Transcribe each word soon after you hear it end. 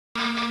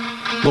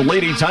The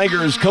Lady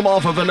Tigers come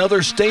off of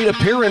another state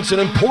appearance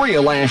in Emporia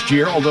last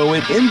year, although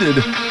it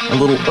ended a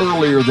little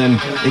earlier than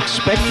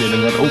expected in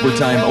that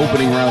overtime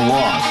opening round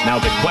loss. Now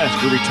the quest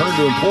to return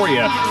to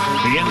Emporia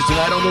begins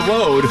tonight on the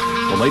road.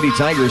 The Lady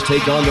Tigers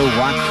take on the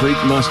Rock Creek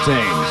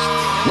Mustangs.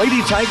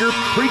 Lady Tiger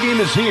pregame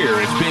is here.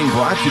 It's being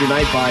brought to you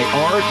tonight by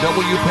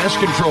RW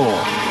Pest Control.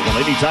 The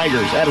Lady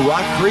Tigers at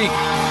Rock Creek.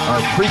 Our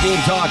pregame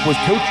talk with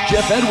Coach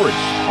Jeff Edwards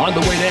on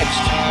the way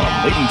next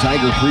on Lady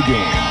Tiger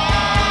pregame.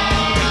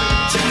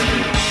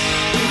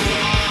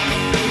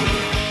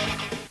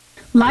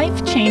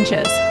 Life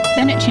changes,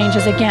 then it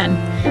changes again.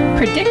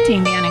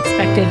 Predicting the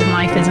unexpected in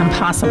life is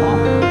impossible.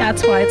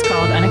 That's why it's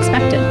called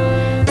unexpected.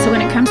 So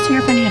when it comes to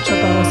your financial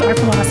goals, our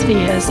philosophy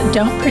is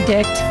don't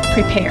predict,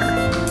 prepare.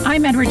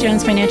 I'm Edward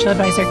Jones financial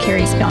advisor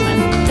Carrie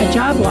Spillman. A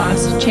job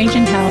loss, change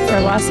in health,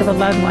 or loss of a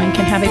loved one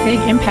can have a big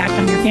impact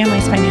on your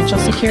family's financial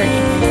security.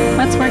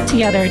 Let's work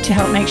together to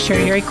help make sure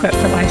you're equipped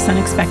for life's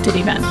unexpected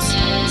events.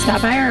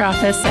 Stop by our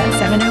office at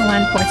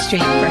 701 4th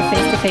Street for a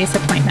face-to-face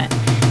appointment.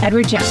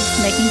 Edward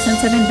Jones, Making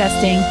Sense of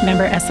Investing,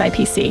 member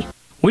SIPC.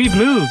 We've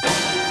moved.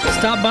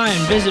 Stop by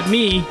and visit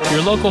me,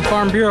 your local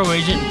Farm Bureau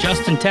agent,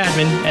 Justin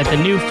Tadman, at the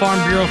new Farm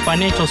Bureau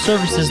Financial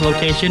Services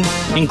location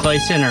in Clay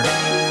Center.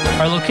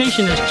 Our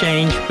location has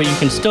changed, but you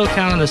can still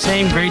count on the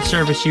same great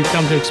service you've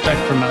come to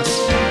expect from us.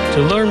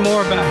 To learn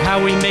more about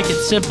how we make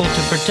it simple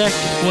to protect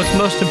what's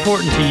most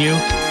important to you,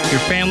 your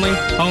family,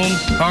 home,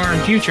 car,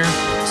 and future,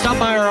 stop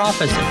by our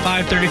office at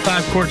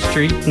 535 Court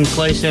Street in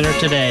Clay Center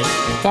today.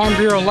 Farm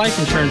Bureau Life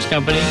Insurance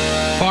Company,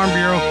 Farm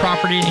Bureau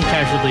Property and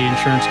Casualty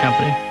Insurance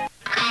Company.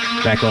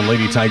 Back on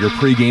Lady Tiger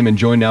pregame and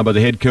joined now by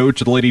the head coach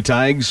of the Lady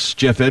Tigers,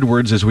 Jeff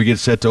Edwards, as we get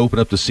set to open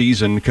up the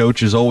season.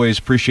 Coach, as always,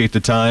 appreciate the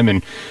time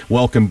and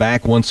welcome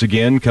back once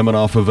again, coming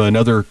off of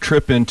another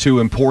trip into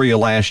Emporia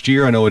last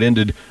year. I know it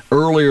ended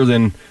earlier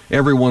than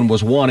everyone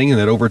was wanting in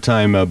that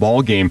overtime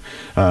ball game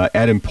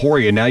at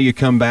Emporia. Now you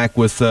come back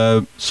with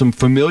some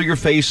familiar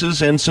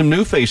faces and some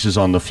new faces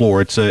on the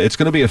floor. It's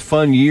going to be a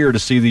fun year to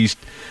see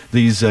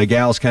these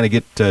gals kind of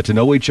get to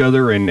know each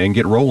other and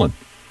get rolling.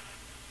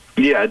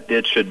 Yeah,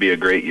 it should be a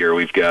great year.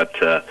 We've got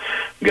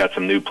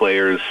some new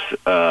players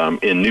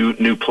in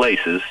new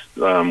places.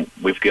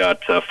 We've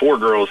got 4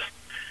 girls,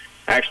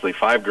 actually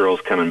 5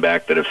 girls coming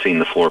back that have seen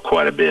the floor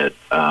quite a bit.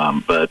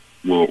 But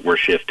we're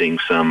shifting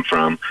some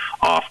from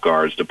off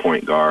guards to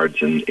point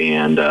guards,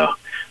 and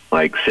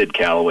like Sid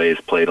KCLY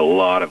has played a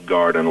lot of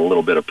guard and a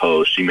little bit of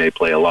post. She may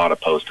play a lot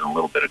of post and a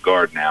little bit of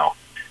guard now.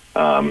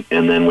 And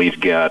then we've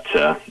got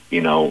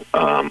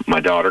my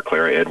daughter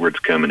Clara Edwards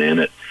coming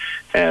in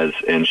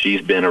and she's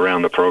been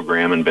around the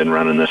program and been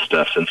running this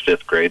stuff since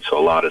 5th grade, so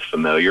a lot is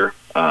familiar.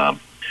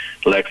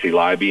 Lexi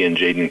Libby and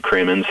Jaden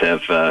Crimmins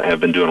have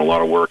been doing a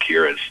lot of work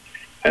here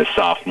as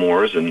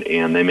sophomores,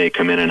 and they may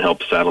come in and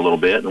help us out a little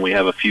bit. And we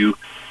have a few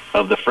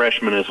of the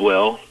freshmen as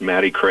well,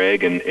 Maddie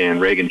Craig and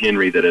Reagan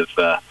Henry, that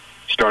have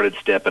started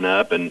stepping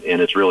up, and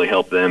it's really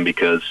helped them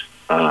because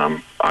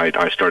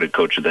I started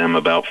coaching them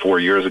about 4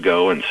 years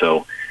ago, and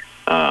so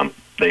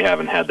they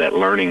haven't had that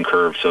learning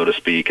curve, so to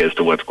speak, as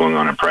to what's going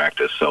on in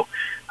practice. So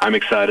I'm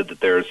excited that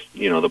there's,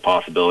 the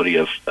possibility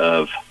of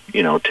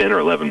 10 or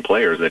 11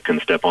 players that can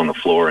step on the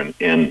floor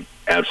and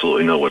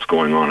absolutely know what's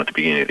going on at the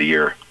beginning of the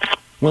year.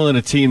 Well, and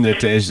a team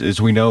that,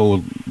 as we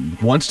know,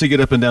 wants to get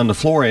up and down the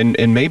floor,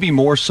 and maybe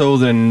more so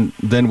than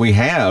we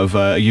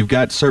have. You've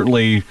got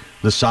certainly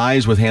the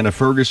size with Hannah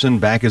Ferguson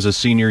back as a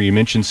senior. You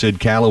mentioned Sid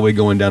KCLY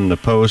going down in the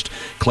post.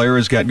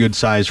 Clara's got good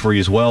size for you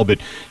as well, but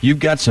you've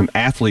got some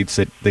athletes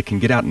that can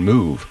get out and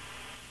move.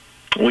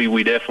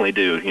 We definitely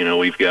do.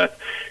 We've got,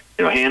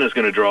 Hannah's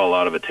going to draw a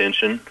lot of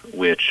attention,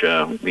 which,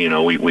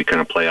 we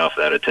kind of play off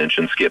that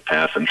attention, skip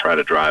pass, and try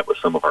to drive with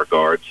some of our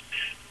guards.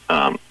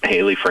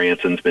 Haley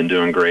Franson's been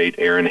doing great.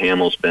 Erin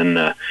Hamill's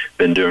been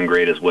doing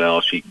great as well.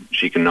 She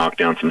can knock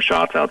down some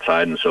shots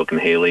outside, and so can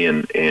Haley.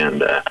 And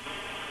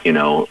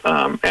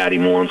Addie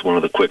Mullen's one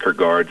of the quicker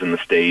guards in the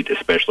state,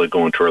 especially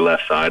going to her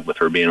left side with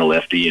her being a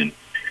lefty. And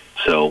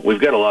so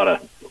we've got a lot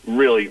of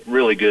really,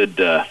 really good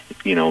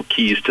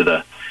keys to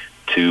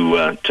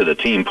the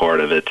team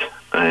part of it,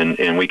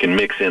 and we can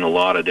mix in a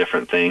lot of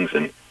different things.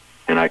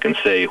 And I can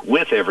say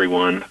with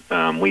everyone,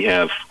 we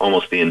have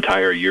almost the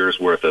entire year's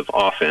worth of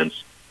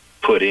offense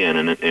put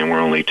in, and we're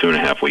only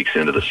 2.5 weeks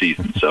into the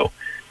season. So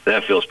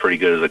that feels pretty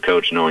good as a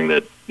coach, knowing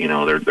that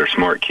they're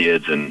smart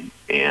kids and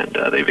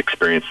they've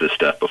experienced this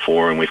stuff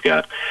before, and we've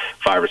got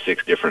 5 or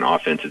 6 different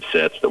offensive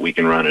sets that we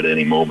can run at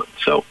any moment.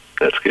 So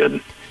that's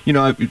good.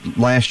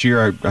 Last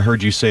year I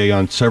heard you say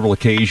on several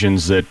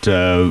occasions that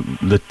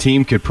the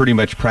team could pretty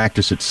much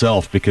practice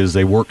itself because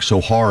they work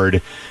so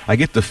hard. I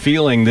get the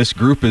feeling this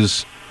group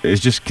is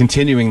just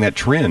continuing that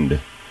trend.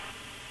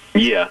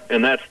 Yeah,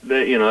 and that's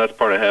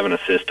part of having a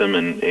system,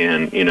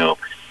 and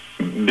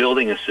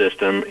building a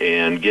system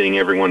and getting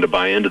everyone to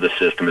buy into the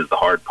system is the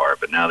hard part.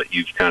 But now that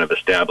you've kind of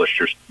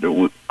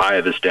I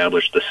have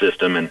established the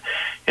system,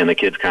 and the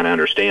kids kind of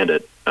understand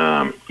it,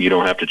 you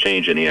don't have to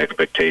change any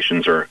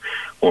expectations or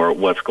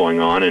what's going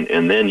on,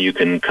 and then you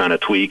can kind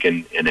of tweak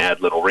and add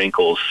little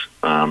wrinkles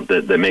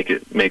that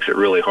makes it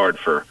really hard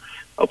for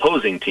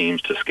opposing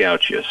teams to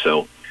scout you.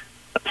 So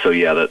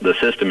yeah, the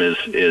system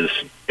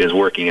is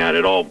working out.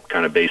 It all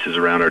kind of bases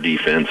around our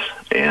defense,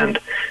 and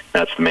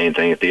that's the main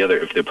thing. If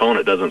the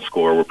opponent doesn't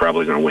score, we're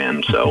probably going to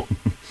win. So.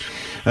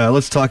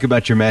 Let's talk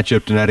about your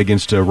matchup tonight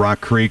against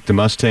Rock Creek, the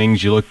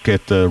Mustangs. You look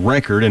at the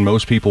record, and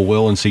most people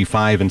will, and see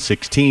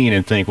 5-16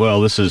 and think, well,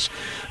 this is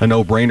a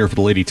no-brainer for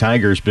the Lady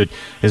Tigers. But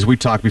as we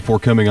talked before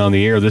coming on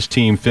the air, this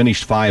team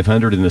finished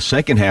 500 in the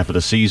second half of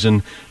the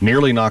season,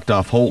 nearly knocked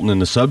off Holton in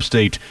the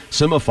sub-state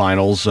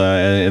semifinals,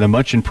 and a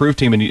much-improved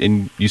team.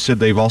 And you said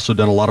they've also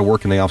done a lot of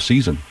work in the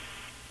off-season.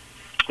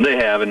 They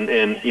have,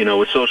 and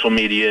with social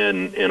media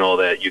and all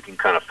that, you can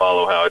kind of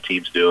follow how a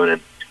team's doing.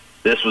 And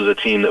this was a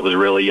team that was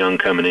really young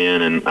coming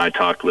in, and I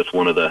talked with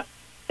one of the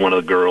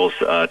girls,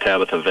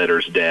 Tabitha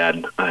Vetter's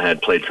dad. I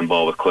had played some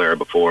ball with Clara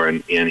before,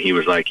 and he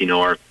was like,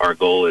 our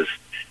goal is,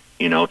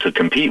 to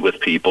compete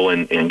with people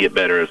and get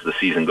better as the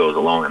season goes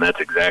along, and that's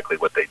exactly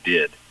what they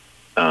did.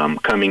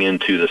 Coming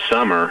into the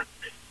summer,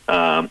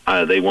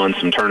 they won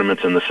some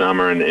tournaments in the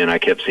summer, and I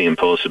kept seeing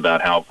posts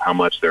about how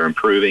much they're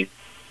improving.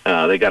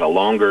 They got a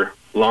longer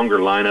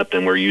lineup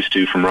than we're used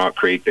to from Rock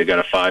Creek. They got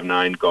a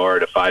 5'9"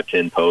 guard, a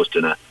 5'10" post,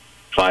 and a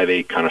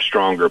 5'8" kind of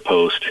stronger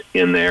post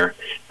in there,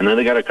 and then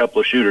they got a couple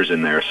of shooters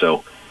in there.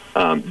 So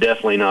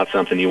definitely not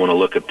something you want to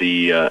look at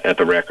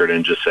the record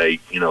and just say,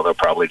 they'll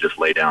probably just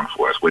lay down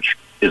for us, which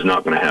is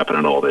not going to happen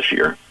at all this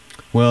year.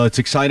 Well, it's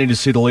exciting to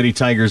see the Lady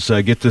Tigers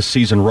get this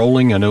season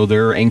rolling. I know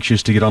they're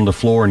anxious to get on the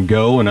floor and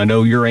go, and I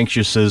know you're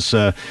anxious, as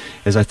I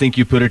think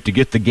you put it, to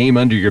get the game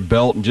under your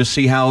belt and just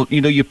see how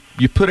you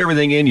put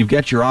everything in. You've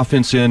got your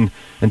offense in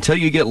until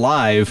you get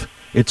live.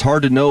 It's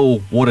hard to know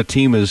what a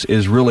team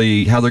is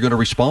really, how they're going to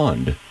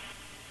respond.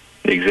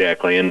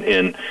 Exactly,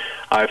 and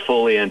I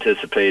fully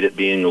anticipate it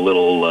being a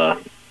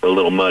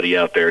little muddy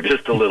out there,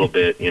 just a little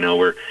bit.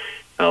 We're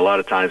a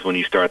lot of times when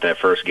you start that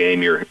first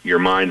game, your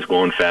mind's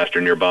going faster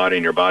than your body,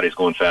 and your body's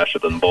going faster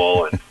than the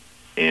ball,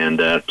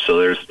 and so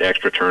there's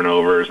extra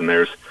turnovers, and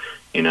there's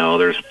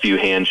a few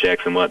hand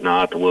checks and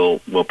whatnot that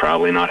we'll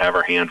probably not have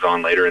our hands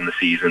on later in the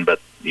season, but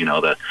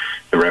the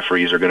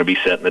referees are going to be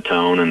setting the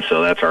tone, and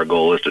so that's our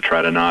goal, is to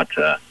try to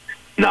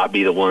not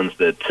be the ones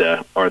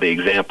that are the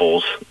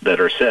examples that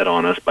are set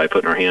on us by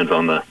putting our hands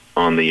on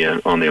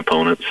the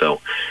opponent. So,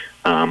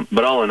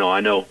 but all in all, I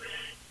know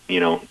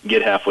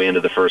get halfway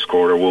into the first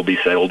quarter, we'll be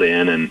settled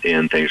in,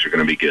 and things are going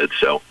to be good.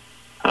 So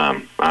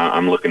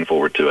I'm looking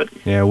forward to it.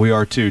 Yeah, we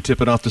are too.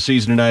 Tipping off the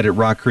season tonight at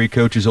Rock Creek.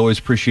 Coaches, always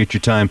appreciate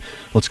your time.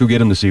 Let's go get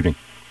them this evening.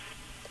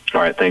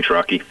 All right, thanks,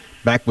 Rocky.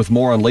 Back with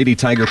more on Lady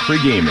Tiger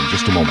pregame in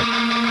just a moment.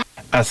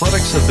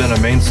 Athletics have been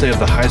a mainstay of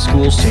the high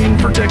school scene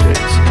for decades.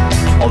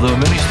 Although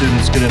many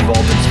students get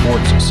involved in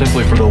sports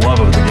simply for the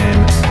love of the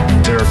game,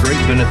 there are great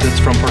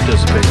benefits from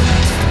participating.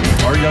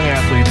 Our young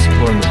athletes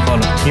learn the fun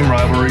of team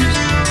rivalries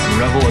and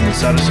revel in the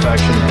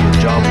satisfaction of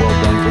a job well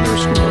done for their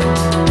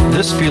school.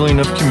 This feeling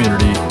of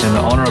community and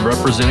the honor of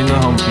representing the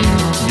home team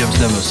gives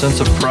them a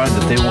sense of pride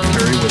that they will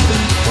carry with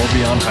them well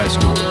beyond high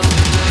school.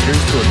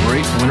 Here's to a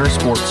great winter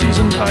sports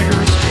season,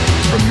 Tigers,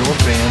 from your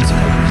fans of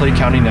Clay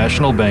County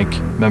National Bank,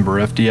 member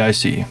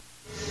FDIC.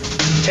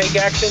 Take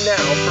action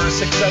now for a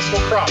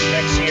successful crop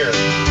next year.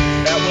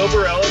 At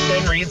Wilbur Ellis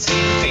and Reed Seed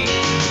and Feed,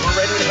 we're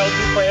ready to help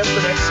you plan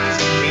for next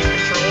season's weed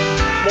control,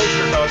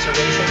 moisture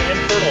conservation, and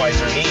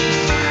fertilizer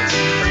needs.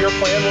 For your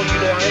plan, we'll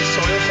utilize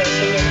soil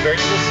testing and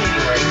variable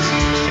seeding rates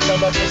to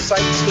come up with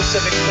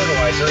site-specific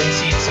fertilizer and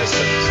seed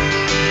systems.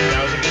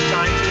 Now is a good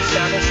time to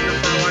establish your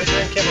fertilizer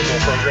and chemical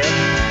program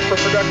for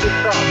productive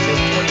crops in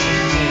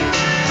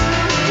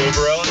 2018.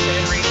 Wilbur Ellis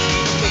and Reed Seed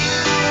and Feed,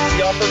 we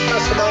offer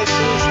customized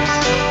solutions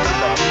to help your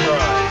crop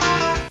thrive.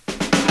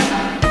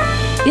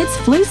 It's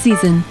flu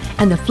season,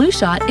 and the flu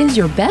shot is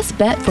your best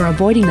bet for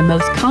avoiding the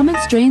most common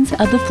strains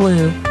of the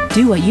flu.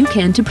 Do what you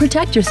can to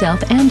protect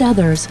yourself and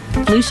others.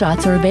 Flu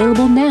shots are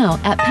available now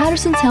at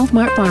Patterson's Health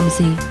Mart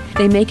Pharmacy.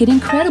 They make it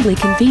incredibly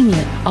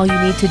convenient. All you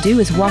need to do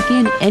is walk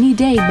in any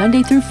day,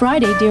 Monday through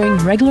Friday during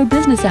regular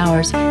business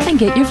hours, and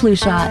get your flu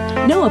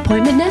shot. No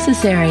appointment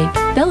necessary.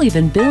 They'll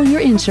even bill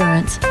your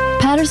insurance.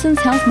 Patterson's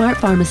Health Mart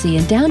Pharmacy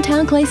in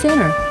downtown Clay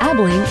Center,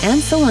 Abilene,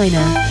 and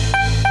Salina.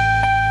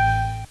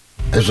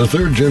 As a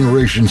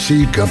third-generation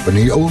seed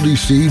company, Oldie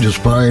Seed has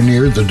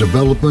pioneered the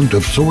development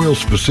of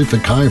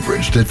soil-specific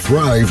hybrids that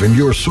thrive in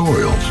your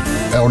soils.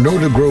 Our Know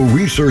to Grow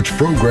research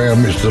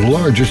program is the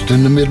largest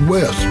in the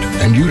Midwest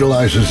and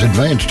utilizes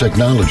advanced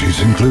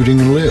technologies including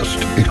Enlist,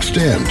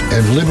 Extend,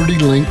 and Liberty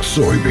Link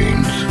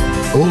soybeans.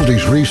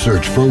 Oldie's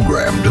research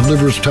program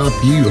delivers top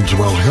yields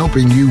while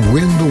helping you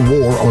win the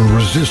war on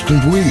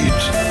resistant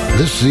weeds.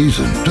 This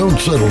season, don't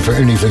settle for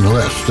anything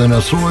less than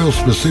a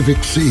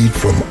soil-specific seed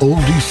from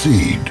Oldie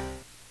Seed.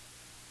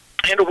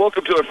 And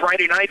welcome to a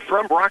Friday night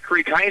from Rock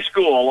Creek High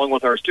School, along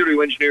with our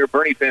studio engineer,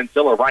 Bernie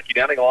Fancilla, Rocky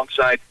Downing,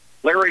 alongside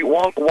Larry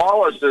Wonk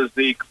Wallace, as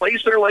the Clay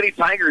Center Lady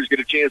Tigers get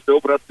a chance to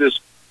open up this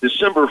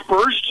December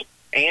 1st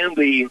and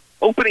the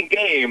opening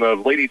game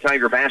of Lady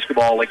Tiger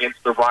basketball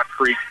against the Rock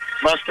Creek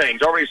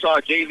Mustangs. Already saw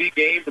a JV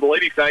game for the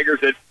Lady Tigers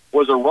that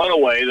was a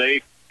runaway.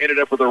 They ended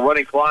up with a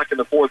running clock in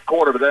the fourth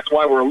quarter, but that's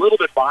why we're a little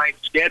bit behind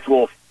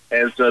schedule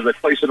as the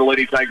Clay Center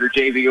Lady Tiger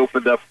JV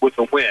opened up with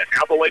the win.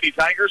 Now the Lady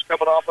Tigers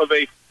coming off of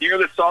a year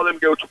that saw them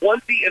go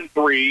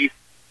 20-3,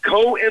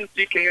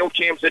 co-NCKO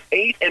champs at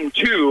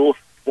 8-2,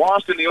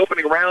 lost in the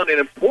opening round in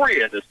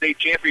Emporia, the state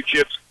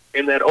championships,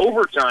 in that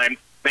overtime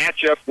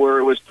matchup where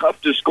it was tough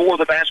to score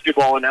the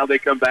basketball, and now they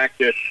come back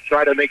to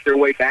try to make their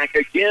way back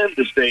again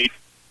to state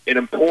in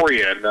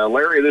Emporia. And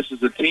Larry, this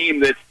is a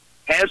team that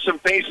has some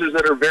faces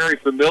that are very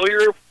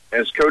familiar,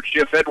 as Coach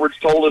Jeff Edwards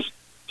told us,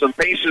 some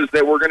faces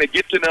that we're going to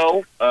get to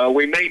know.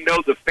 We may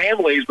know the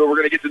families, but we're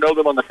going to get to know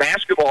them on the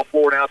basketball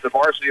floor now at the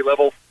varsity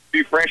level. A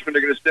few freshmen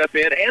are going to step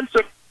in, and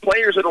some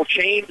players that will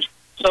change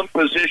some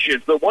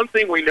positions. But one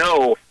thing we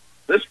know,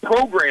 this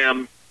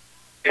program,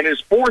 in his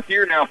fourth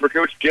year now for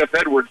Coach Jeff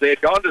Edwards, they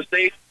had gone to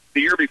state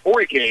the year before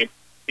he came.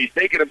 He's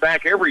taken them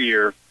back every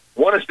year.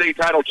 Won a state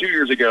title 2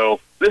 years ago.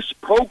 This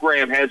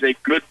program has a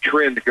good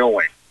trend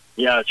going.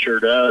 Yeah, it sure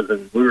does.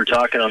 And we were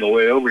talking on the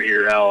way over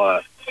here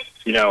how,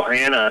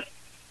 Hannah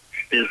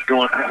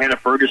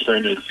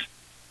Ferguson is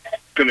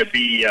going to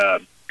be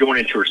going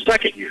into her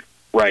second year.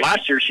 Right.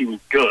 Last year she was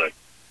good,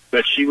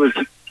 but she was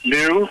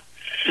new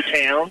to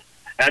town,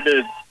 had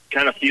to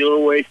kind of feel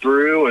her way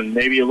through and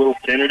maybe a little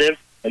tentative.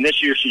 And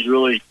this year she's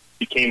really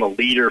became a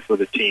leader for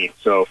the team.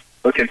 So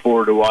looking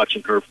forward to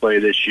watching her play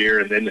this year.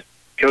 And then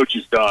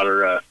Coach's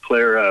daughter,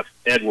 Clara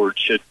Edwards,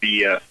 should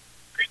be a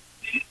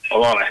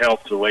lot of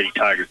help to the Lady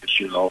Tigers this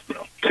year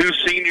also. Two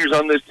seniors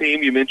on this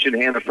team. You mentioned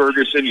Hannah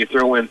Ferguson. You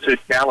throw in Sid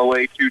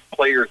Calloway, two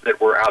players that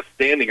were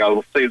outstanding. I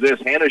will say this,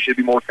 Hannah should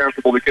be more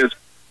comfortable because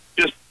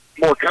just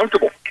more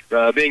comfortable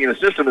being in the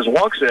system, as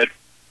Wonk said.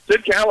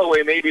 Sid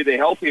Calloway may be the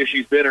healthiest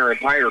she's been her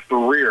entire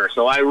career.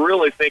 So I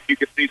really think you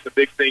could see some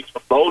big things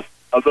from both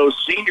of those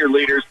senior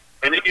leaders.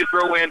 And then you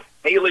throw in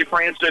Haley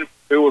Franson,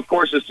 who, of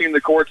course, has seen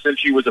the court since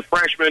she was a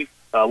freshman.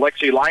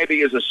 Lexi Libby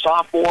is a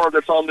sophomore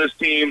that's on this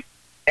team.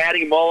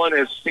 Addie Mullen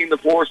has seen the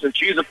floor since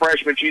she's a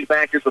freshman. She's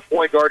back as the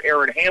point guard.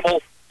 Erin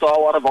Hamill saw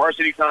a lot of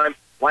varsity time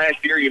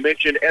last year. You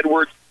mentioned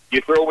Edwards.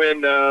 You throw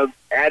in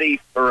Maddie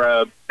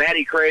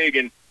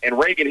Craig and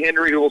Reagan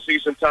Henry, who will see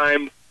some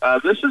time.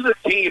 This is a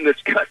team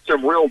that's got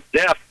some real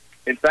depth.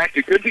 In fact,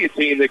 it could be a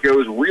team that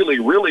goes really,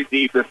 really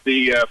deep if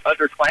the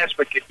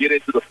underclassmen can get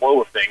into the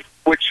flow of things,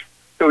 which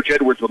Coach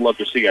Edwards would love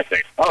to see, I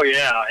think. Oh,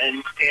 yeah,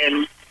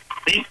 and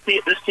this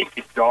team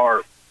is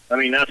dark. I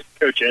mean, that's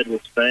Coach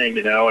Edwards' thing,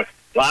 you know.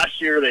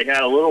 Last year they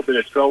had a little bit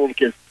of trouble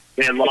because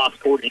they had lost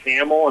Courtney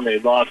Hamill and they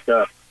lost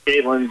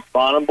Caitlin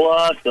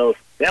Bonambla, so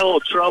they had a little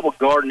trouble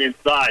guarding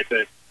inside,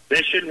 but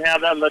they shouldn't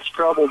have that much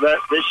trouble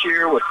this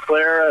year with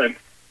Clara and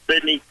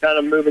Sydney kind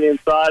of moving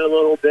inside a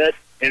little bit.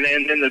 And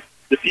then the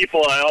two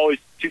people always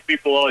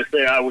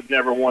say I would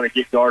never want to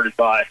get guarded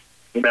by,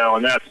 and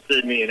that's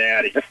Sydney and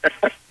Addie.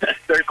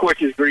 They're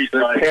quick as grease.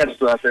 They're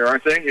pests out there,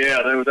 aren't they?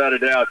 Yeah, without a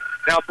doubt.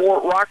 Now,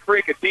 for Rock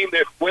Creek, a team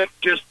that went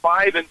just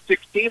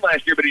 5-16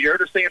 last year, but you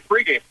heard us say in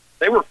pregame,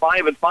 they were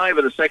 5-5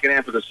 in the second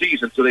half of the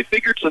season, so they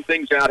figured some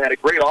things out, had a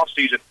great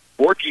offseason,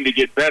 working to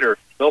get better.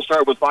 They'll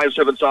start with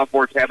 5'7"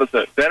 sophomore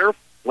Tabitha Benner.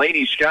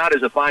 Lainey Scott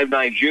is a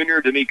 5'9"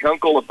 junior. Demi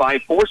Kunkel, a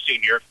 5'4"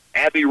 senior.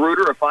 Abby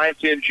Reuter, a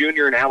 5'10"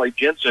 junior. And Allie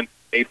Jensen,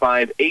 a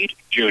 5'8"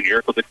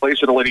 junior. For the Clay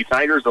Center Lady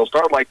Tigers, they'll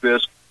start like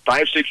this.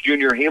 5'6"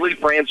 junior Haley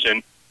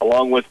Franson,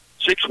 along with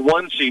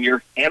 6'1"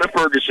 senior Hannah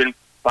Ferguson,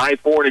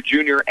 5'4" and a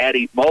junior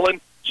Addie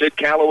Mullen. Sid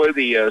Calloway,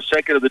 the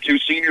second of the two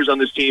seniors on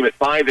this team at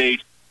 5'8",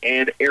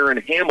 and Erin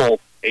Hamill,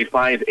 a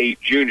 5'8"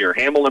 junior.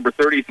 Hamill, number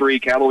 33,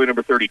 Calloway,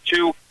 number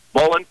 32,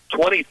 Mullen,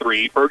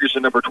 23,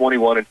 Ferguson, number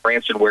 21, and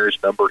Franson wears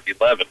number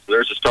 11. So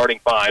there's a starting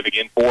five,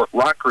 again, for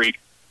Rock Creek: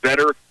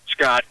 Vetter,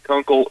 Scott,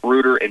 Kunkel,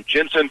 Reuter, and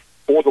Jensen.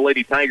 For the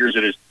Lady Tigers,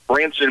 it is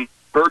Franson,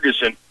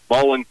 Ferguson,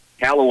 Mullen,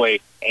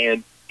 Calloway,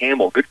 and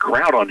Hamill. Good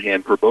crowd on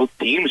hand for both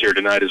teams here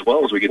tonight as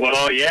well as we get.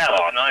 Well, yeah,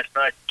 nice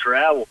night to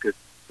travel because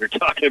we were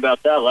talking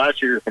about that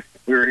last year.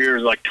 We were here, it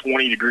was like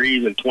 20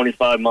 degrees and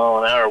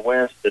 25-mile-an-hour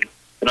winds, and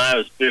tonight it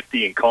was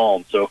 50 and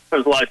calm. So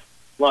it was a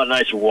lot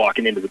nicer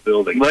walking into the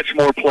building. Much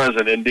more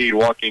pleasant, indeed,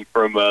 walking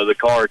from the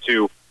car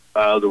to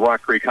the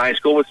Rock Creek High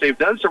School, which they've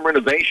done some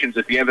renovations.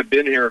 If you haven't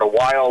been here in a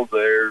while,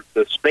 the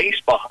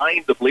space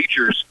behind the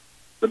bleachers,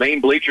 the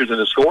main bleachers and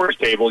the scorers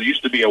table,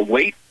 used to be a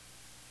weight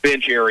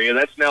bench area.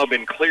 That's now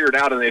been cleared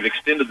out, and they've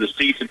extended the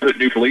seats and put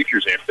new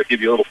bleachers in. To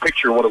give you a little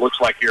picture of what it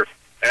looks like here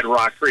at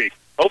Rock Creek.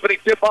 Opening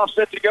tip-off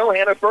set to go.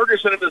 Hannah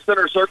Ferguson in the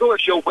center circle,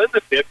 and she'll win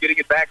the tip, getting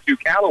it back to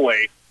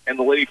Calloway. And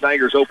the Lady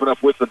Tigers open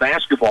up with the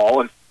basketball,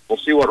 and we'll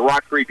see what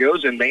Rock Creek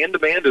goes in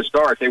man-to-man to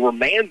start. They were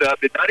manned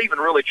up, did not even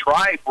really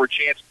try for a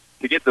chance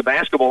to get the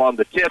basketball on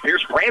the tip.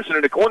 Here's Franson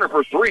in the corner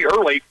for three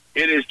early.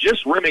 It is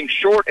just rimming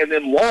short and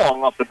then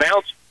long off the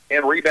bounce,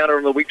 and rebounded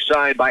on the weak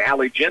side by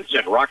Allie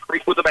Jensen. Rock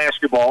Creek with the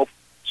basketball.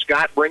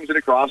 Scott brings it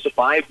across, a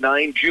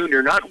 5'9"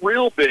 junior. Not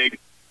real big,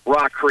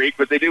 Rock Creek,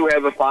 but they do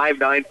have a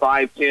 5'9",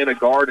 5'10", a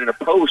guard, and a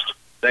post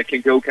that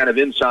can go kind of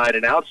inside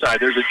and outside.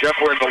 There's a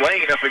jumper in the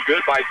lane, up and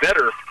good by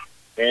Vetter.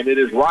 And it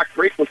is Rock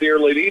Creek with the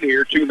early lead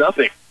here,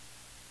 2-0.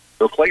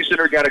 So Clay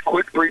Center got a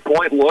quick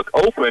three-point look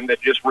open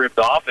that just ripped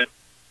off. And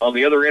on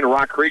the other end,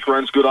 Rock Creek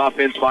runs good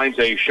offense, finds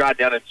a shot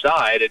down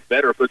inside, and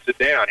Vetter puts it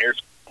down.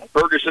 Here's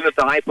Ferguson at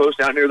the high post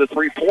out near the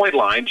three-point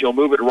line. She'll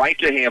move it right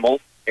to Hamill.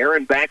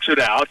 Aaron backs it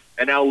out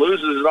and now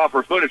loses it off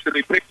her foot. It's going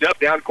to be picked up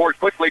down court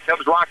quickly.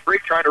 Comes Rock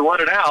Creek trying to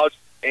run it out,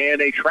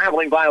 and a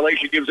traveling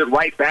violation gives it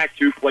right back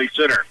to Clay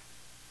Center.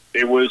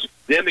 It was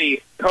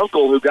Demi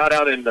Kunkel who got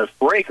out in the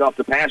break off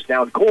the pass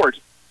down court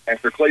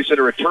after Clay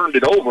Center had turned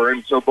it over,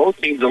 and so both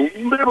teams a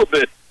little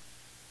bit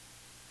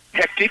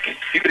hectic.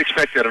 You could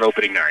expect that on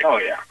opening night. Oh,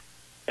 yeah.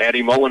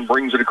 Addie Mullen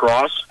brings it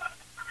across.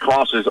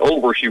 Crosses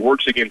over. She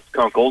works against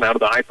Kunkel. Now to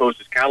the high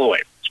post is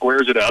Callaway.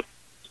 Squares it up.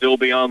 Still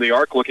beyond the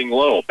arc, looking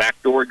low.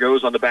 Back door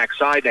goes on the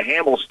backside to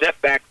Hamill. Step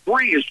back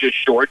three is just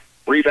short.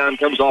 Rebound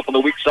comes off on the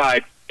weak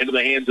side into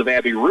the hands of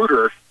Abby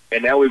Reuter.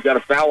 And now we've got a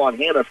foul on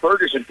Hannah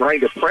Ferguson trying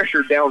to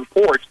pressure down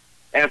court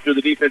after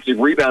the defensive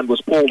rebound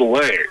was pulled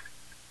away.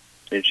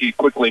 And she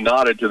quickly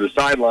nodded to the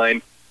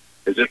sideline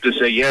as if to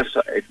say, yes,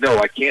 no,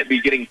 I can't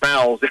be getting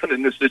fouls down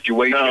in this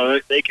situation. No,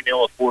 they can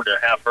ill afford to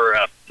have her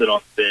sit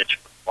on the bench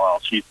for a while.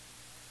 She's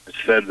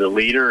fed the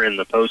leader and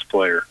the post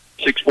player.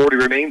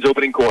 6:40 remains,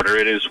 opening quarter.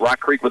 It is Rock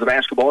Creek with the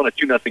basketball and a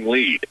 2-0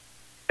 lead.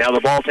 Now the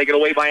ball taken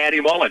away by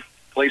Addie Mullen.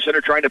 Clay Center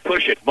trying to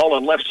push it.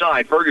 Mullen left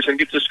side. Ferguson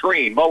gets the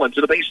screen. Mullen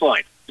to the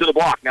baseline, to the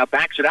block. Now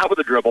backs it out with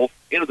a dribble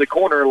into the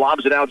corner,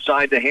 lobs it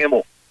outside to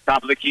Hamill.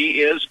 Top of the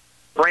key is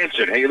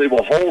Franson. Haley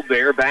will hold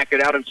there, back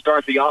it out, and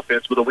start the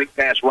offense with a wing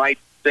pass right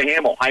to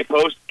Hamill. High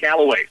post,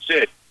 Callaway.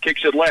 Sid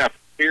kicks it left.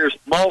 Here's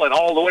Mullen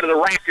all the way to the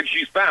rack, and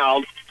she's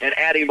fouled. And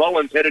Addie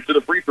Mullen's headed to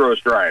the free throw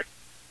stripe.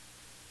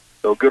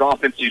 So good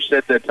offensive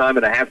set that time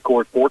in the half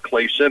court for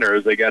Clay Center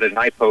as they got it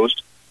high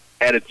post.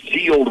 Had it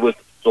sealed with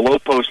the low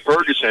post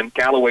Ferguson.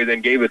 Callaway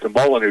then gave it to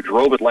Mullen, who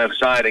drove it left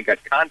side and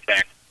got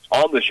contact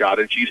on the shot,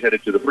 and she's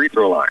headed to the free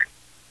throw line.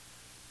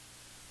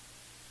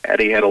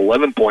 Addie had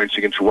 11 points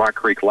against Rock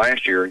Creek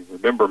last year.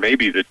 Remember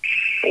maybe that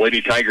the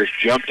Lady Tigers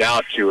jumped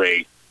out to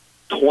a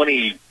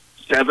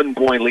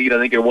 27-point lead, I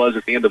think it was,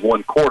 at the end of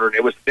one quarter, and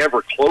it was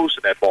never close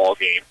in that ball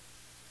game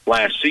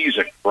last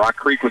season. Rock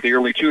Creek with the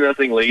early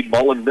 2-0 lead.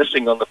 Mullen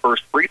missing on the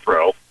first free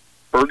throw.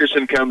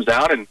 Ferguson comes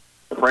out, and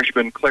the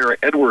freshman Clara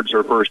Edwards,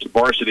 her first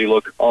varsity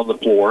look on the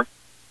floor,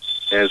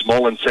 as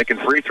Mullen's second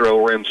free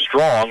throw ran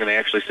strong, and they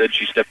actually said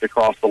she stepped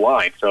across the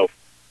line. So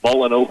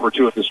Mullen 0 for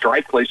 2 at the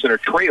stripe. Clay Center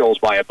trails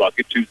by a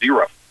bucket,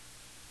 2-0.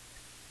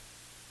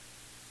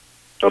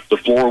 Up the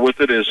floor with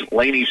it is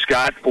Laney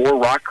Scott for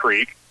Rock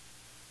Creek.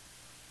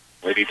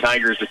 Lady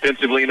Tigers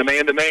defensively in a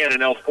man-to-man,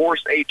 and they'll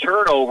force a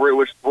turnover. It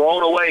was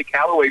thrown away.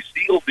 Callaway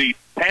sealed the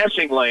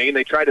passing lane.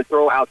 They tried to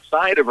throw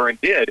outside of her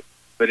and did,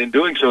 but in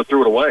doing so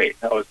threw it away.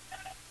 That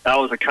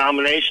was a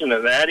combination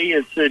of Addie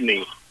and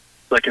Sydney.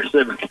 It's like a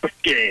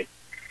 7-point game.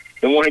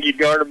 Don't want to get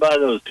guarded by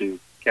those two.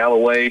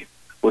 Callaway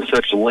with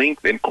such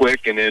length and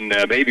quick, and then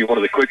maybe one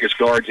of the quickest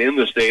guards in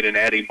the state in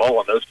Addie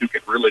Mullen. Those two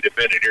can really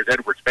defend it. Here's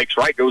Edwards, fakes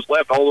right, goes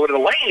left, all the way to the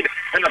lane,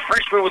 and the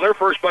freshman with her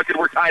first bucket,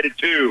 we're tied at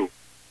 2.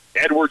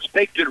 Edwards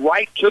faked it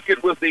right, took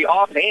it with the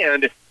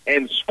offhand,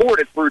 and scored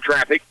it through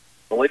traffic.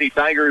 The Lady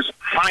Tigers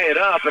tie it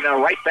up, and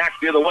now right back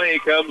the other way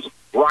comes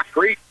Rock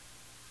Creek.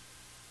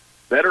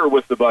 Better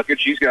with the bucket.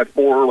 She's got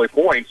 4 early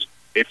points.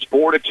 It's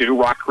 4-2.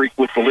 Rock Creek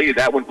with the lead.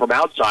 That one from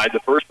outside. The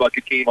first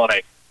bucket came on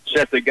a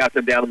set that got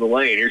them down in the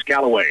lane. Here's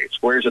Callaway.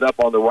 Squares it up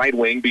on the right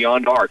wing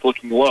beyond arc,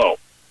 looking low.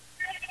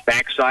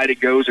 Backside it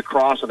goes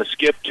across on a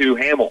skip to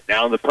Hamill.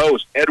 Down the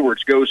post.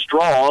 Edwards goes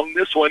strong.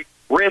 This one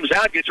rims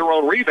out, gets her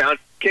own rebound.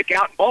 Kick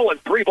out Mullen.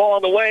 3 ball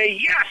on the way.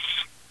 Yes!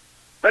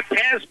 The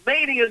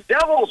Tasmanian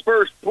Devils'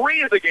 first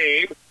 3 of the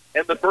game.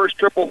 And the first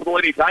triple for the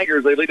Lady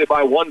Tigers. They lead it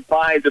by 5-4.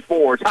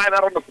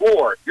 Timeout on the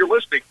floor. You're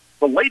listening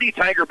to Lady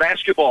Tiger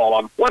basketball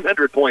on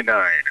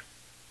 100.9.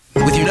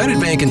 With United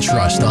Bank and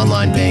Trust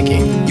online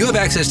banking, you have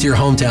access to your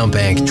hometown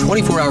bank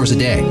 24 hours a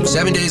day,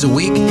 7 days a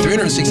week,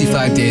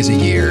 365 days a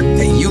year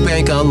at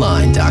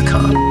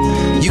ubankonline.com.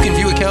 You can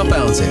view account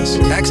balances,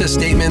 access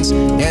statements,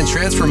 and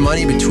transfer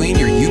money between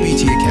your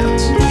UBT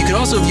accounts. You can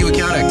also view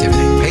account activity,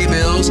 pay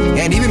bills,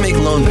 and even make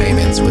loan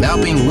payments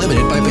without being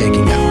limited by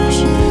banking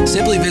hours.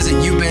 Simply visit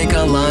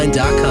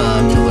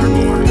ubankonline.com to learn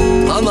more.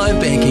 Online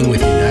banking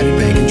with United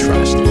Bank and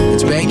Trust.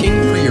 It's banking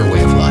for your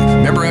way of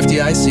life. Member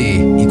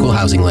FDIC, Equal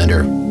Housing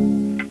Lender.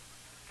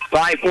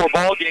 5-4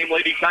 ball game.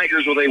 Lady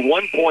Tigers with a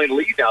 1-point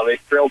lead now. They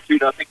trail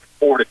 2-0,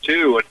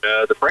 4-2,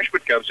 and the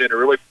freshman comes in and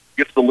really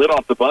gets the lid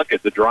off the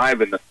bucket. The drive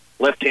and the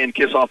left-hand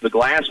kiss off the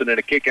glass, and then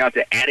a kick out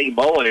to Addie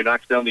Mullen, who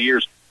knocks down the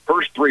year's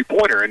first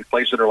 3-pointer, and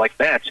plays her like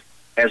that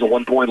has a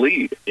 1-point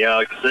lead. Yeah,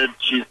 like I said,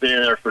 she's been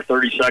in there for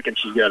 30 seconds.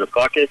 She's got a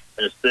bucket,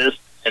 an assist,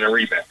 and a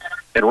rebound.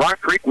 And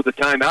Rock Creek with the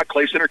timeout.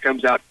 Clay Center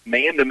comes out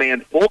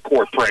man-to-man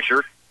full-court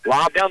pressure.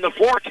 Lob down the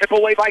floor, tip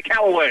away by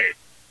Callaway.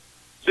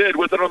 Sid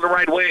with it on the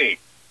right wing.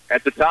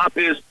 At the top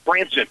is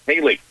Franson.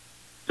 Haley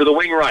to the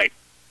wing right.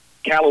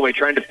 Callaway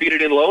trying to feed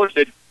it in low.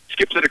 Instead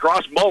skips it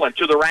across. Mullen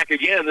to the rack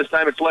again. This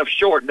time it's left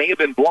short. May have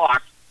been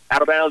blocked.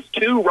 Out of bounds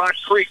to Rock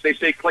Creek. They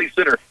say Clay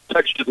Center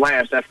touched it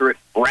last after it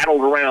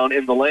rattled around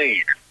in the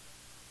lane.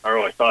 I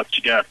really thought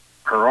she got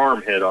her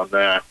arm hit on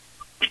that.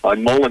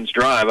 On Mullen's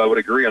drive, I would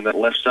agree on that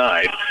left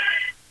side.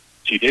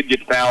 She did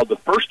get fouled the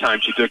first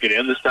time she took it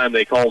in. This time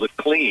they called it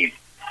clean.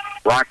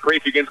 Rock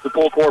Creek against the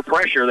full court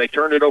pressure. They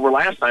turned it over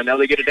last time. Now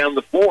they get it down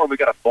the floor, and we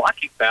got a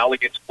blocking foul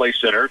against Clay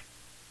Center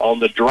on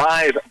the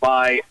drive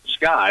by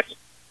Scott.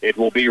 It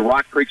will be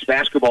Rock Creek's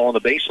basketball on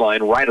the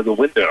baseline right of the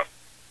window.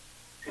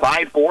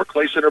 5-4,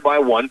 Clay Center by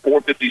 1,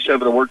 4:57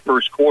 to work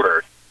first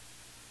quarter.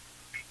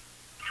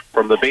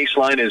 From the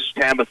baseline is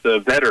Tabitha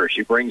Vetter.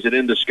 She brings it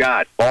into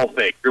Scott. Ball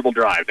fake, dribble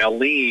drive. Now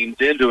leans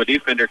into a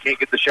defender. Can't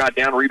get the shot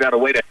down. Rebound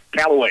away to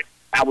Callaway.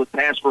 Outlet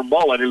pass for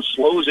Mullen, who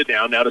slows it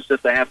down now to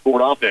set the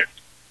half-court offense.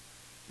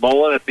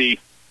 Mullen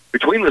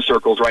between the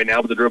circles right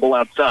now with the dribble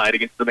outside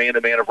against the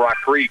man-to-man of Rock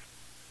Creek.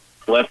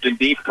 Left and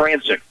deep,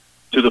 Cranston.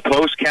 To the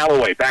post,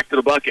 Callaway. Back to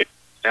the bucket.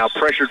 Now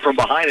pressured from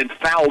behind and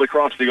fouled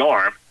across the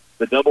arm.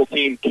 The double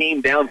team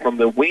came down from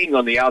the wing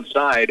on the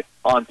outside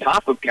on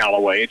top of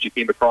Callaway, and she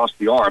came across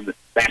the arm. The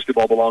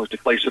basketball belongs to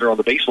Clay Center on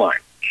the baseline.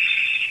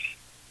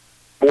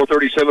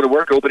 4:37 to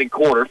work, opening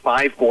quarter.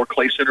 5-4,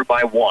 Clay Center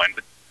by 1.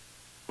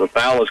 The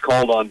foul is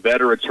called on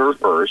Vetter. It's her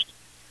first.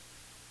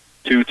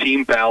 2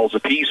 team fouls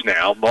apiece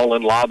now.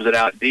 Mullen lobs it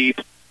out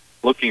deep,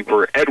 looking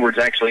for Edwards.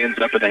 Actually ends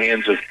up in the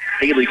hands of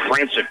Haley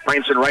Franson.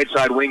 Franson right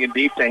side wing and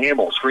deep to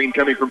Hamill. Screen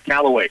coming from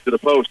Callaway to the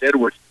post.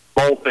 Edwards.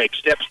 Ball fake,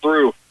 steps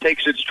through,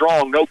 takes it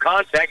strong, no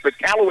contact, but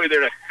Callaway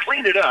there to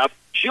clean it up.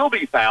 She'll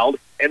be fouled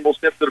and will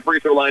step to the free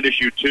throw line to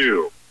shoot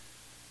 2.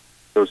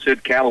 So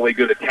Sid Callaway,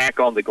 good attack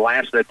on the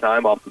glass that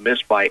time off the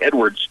miss by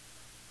Edwards,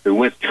 who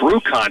went through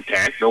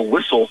contact, no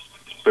whistle,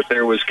 but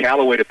there was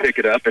Callaway to pick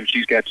it up, and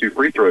she's got 2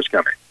 free throws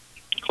coming.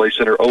 Clay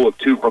Center 0 of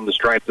 2 from the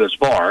stripe thus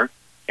far,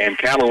 and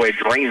Callaway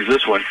drains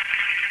this one.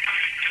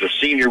 The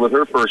senior with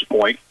her first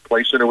point.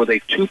 Clay Center with a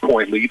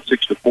 2-point lead,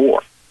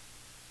 6-4.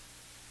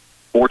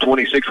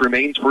 4:26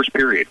 remains, first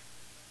period.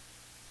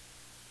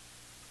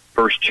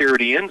 First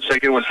charity in,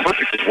 second one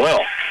perfect as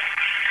well.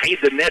 Made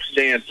the net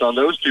dance on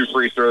those 2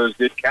 free throws,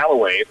 did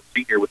Callaway,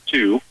 senior with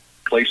 2.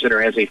 Clay Center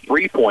has a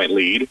 3-point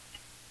lead.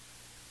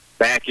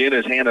 Back in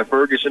is Hannah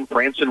Ferguson.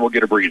 Franson will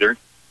get a breather.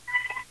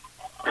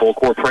 Full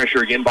court pressure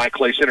again by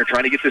Clay Center,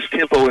 trying to get this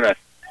tempo in a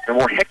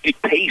more hectic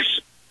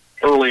pace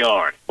early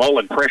on.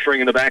 Mullen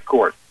pressuring in the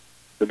backcourt.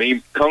 The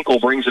beam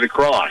Kunkel brings it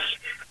across.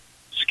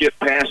 Skip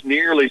pass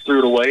nearly threw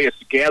it away. It's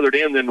gathered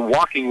in, then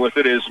walking with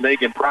it is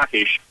Megan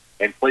Procish,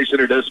 and Clay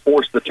Center does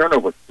force the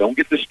turnover. Don't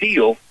get the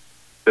steal,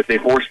 but they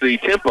force the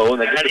tempo,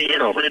 and they get the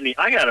turnover.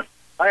 I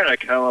gotta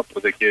come up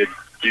with a good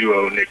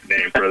duo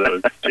nickname for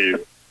those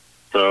 2.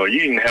 So you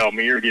can help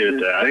me. You're good at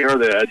that. They are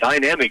the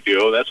dynamic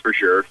duo, that's for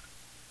sure.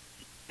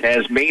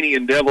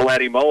 Tasmanian Devil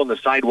Addie Mullen, the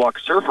sidewalk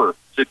surfer,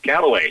 Sid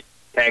Callaway,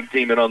 tag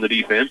teaming on the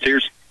defense.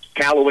 Here's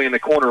Callaway in the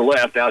corner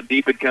left. Out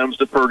deep it comes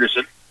to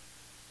Ferguson.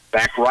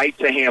 Back right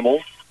to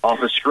Hamill. Off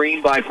a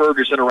screen by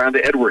Ferguson around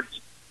to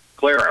Edwards.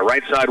 Clara,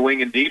 right side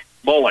wing and deep.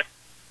 Mullen.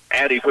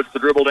 Addie puts the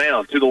dribble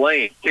down to the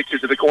lane. Kicks it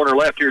to the corner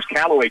left. Here's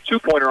Callaway.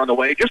 2-pointer on the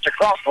way, just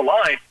across the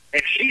line.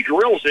 And she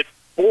drills it.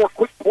 4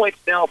 quick points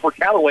now for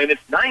Callaway. And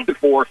it's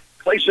 9-4.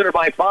 Clay Center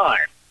by 5.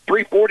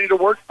 3:40 to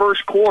work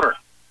first quarter.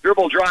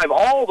 Dribble drive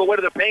all the way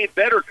to the paint.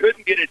 Vetter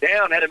couldn't get it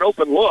down. Had an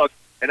open look.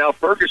 And now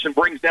Ferguson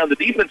brings down the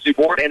defensive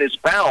board and is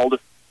fouled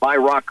by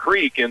Rock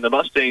Creek. And the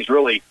Mustangs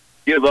really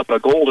give up a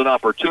golden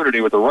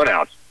opportunity with the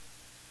runouts.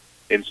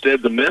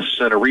 Instead, the miss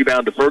and a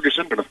rebound to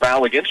Ferguson and a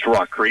foul against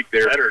Rock Creek.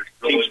 They're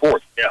team's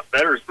fourth. Yeah,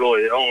 Vetter's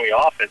really the only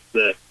offense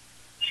that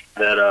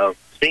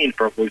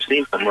we've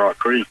seen from Rock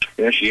Creek.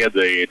 Yeah, she had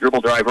the dribble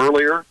drive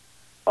earlier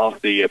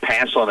off the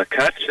pass on a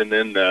cut, and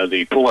then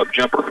the pull-up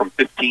jumper from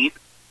 15.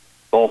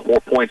 All 4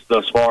 points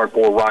thus far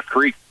for Rock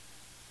Creek.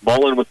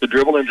 Mullen with the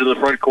dribble into the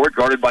front court,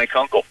 guarded by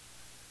Kunkel.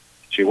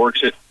 She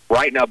works it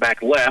right now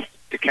back left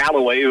to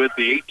Callaway, who hit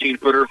the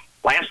 18-footer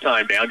last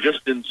time down,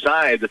 just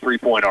inside the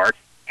 3-point arc.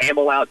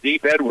 Hamill out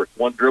deep, Edwards.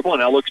 1 dribble, and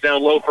now looks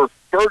down low for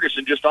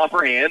Ferguson, just off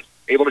her hands,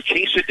 able to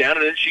chase it down,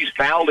 and then she's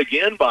fouled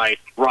again by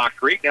Rock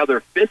Creek. Now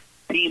their 5th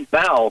team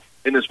foul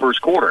in this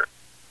first quarter.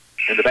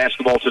 And the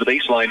basketball to the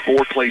baseline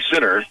for Clay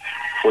Center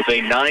with a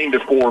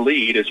 9-4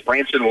 lead as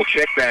Franson will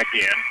check back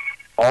in.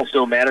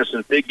 Also,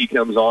 Madison Figge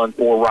comes on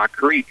for Rock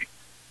Creek.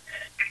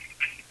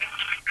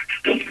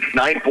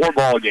 9-4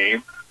 ball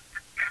game.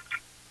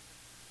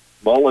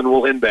 Mullen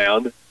will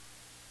inbound.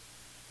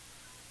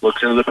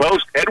 Looks into the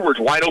post. Edwards,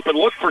 wide open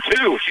look for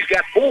 2. She's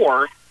got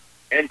 4.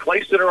 And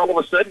Clay Center all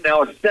of a sudden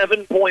now a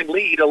 7-point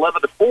lead,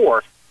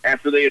 11-4,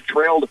 after they had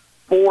trailed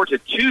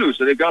 4-2.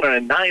 So they've gone on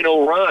a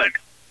 9-0 run.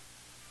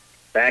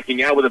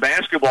 Backing out with the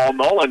basketball,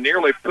 Mullen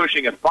nearly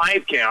pushing a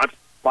 5 count.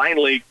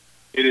 Finally,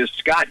 it is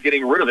Scott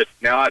getting rid of it.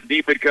 Now out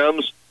deep it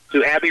comes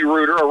to Abby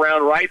Reuter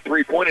around right.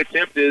 3-point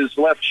attempt is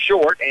left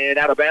short and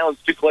out of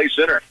bounds to Clay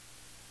Center.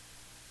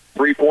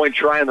 3-point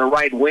try on the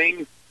right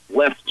wing,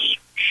 left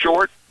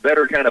short.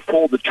 Vetter kind of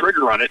pulled the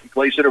trigger on it, and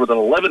Clay Center with an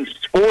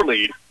 11-4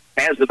 lead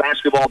has the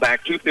basketball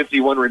back.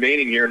 2:51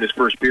 remaining here in this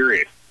first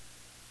period.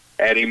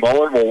 Addie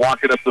Mullen will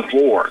walk it up the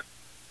floor.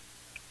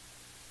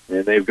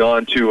 And they've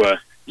gone to a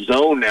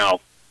zone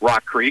now,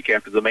 Rock Creek,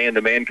 after the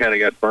man-to-man kind of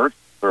got burnt,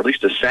 or at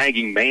least a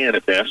sagging man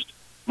at best.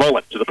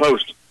 Mullen to the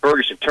post.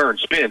 Ferguson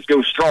turns, spins,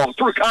 goes strong,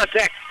 through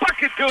contact,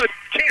 bucket good.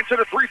 Chance at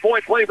a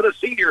 3-point play for the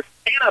senior,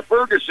 Hannah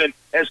Ferguson,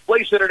 as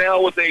Clay Center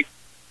now with a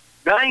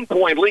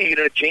 9-point lead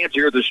and a chance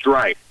here at the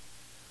stripe.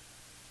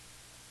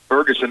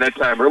 Ferguson that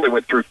time really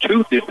went through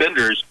two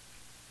defenders,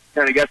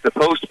 kind of got the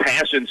post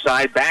pass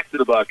inside, back to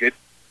the bucket,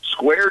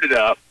 squared it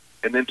up,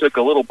 and then took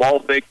a little ball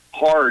fake,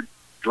 hard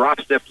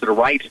drop step to the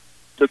right,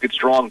 took it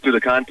strong through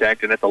the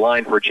contact, and at the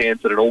line for a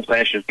chance at an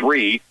old-fashioned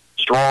three,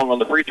 strong on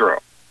the free throw.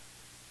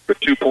 With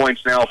 2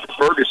 points now for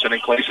Ferguson,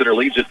 and Clay Center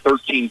leads at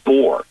 13-4.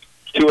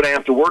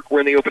 2.5 to work.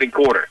 We're in the opening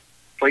quarter.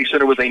 Clay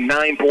Center with a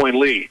 9-point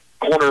lead.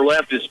 Corner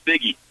left is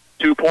Figgy.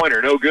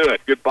 2-pointer, no good.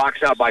 Good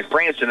box out by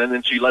Franson, and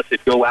then she lets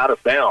it go out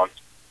of bounds.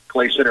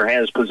 Clay Center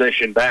has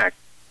possession back.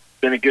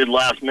 Been a good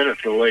last minute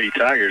for the Lady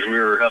Tigers. We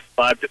were up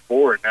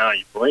 5-4, and now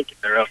you blink and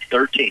they're up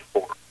 13-4.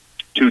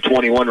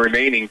 2:21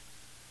 remaining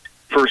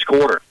first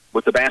quarter.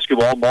 With the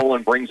basketball,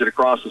 Mullen brings it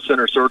across the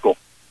center circle.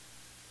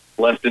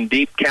 Left and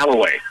deep,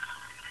 Callaway.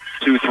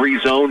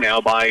 2-3 zone now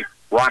by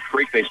Rock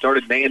Creek. They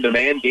started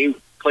man-to-man,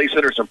 gave Clay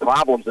Center some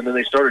problems, and then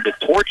they started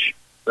to torch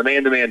the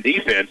man-to-man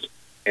defense,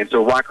 and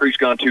so Rock Creek's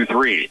gone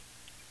 2-3.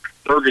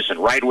 Ferguson,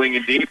 right wing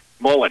and deep.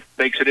 Mullen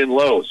fakes it in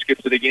low,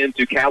 skips it again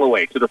to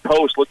Callaway, to the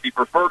post, looking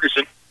for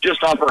Ferguson.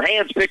 Just off her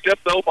hands, picked up,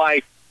 though,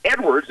 by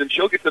Edwards, and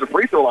she'll get to the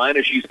free throw line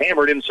as she's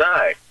hammered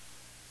inside.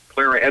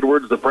 Clara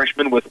Edwards, the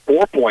freshman, with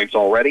 4 points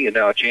already, and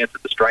now a chance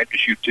at the stripe to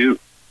shoot 2.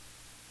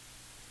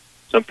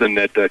 Something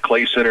that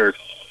Clay Center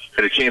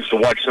had a chance to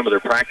watch some of their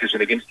practice,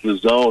 and against the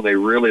zone, they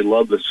really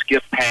love the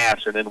skip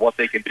pass and then what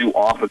they can do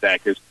off of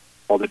that, because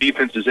while the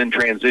defense is in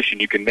transition,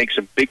 you can make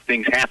some big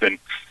things happen,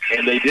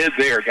 and they did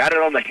there. Got it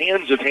on the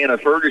hands of Hannah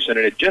Ferguson,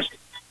 and it just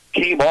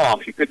came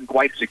off. She couldn't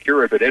quite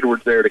secure it, but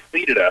Edwards there to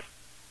clean it up,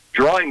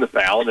 drawing the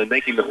foul and then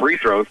making the free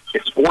throw.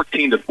 It's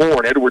 14-4,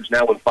 and Edwards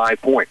now with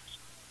 5 points.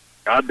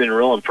 I've been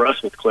real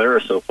impressed with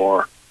Clara so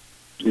far.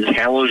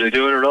 Hallows are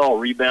doing it all,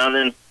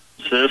 rebounding,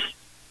 assists,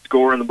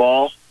 scoring the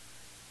ball.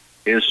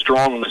 Is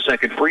strong on the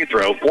second free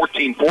throw.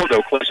 14-4,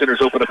 though. Clay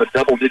Center's opened up a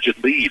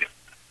double-digit lead.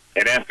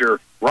 And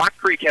after Rock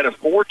Creek had a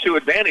 4-2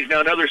 advantage,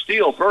 now another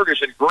steal.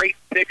 Ferguson, great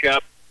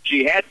pickup.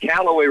 She had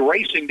Callaway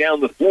racing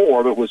down the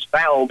floor, but was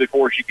fouled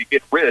before she could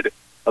get rid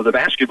of the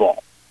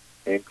basketball.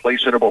 And Clay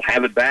Center will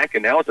have it back,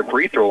 and now at the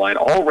free throw line,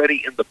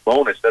 already in the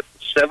bonus. That's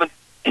the 7th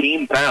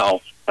team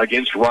foul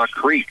against Rock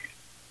Creek.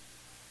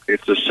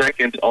 It's the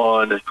second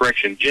on,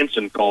 correction,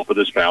 Jensen called for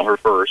this foul, her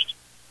first.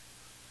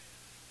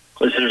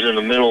 Clay Center's in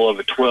the middle of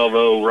a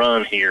 12-0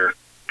 run here.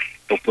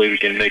 Hopefully we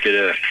can make it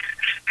a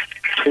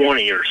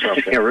 20 or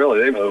something. Yeah,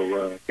 really.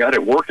 They've got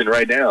it working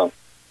right now.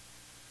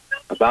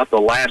 About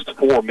the last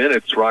 4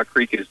 minutes, Rock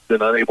Creek has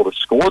been unable to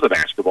score the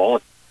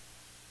basketball.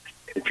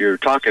 If you're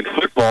talking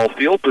football,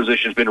 field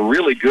position has been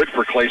really good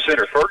for Clay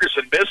Center.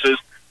 Ferguson misses.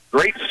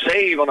 Great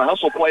save on a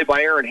hustle play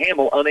by Aaron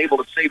Hamill. Unable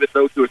to save it,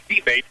 though, to a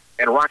teammate.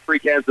 And Rock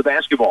Creek has the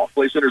basketball.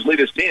 Clay Center's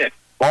lead is 10.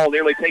 Ball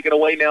nearly taken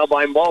away now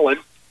by Mullen.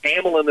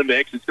 Hamill in the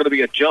mix. It's going to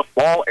be a jump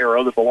ball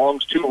arrow that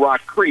belongs to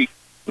Rock Creek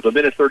with a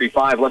minute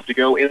 35 left to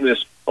go in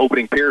this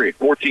opening period.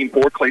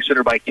 14-4, Clay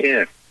Center by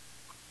 10.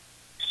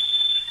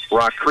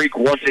 Rock Creek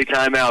wants a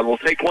timeout. We'll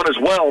take one as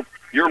well.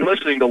 You're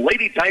listening to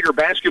Lady Tiger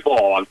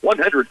Basketball on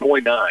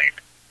 100.9.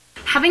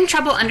 Having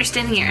trouble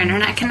understanding your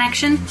internet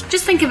connection?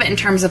 Just think of it in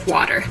terms of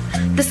water.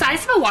 The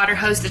size of a water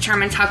hose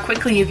determines how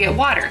quickly you get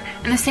water,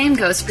 and the same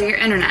goes for your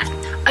internet.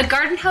 A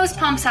garden hose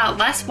pumps out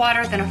less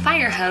water than a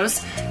fire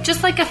hose,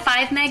 just like a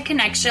 5 meg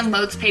connection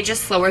loads pages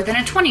slower than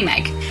a 20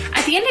 meg.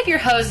 At the end of your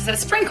hose is a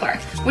sprinkler,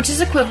 which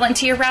is equivalent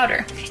to your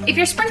router. If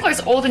your sprinkler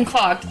is old and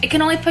clogged, it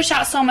can only push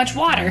out so much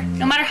water,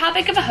 no matter how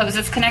big of a hose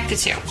it's connected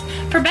to.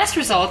 For best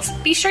results,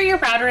 be sure your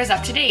router is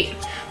up to date.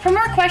 For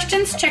more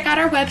questions, check out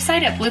our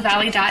website at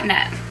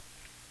bluevalley.net.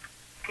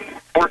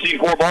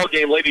 14-4 ball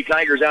game. Lady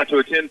Tigers out to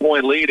a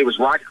 10-point lead. It was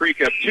Rock Creek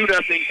up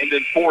 2-0 and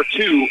then 4-2,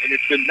 and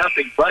it's been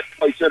nothing but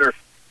Clay Center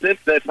since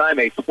that time.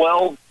 A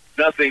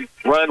 12-0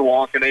 run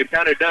walk, and they've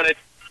kind of done it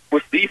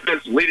with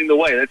defense leading the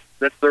way.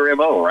 That's their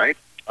MO, right?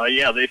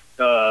 Yeah,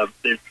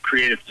 they've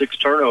created 6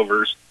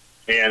 turnovers,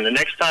 and the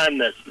next time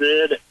that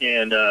Sid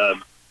and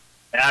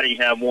Addie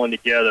have one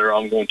together,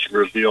 I'm going to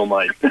reveal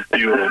my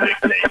dual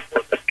nickname.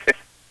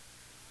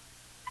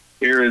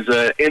 Here is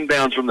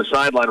inbounds from the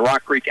sideline.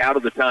 Rock Creek out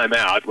of the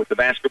timeout with the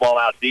basketball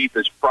out deep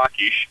is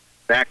Prokish.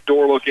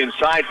 Backdoor look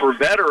inside for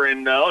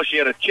Veteran. She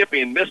had a chippy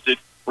and missed it.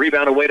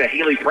 Rebound away to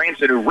Haley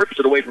Franson, who rips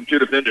it away from 2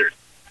 defenders.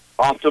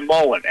 Off to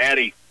Mullen.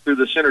 Addie through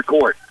the center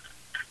court.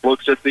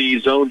 Looks at the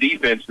zone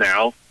defense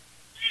now.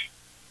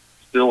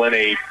 Still in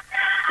it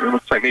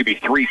looks like maybe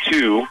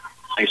 3-2.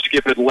 They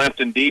skip it left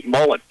and deep.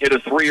 Mullen hit a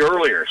 3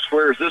 earlier.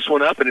 Squares this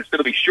one up, and it's going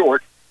to be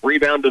short.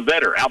 Rebound to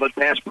Vetter. Outlet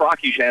pass.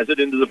 Prokish has it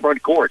into the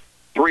front court.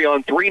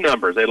 3-on-3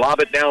 numbers. They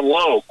lob it down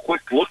low.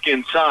 Quick look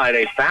inside.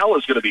 A foul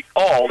is going to be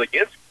called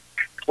against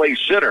Clay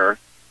Center.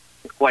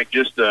 Looks like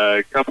just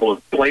a couple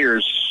of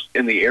players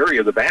in the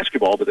area of the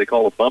basketball, but they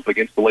call a bump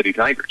against the Lady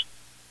Tigers.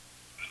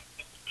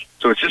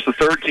 So it's just the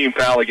third team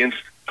foul against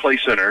Clay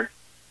Center.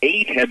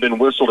 8 had been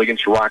whistled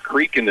against Rock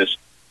Creek in this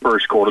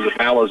first quarter. The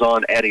foul is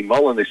on Addie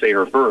Mullen. They say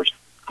her first.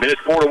 Minute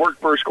 4 to work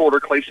first quarter.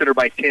 Clay Center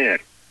by 10.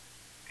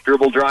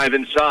 Dribble drive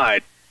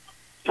inside.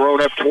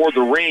 Thrown up toward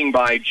the ring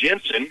by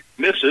Jensen.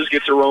 Misses,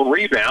 gets her own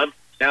rebound.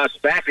 Now it's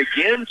back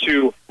again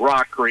to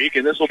Rock Creek,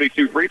 and this will be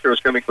 2 free throws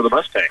coming for the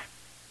Mustangs.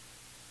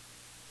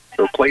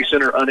 So Clay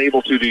Center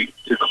unable to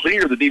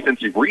clear the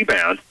defensive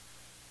rebound,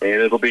 and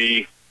it'll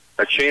be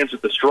a chance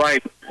at the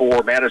stripe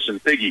for Madison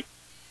Figge.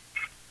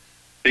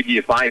 Figge,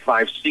 a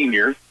 5'5"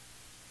 senior,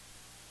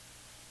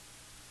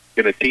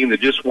 in a team that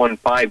just won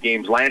 5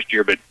 games last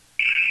year, but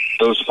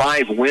those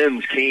 5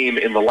 wins came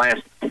in the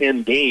last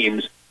 10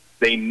 games.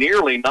 They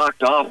nearly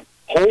knocked off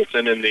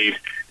Holton in the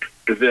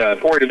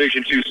 4A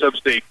Division II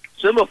sub-state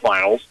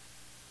semifinals,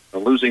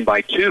 losing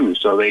by 2.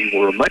 So they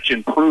were a much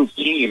improved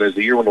team as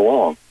the year went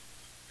along.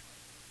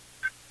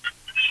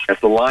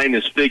 At the line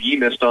is Figge,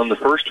 missed on the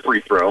first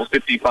free throw.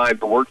 55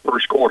 to work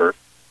first quarter.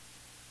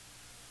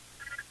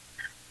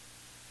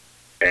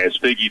 As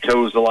Figge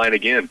toes the line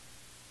again.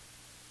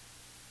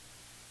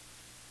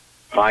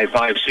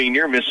 5'5"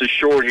 senior, misses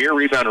short here.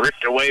 Rebound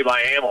ripped away by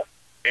Hamill.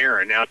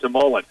 Aaron now to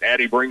Mullen.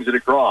 Addy brings it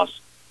across.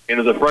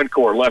 Into the front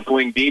court. Left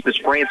wing deep is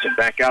Franson.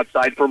 Back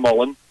outside for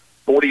Mullen.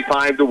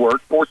 45 to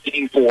work.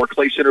 14-4.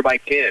 Clay Center by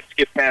 10.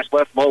 Skip pass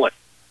left. Mullen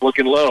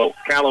looking low.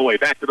 Callaway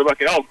back to the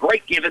bucket. Oh,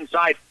 great give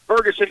inside.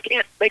 Ferguson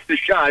can't make the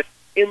shot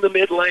in the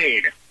mid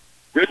lane.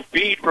 Good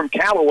feed from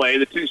Callaway.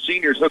 The 2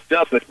 seniors hooked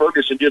up, but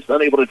Ferguson just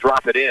unable to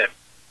drop it in.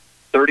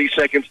 30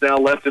 seconds now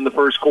left in the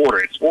first quarter.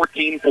 It's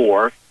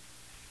 14-4.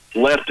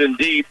 Left and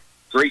deep.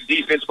 Great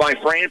defense by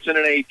Franson,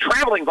 and a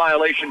traveling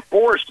violation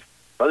forced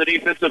by the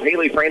defense of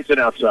Haley Franson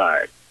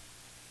outside.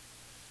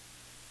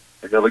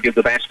 And they'll give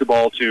the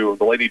basketball to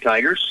the Lady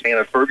Tigers.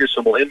 Hannah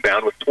Ferguson will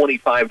inbound with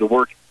 25 to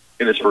work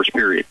in this first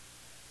period.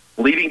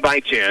 Leading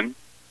by 10.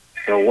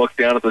 They'll look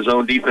down at the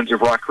zone defense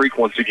of Rock Creek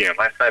once again.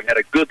 Last time had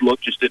a good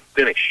look, just didn't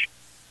finish.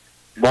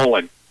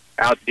 Mullen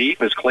out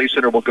deep as Clay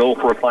Center will go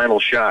for a final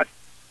shot.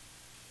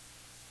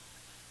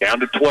 Down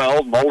to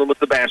 12. Mullen with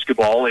the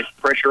basketball. They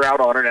pressure out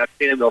on her. Now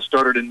 10. They'll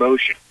start it in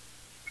motion.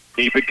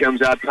 Deep it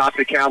comes out top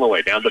to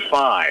Callaway. Down to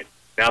 5.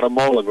 Now to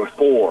Mullen with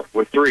 4.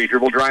 With 3.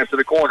 Dribble drives to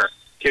the corner.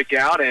 Kick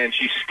out, and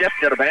she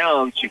stepped out of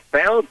bounds. She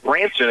found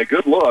Franson. A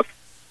good look.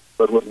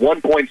 But with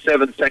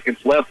 1.7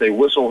 seconds left, they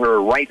whistle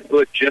her right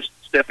foot just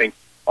stepping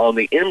on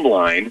the end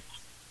line.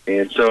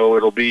 And so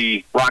it'll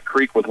be Rock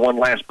Creek with one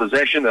last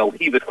possession. They'll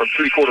heave it from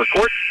three-quarter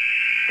court.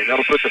 And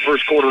that'll put the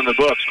first quarter in the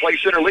books. Clay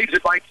Center leads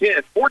it by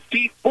 10,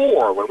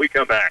 14-4 when we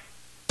come back.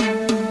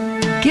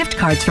 Gift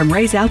cards from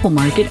Ray's Apple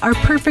Market are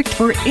perfect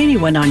for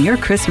anyone on your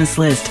Christmas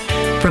list.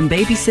 From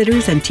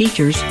babysitters and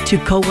teachers to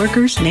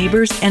co-workers,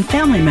 neighbors, and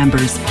family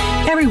members,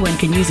 everyone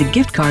can use a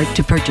gift card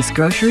to purchase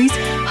groceries,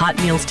 hot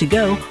meals to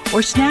go,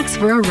 or snacks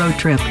for a road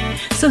trip.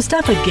 So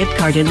stuff a gift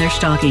card in their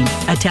stocking,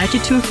 attach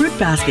it to a fruit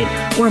basket,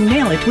 or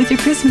mail it with your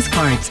Christmas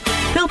cards.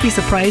 They'll be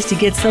surprised to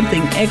get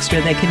something extra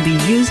that can be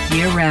used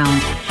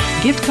year-round.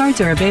 Gift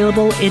cards are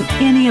available in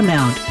any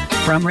amount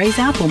from Ray's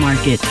Apple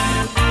Market.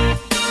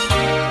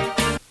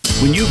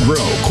 When you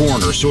grow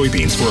corn or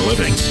soybeans for a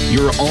living,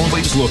 you're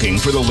always looking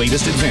for the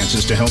latest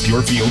advances to help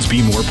your fields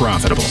be more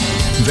profitable.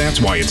 That's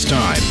why it's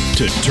time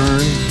to turn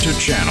to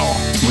Channel.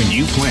 When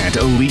you plant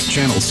elite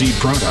Channel seed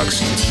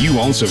products, you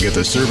also get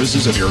the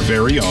services of your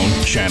very own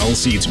Channel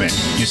seedsman.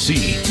 You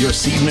see, your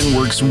seedman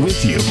works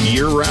with you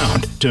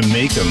year-round to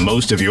make the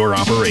most of your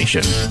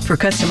operation. For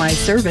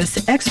customized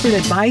service, expert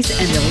advice,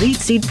 and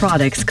elite seed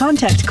products,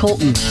 contact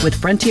Colton with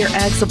Frontier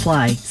Ag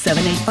Supply,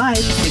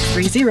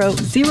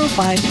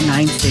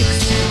 785-630-0596.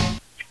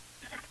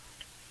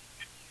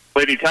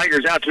 Lady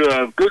Tigers out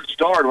to a good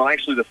start. Well,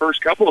 actually, the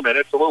first couple of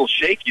minutes, a little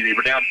shaky. They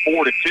were down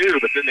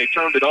 4-2, but then they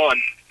turned it on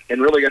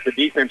and really got the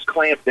defense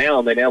clamped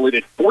down. They now lead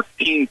at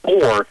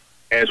 14-4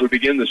 as we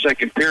begin the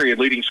second period.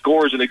 Leading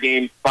scores in the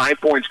game,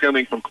 5 points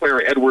coming from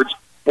Clara Edwards,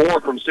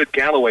 4 from Sid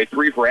Callaway,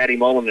 3 for Addie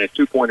Mullen, and a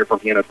 2-pointer from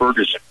Hannah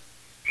Ferguson.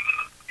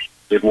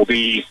 It will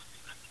be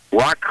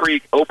Rock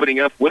Creek opening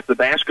up with the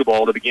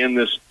basketball to begin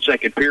this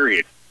second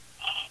period.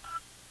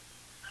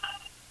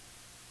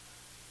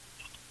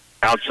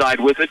 Outside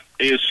with it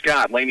is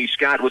Scott. Laney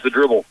Scott with the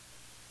dribble.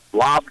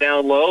 Lob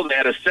down low. They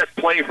had a set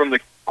play from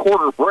the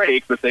quarter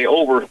break, but they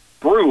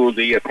overthrew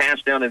the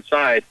pass down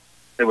inside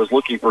that was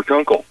looking for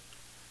Kunkel.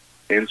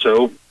 And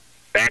so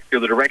back to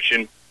the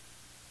direction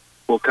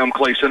will come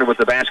Clay Center with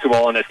the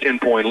basketball and a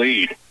 10-point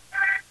lead.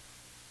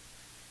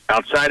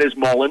 Outside is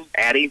Mullen.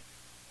 Addie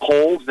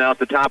holds now at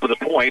the top of the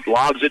point.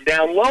 Lobs it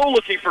down low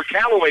looking for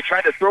Callaway.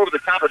 Tried to throw to the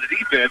top of the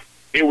defense.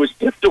 It was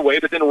tipped away,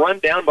 but then run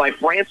down by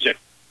Franson.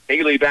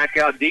 Haley back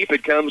out deep.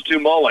 It comes to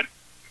Mullen.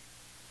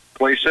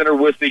 Clay Center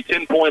with the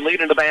 10-point lead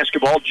in the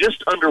basketball,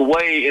 just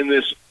underway in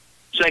this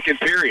second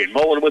period.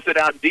 Mullen with it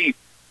out deep.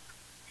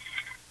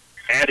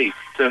 Addie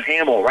to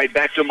Hamill, right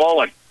back to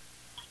Mullen.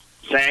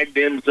 Sagged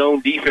in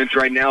zone defense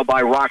right now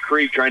by Rock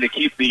Creek, trying to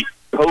keep the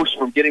post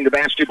from getting the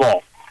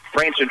basketball.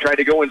 Franson tried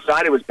to go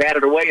inside. It was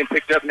batted away and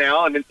picked up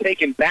now and then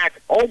taken back,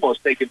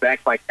 almost taken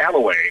back by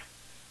Callaway.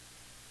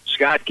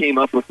 Scott came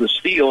up with the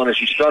steal, and as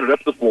she started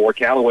up the floor,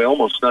 Callaway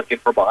almost snuck in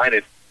from behind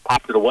it.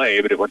 Popped it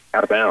away, but it went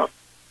out of bounds.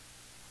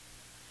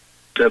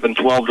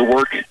 7:12 to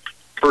work.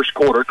 First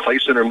quarter. Clay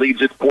Center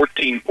leads it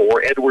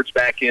 14-4. Edwards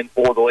back in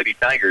for the Lady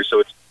Tigers. So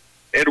it's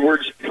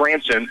Edwards,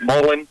 Franson,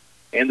 Mullen,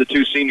 and the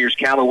two seniors,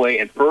 Callaway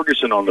and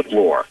Ferguson, on the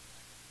floor.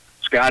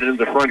 Scott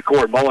into the front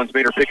court. Mullins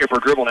made her pick up her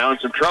dribble, now in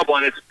some trouble,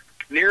 and it's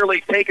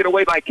nearly taken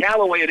away by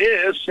Callaway. It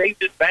is.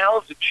 Saved it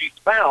bounds, and she's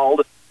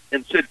fouled,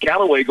 and Sid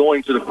Callaway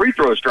going to the free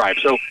throw stripe.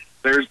 So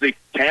there's the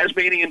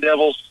Tasmanian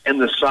Devils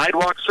and the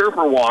Sidewalk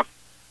Surfer Walk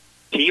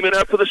teaming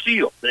up for the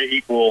steal. They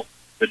equal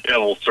the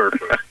Devil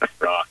Surfer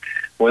Rock.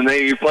 When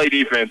they play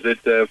defense,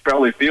 it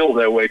probably feels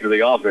that way to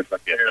the offense, I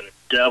guess. Yeah,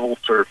 the Devil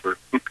Surfer.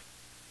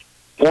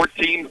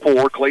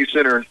 14-4, Clay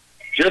Center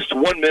just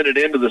 1 minute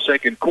into the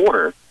second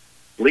quarter.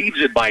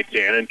 Leads it by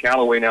 10, and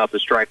Callaway now at the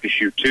stripe to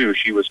shoot 2.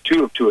 She was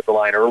 2 of 2 at the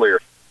line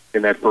earlier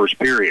in that first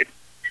period.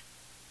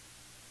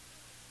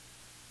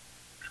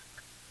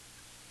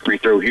 Free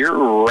throw here,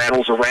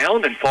 rattles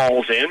around and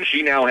falls in.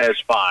 She now has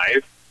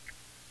 5.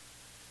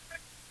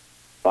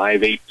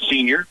 5'8"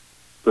 senior.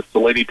 Puts the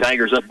Lady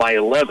Tigers up by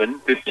 11,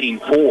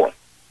 15-4.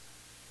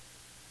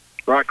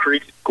 Rock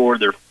Creek scored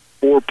their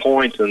 4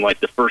 points in like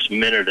the first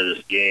minute of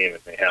this game,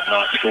 and they have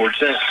not scored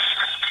since.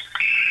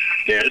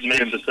 Yeah, it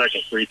makes the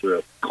second free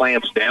throw.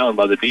 Clamps down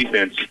by the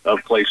defense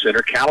of Clay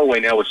Center. Callaway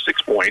now with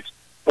 6 points,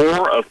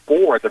 4 of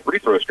 4 at the free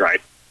throw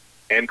stripe,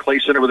 and Clay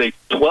Center with a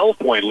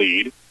 12-point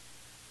lead.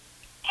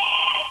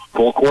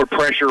 Full court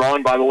pressure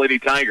on by the Lady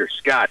Tigers.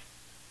 Scott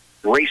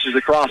races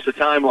across the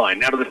timeline,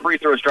 now to the free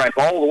throw stripe,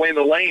 all the way in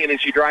the lane, and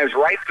she drives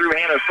right through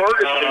Hannah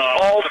Ferguson and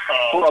called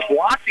for a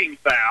blocking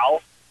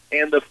foul,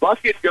 and the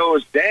bucket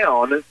goes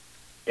down,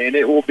 and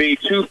it will be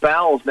 2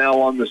 fouls now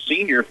on the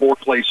senior for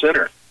Clay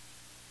Center.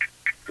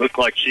 Looked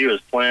like she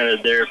was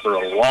planted there for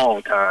a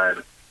long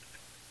time.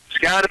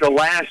 Scott at the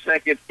last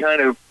second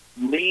kind of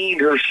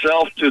leaned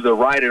herself to the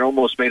right. It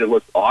almost made it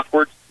look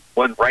awkward.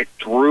 Went right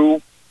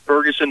through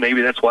Ferguson.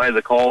 Maybe that's why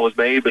the call was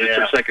made, but it's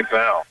her second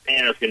foul.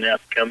 Hannah's going to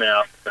have to come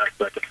out for that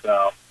second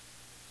foul.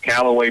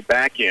 Callaway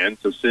back in,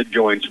 so Sid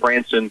joins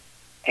Franson,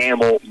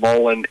 Hamill,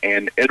 Mullen,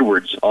 and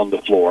Edwards on the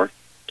floor.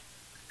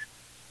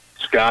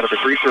 Scott at the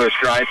free throw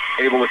stripe,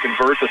 able to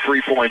convert the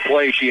three-point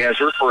play. She has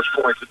her first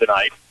points of the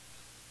night.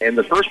 And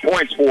the first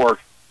points for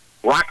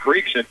Rock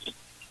Creek since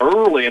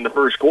early in the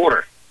first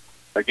quarter.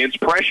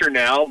 Against pressure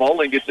now,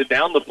 Mullen gets it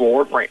down the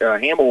floor.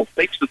 Hamill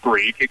fakes the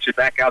three, kicks it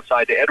back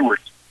outside to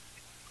Edwards.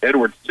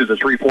 Edwards to the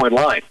three-point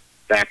line.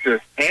 Back to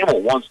Hamill,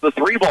 wants the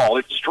three ball.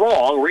 It's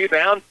strong.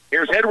 Rebound.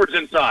 Here's Edwards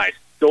inside.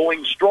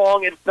 Going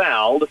strong and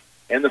fouled.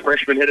 And the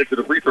freshman headed to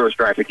the free throw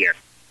stripe again.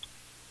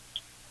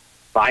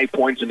 5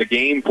 points in the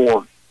game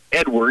for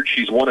Edwards.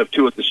 She's 1 of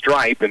 2 at the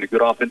stripe, and a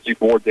good offensive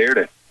board there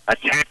to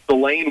attack the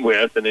lane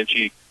with, and then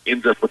she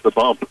ends up with the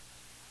bump.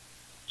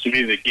 She'd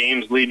be the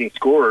game's leading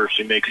scorer if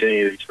she makes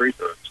any of these free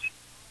throws.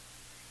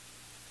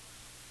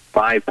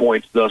 5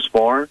 points thus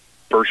far.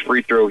 First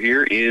free throw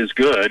here is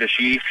good.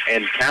 She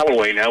and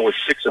Callaway now with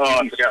 6 apiece.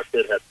 I forgot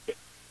that.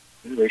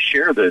 They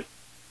share the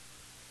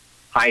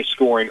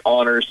high-scoring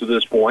honors to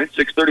this point.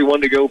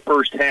 6:31 to go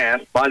first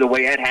half. By the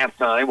way, at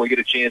halftime, we get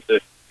a chance to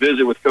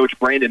visit with Coach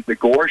Brandon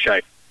Begorsh.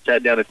 I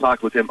sat down and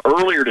talked with him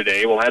earlier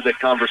today. We'll have that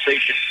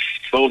conversation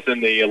both in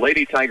the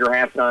Lady Tiger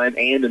halftime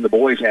and in the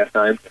boys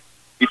halftime.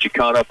 Get you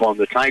caught up on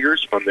the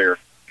Tigers from their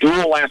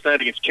duel last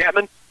night against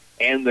Chapman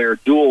and their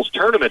duels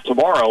tournament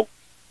tomorrow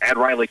at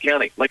Riley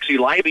County. Lexi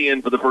Libby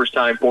in for the first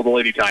time for the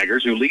Lady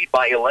Tigers, who lead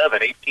by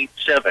 11,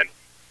 18-7.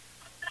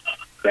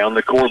 Down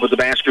the court with the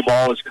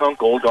basketball is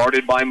Kunkel,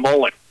 guarded by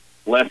Mullen.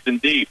 Left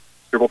and deep.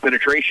 Dribble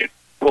penetration.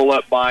 Pull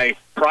up by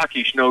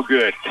Prokish, no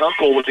good.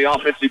 Kunkel with the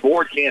offensive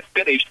board, can't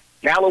finish.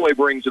 Callaway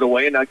brings it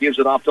away and now gives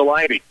it off to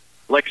Libby.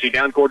 Lexi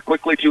down court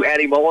quickly to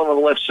Addie Mullen on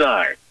the left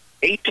side.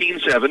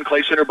 18-7,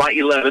 Clay Center by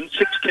 11,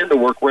 6:10 to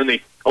work. We're in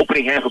the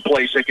opening half of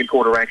play, second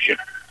quarter action.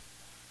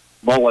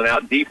 Mullen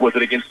out deep with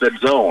it against that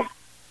zone.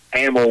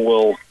 Hamill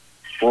will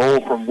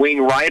roll from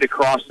wing right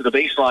across to the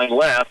baseline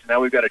left. Now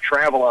we've got a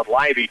travel on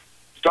Libby.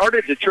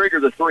 Started to trigger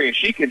the three, and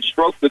she can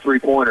stroke the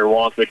three-pointer,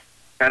 Walt, but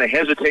kind of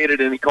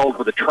hesitated and he called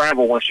for the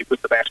travel once she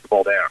put the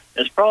basketball down.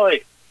 It's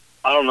probably,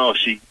 I don't know,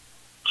 she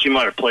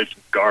might have played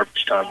some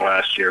garbage time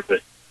last year,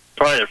 but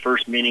probably the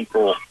first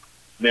meaningful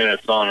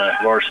minutes on a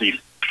varsity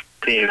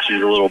team.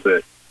 She's a little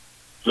bit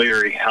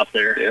leery out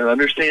there. Yeah,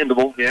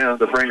 understandable. Yeah,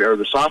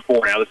 the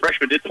sophomore now. The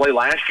freshman did play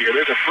last year.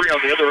 There's a three on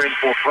the other end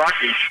for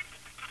Prokish.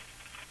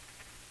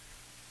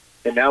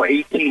 And now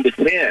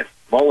 18-10.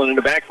 Mullen in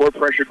the backcourt,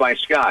 pressured by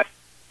Scott.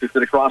 Gets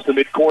it across the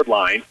midcourt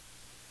line.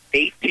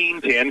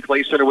 18-10.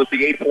 Clay Center with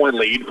the 8-point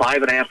lead.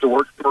 5.5 to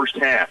work first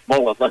half.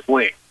 Mullen left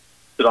wing.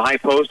 To the high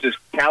post is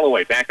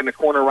Callaway. Back in the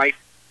corner right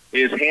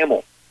is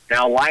Hamill.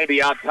 Now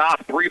Libby out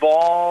top. Three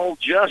ball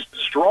just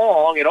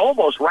strong. It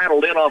almost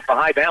rattled in off the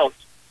high bounce,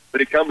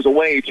 but it comes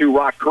away to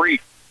Rock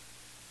Creek.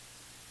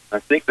 I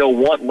think they'll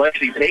want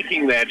Lexi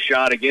taking that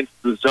shot against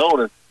the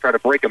zone and try to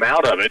break them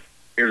out of it.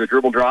 Here's a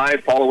dribble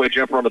drive. Fall-away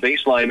jumper on the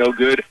baseline. No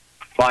good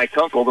by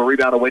Kunkel. The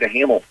rebound away to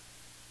Hamill.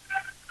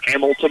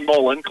 Hamill to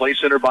Mullen. Clay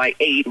Center by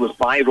 8 with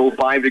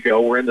 5:05 to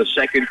go. We're in the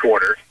second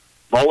quarter.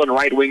 Mullen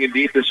right wing and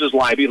deep. This is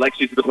Libby.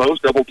 Lexi to the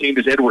post. Double teamed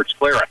is Edwards.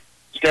 Clara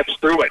steps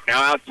through it.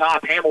 Now out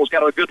top. Hamill's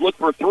got a good look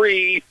for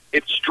three.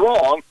 It's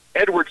strong.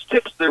 Edwards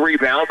tips the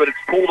rebound, but it's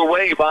pulled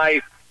away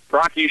by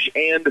Prokish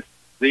and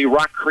the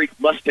Rock Creek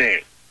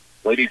Mustangs.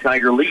 Lady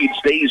Tiger lead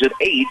stays at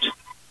 8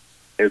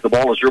 as the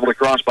ball is dribbled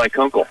across by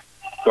Kunkel.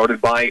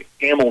 Guarded by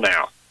Hamill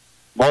now.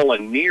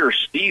 Mullen near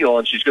steal,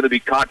 and she's going to be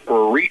caught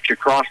for a reach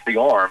across the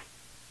arm.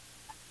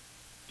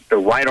 The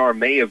right arm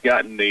may have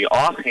gotten the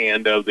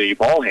offhand of the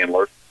ball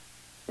handler,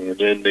 and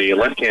then the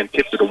left hand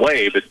tipped it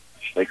away, but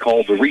they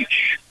called the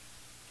reach.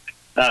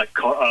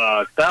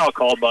 Foul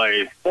called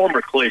by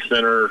former Clay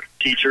Center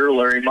teacher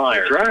Larry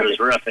Myers, who was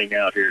reffing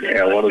out here.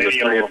 Yeah, one of the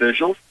three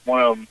officials.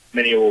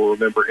 Many will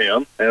remember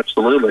him.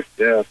 Absolutely,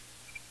 yeah.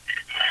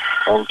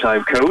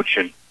 Long-time coach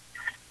and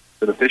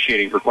been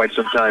officiating for quite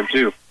some time,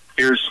 too.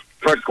 Here's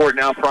front court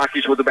now.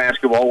 Procky's with the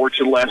basketball. Works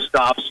to the left,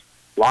 stops,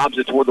 lobs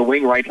it toward the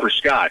wing right for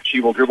Scott. She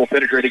will dribble,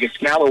 penetrate against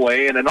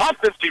Callaway, and an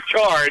offensive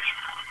charge.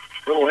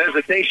 Little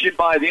hesitation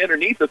by the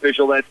underneath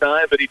official that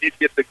time, but he did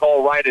get the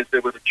call right as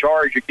there was a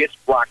charge against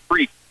Rock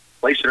Creek.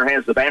 Clay Center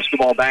has the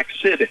basketball back.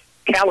 Sid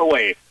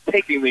Callaway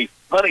taking the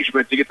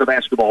punishment to get the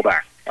basketball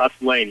back. That's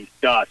Lane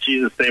Scott.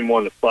 She's the same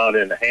one that plowed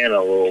into Hannah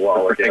a little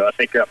while ago. I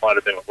think that might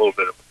have been a little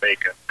bit of a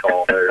bacon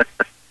call there.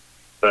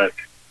 But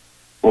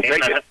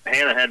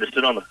Hannah had to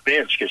sit on the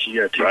bench because she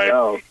got 2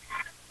 fouls.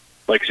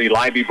 Lexi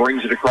Libby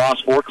brings it across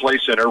for Clay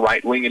Center.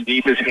 Right wing and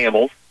deep is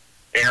Hamill.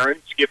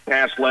 Aaron, skip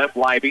past left.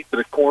 Libby to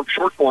the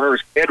short corner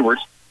is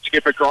Edwards.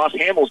 Skip across.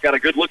 Hamill's got a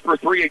good look for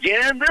 3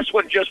 again. This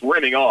one just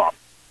rimming off.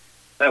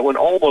 That one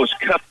almost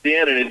cupped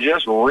in, and it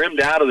just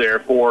rimmed out of there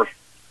for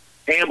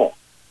Hamill.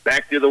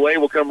 Back the other way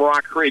will come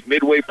Rock Creek.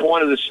 Midway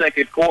point of the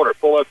second quarter.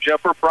 Pull-up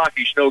jumper.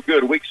 Procky's no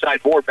good. Weak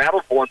side board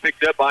battle for and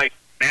picked up by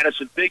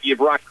Madison Figge of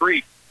Rock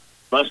Creek.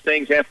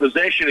 Mustangs have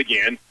possession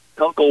again.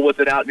 Kunkel with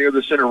it out near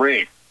the center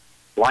ring.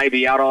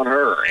 Libby out on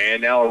her,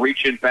 and now a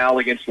reach-in foul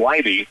against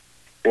Libby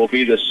will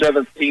be the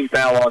 7th team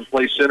foul on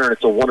Clay Center, and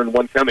it's a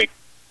 1-and-1 coming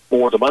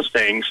for the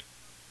Mustangs.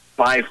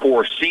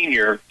 5'4"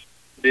 senior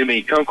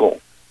Demi Kunkel.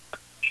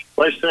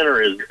 Clay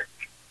Center is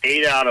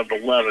 8 out of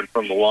 11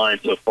 from the line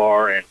so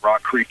far, and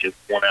Rock Creek is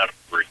 1 out of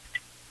 3.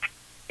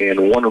 And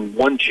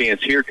 1-on-1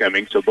 chance here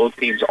coming, so both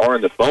teams are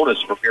in the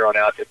bonus from here on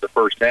out in the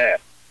first half.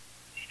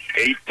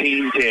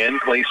 18-10,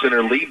 Clay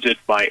Center leads it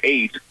by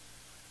 8.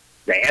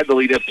 They had the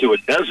lead up to a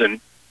dozen,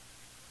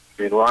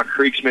 and Rock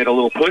Creek's made a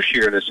little push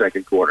here in the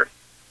second quarter.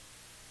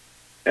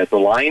 At the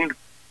line,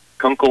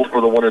 Kunkel for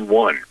the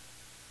 1-and-1.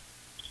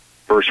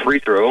 First free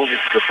throw,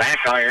 it's the back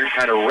iron,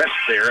 kind of rests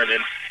there, and then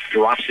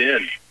drops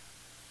in.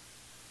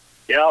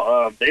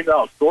 Yeah, they've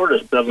outscored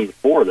us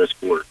 7-4 this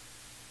quarter.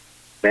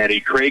 Maddie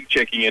Craig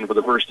checking in for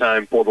the first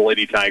time for the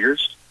Lady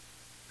Tigers.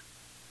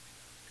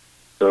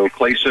 So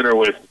Clay Center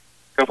with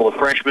a couple of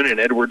freshmen in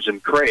Edwards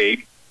and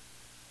Craig.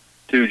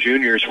 2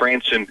 juniors,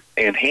 Franson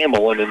and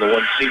Hamill, and then the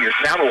 1 senior,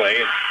 Callaway.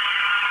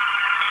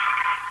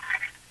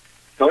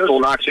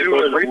 Kunkel knocks in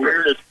the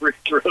weirdest free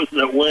throws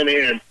that went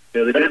in.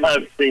 Yeah, they didn't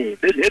have seen.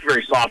 Didn't hit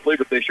very softly,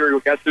 but they sure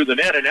got through the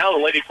net. And now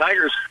the Lady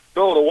Tigers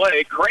throw it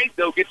away. Craig,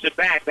 though, gets it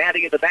back.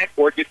 Maddie in the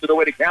backcourt gets it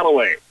away to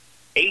Callaway.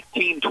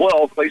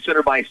 18-12, Clay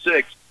Center by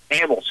 6.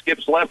 Hamill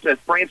skips left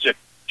at Franson.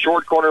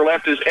 Short corner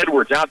left is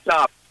Edwards. Out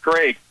top,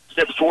 Craig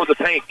steps toward the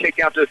paint. Kick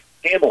out to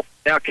Hamill.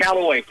 Now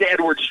Callaway to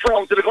Edwards.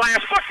 Strong to the glass.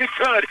 Bucket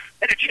good.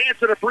 And a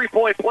chance at a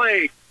 3-point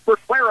play for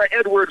Clara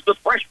Edwards, the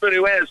freshman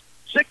who has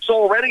 6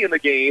 already in the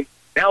game.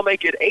 Now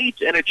make it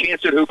 8 and a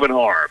chance at hoop and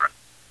harm.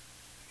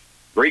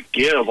 Great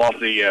give off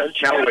the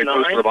Callaway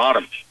post for the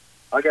bottom.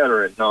 I got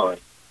her at 9.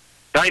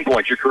 9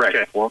 points, you're correct.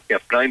 Okay. Well,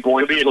 yep, 9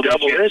 points. It'll be a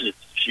double digits.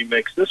 She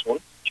makes this one.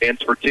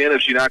 Chance for 10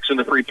 if she knocks in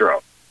the free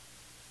throw.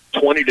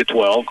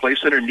 20-12. Clay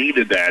Center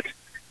needed that.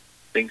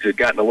 Things had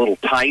gotten a little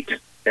tight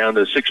down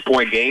to a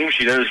 6-point game.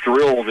 She does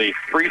drill the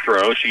free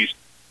throw. She's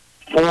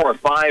 4 of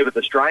 5 at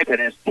the stripe and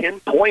has 10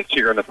 points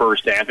here in the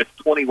first half. It's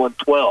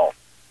 21-12.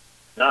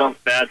 Not a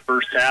bad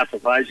first half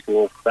of high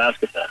school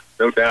basketball.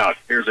 No doubt.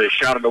 Here's a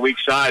shot on the weak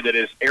side that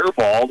is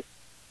airballed.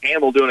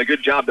 Hamill doing a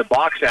good job to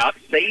box out.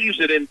 Saves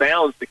it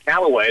inbounds to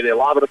Callaway. They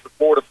lob it up the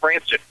floor to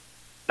Franson.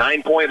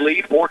 9-point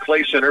lead for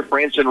Clay Center.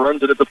 Franson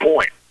runs it at the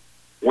point.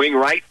 Wing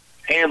right,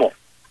 Hamill.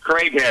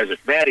 Craig has it.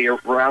 Maddie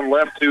around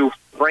left to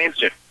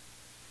Franson.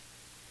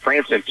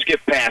 Franson,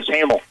 skip pass,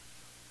 Hamill.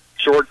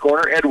 Short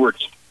corner,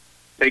 Edwards.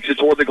 Takes it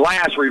toward the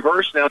glass.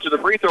 Reverse now to the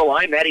free throw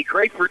line. Maddie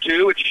Craig for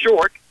 2. It's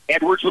short.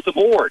 Edwards with the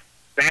board.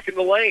 Back in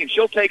the lane.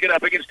 She'll take it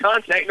up against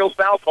contact. No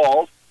foul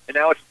calls. And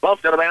now it's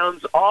bumped out of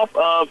bounds off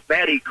of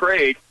Maddie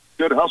Craig.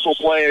 Good hustle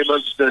play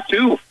amongst the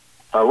 2,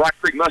 Rock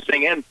Creek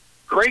Mustang and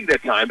Craig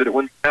that time, but it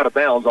went out of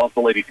bounds off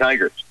the Lady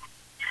Tigers.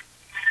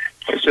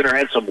 The center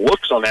had some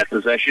looks on that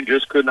possession,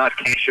 just could not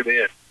cash them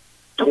in.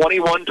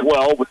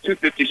 21-12 with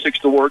 2:56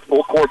 to work,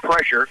 full court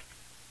pressure.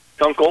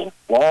 Kunkel,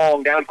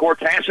 long down court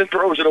pass and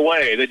throws it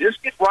away. They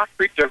just get Rock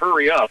Creek to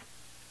hurry up,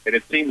 and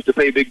it seems to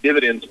pay big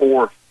dividends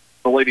for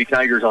the Lady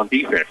Tigers on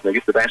defense. They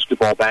get the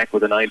basketball back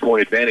with a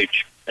 9-point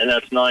advantage. And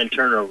that's 9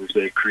 turnovers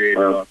they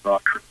created on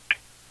Rock Creek.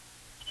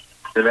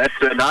 And that's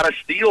not a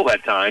steal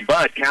that time,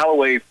 but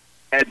Callaway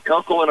had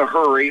Kunkel in a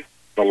hurry.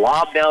 The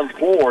lob down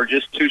floor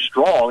just too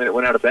strong, and it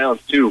went out of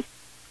bounds to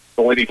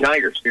the Lady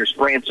Tigers. Here's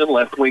Franson,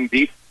 left wing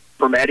deep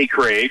for Maddie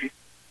Craig.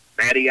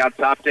 Maddie out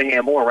top to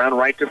Hamill, around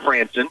right to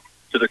Franson.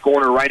 To the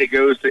corner right it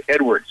goes to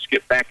Edwards.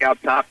 Skip back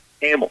out top,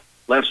 Hamill.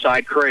 Left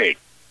side, Craig.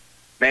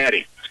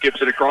 Maddie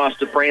skips it across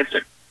to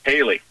Franson.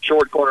 Haley,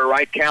 short corner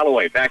right,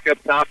 Callaway. Back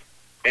up top,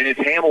 and it's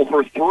Hamill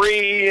for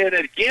three, and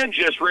again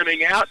just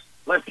rimming out.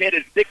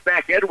 Left-handed stick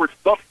back, Edwards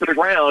bumps to the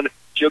ground.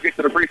 She'll get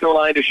to the free throw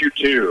line to shoot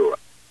two.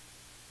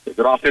 It's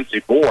an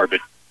offensive board,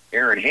 but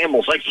Aaron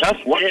Hamill's like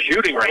tough luck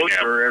shooting right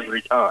now.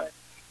 Every time.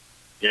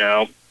 You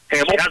know,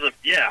 Hamill?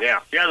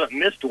 She hasn't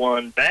missed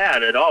one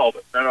bad at all,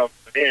 but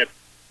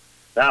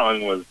that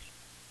one was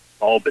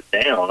all but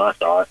down, I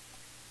thought.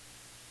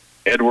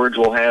 Edwards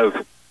will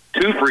have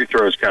 2 free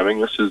throws coming.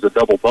 This is a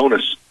double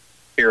bonus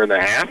here in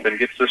the half, and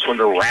gets this one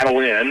to rattle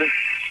in.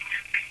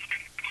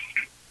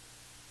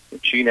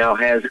 And she now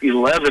has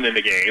 11 in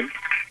the game.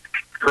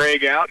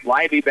 Craig out,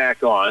 Libby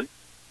back on.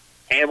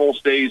 Hamill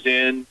stays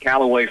in.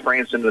 Callaway,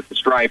 Franson at the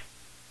stripe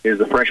is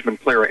the freshman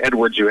Clara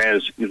Edwards, who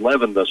has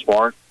 11 thus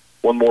far.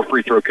 1 more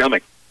free throw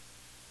coming.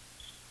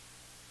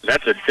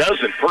 That's a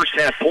dozen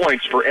first-half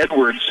points for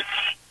Edwards,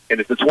 and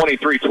it's a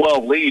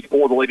 23-12 lead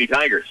for the Lady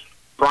Tigers.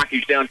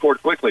 Crocky's down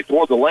court quickly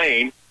toward the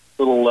lane.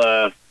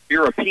 Little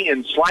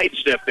European slide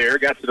step there.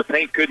 Got to the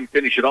paint, couldn't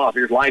finish it off.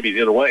 Here's Libby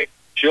the other way.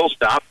 She'll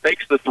stop,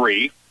 fakes the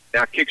three,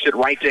 now kicks it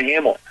right to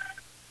Hamill.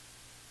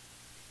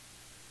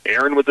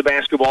 Aaron with the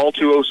basketball,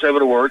 2:07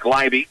 to work.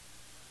 Libby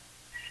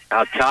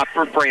out top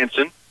for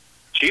Franson.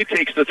 She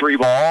takes the 3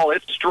 ball.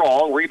 It's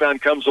strong.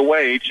 Rebound comes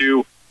away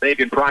to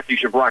Megan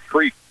Prokich of Rock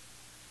Creek.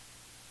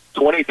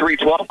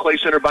 23-12, Clay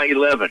Center by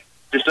 11.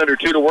 Just under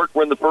 2 to work.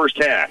 We're in the first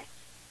half.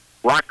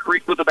 Rock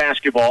Creek with the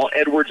basketball.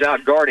 Edwards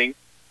out guarding.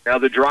 Now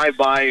the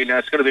drive-by, and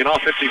that's going to be an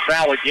offensive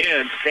foul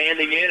again.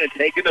 Standing in and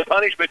taking the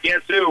punishment.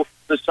 Guess who?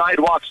 The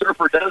sidewalk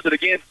surfer does it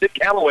again. Sid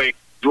Callaway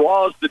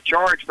draws the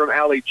charge from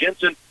Allie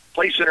Jensen.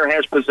 Clay Center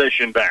has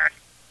possession back.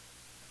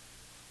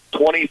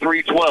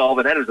 23-12,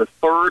 and that is the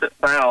 3rd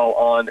foul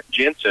on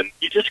Jensen.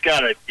 You just got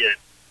to get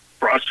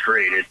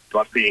frustrated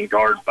by being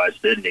guarded by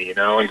Sydney, you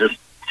know, and just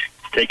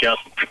take out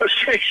the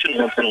frustration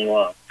once in a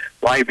while.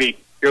 Libby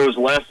goes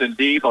left and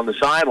deep on the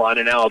sideline,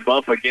 and now a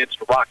bump against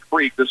Rock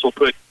Creek. This will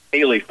put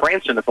Haley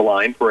Franson at the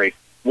line for a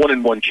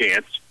 1-and-1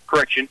 chance.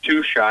 Correction,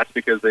 2 shots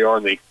because they are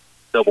in the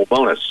double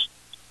bonus.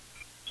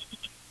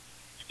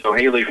 So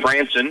Haley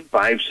Franson,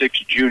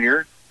 5'6"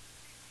 junior,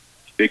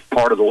 big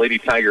part of the Lady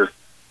Tiger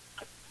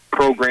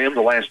program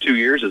the last 2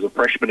 years as a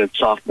freshman and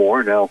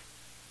sophomore. Now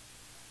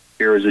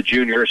here is a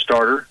junior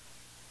starter.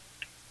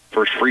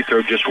 First free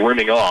throw just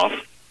rimming off.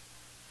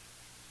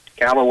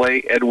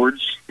 Callaway,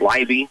 Edwards,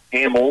 Libby,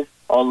 Hamill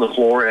on the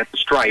floor at the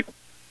stripe.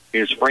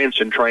 Here's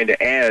Franson trying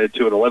to add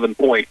to an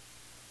 11-point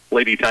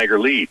Lady Tiger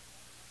lead.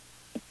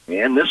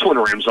 And this one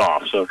rims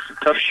off. So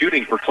tough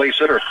shooting for Clay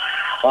Center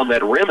on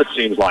that rim, it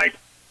seems like.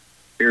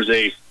 Here's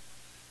a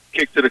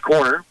kick to the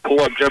corner.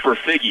 Pull-up jumper,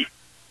 Figgy.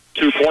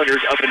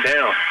 2-pointers up and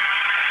down.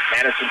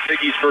 Madison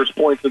Figgy's first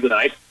points of the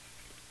night.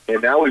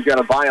 And now we've got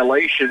a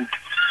violation.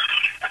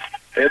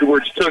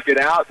 Edwards took it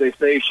out. They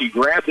say she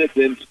grabbed it,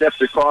 then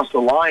stepped across the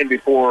line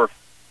before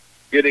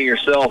getting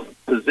herself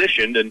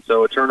positioned, and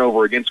so a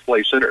turnover against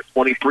Clay Center.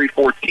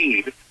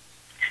 23-14. It's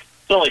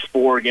only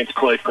 4 against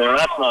Clay Center.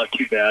 That's not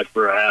too bad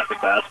for a half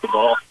of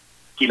basketball.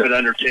 Keep it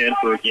under 10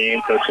 for a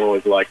game. Coach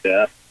always like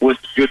that. With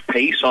good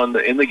pace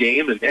in the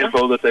game and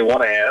tempo that they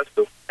want to have,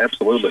 so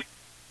absolutely.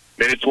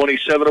 Minute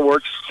 27 to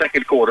work,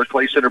 second quarter.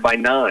 Clay Center by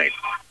 9.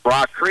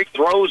 Rock Creek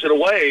throws it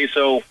away,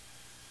 so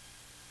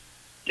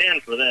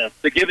 10 for them.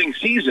 The giving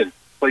season.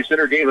 Clay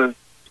Center gave a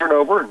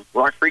turnover, and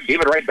Rock Creek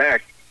gave it right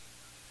back.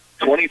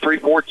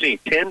 23-14,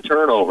 10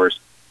 turnovers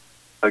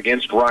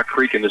against Rock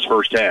Creek in this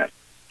first half.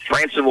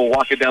 Franson will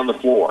walk it down the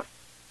floor.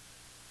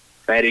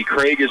 Maddie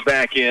Craig is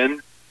back in.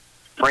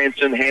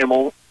 Franson,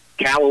 Hamill,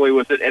 Callaway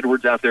with it.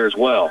 Edwards out there as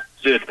well.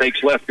 Sid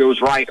fakes left,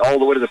 goes right, all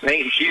the way to the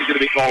paint, and she's going to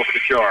be called for the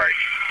charge.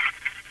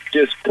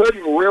 Just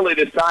couldn't really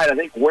decide, I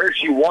think, where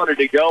she wanted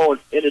to go,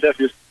 and ended up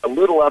just a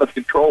little out of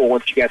control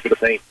once she got to the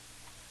paint.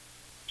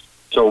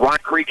 So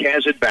Rock Creek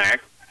has it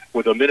back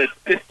with a minute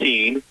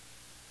 15.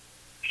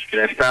 And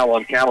that foul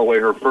on Callaway,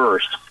 her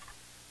first.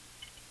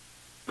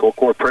 Full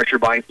court pressure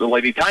by the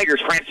Lady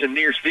Tigers. Franson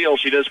near steal.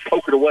 She does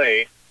poke it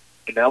away.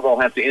 And now they'll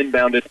have to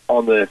inbound it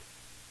on the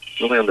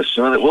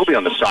sun. It will be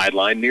on the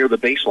sideline near the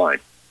baseline.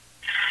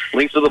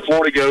 Length of the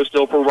floor to go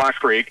still for Rock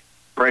Creek.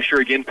 Pressure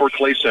again for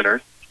Clay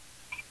Center.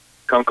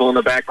 Kunkel in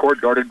the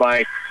backcourt guarded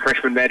by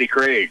freshman Maddie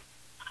Craig.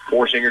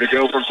 Forcing her to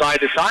go from side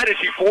to side, and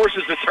she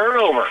forces the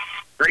turnover.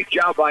 Great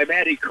job by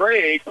Maddie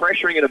Craig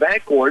pressuring in the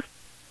backcourt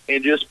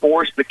and just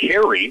forced the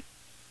carry.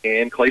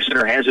 And Clay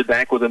Center has it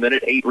back with a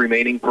minute 8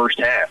 remaining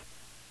first half.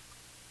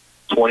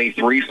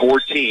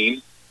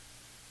 23-14.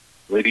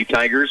 Lady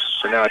Tigers.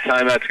 So now a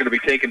timeout's going to be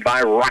taken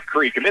by Rock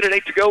Creek. A minute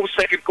 8 to go,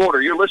 second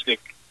quarter. You're listening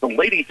to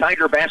Lady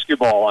Tiger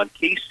basketball on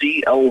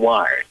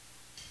KCLY.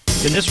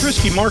 In this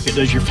risky market,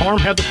 does your farm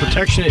have the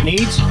protection it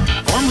needs?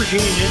 Farmers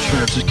Union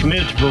Insurance is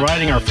committed to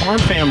providing our farm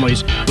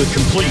families with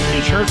complete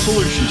insurance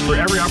solutions for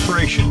every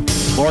operation,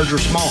 large or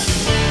small.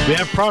 We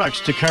have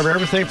products to cover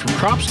everything from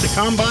crops to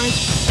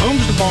combines,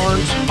 homes to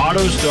barns,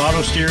 autos to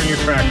auto steer and your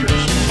tractors.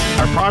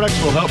 Our products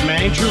will help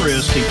manage your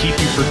risk and keep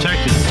you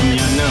protected from the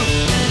unknown.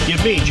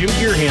 Give me, Jim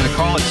Gearhan, a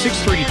call at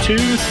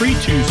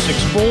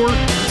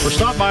 632-3264 or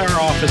stop by our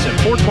office at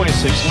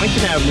 426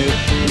 Lincoln Avenue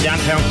in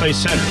downtown Clay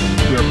Center.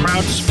 We are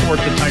proud to support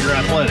the Tiger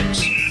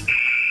Athletics.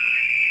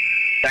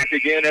 Back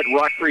again at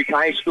Rock Creek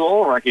High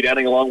School. Rocky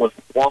Downing along with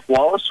Wonk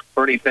Wallace,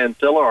 Bernie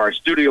Fancilla, our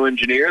studio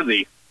engineer.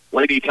 The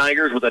Lady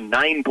Tigers with a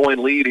 9-point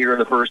lead here in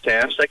the first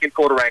half. Second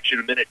quarter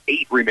action, a minute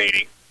 8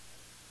 remaining.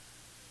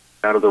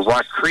 Out of the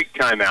Rock Creek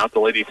timeout,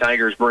 the Lady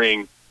Tigers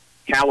bring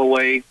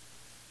Callaway,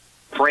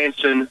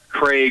 Franson,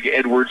 Craig,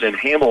 Edwards, and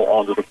Hamill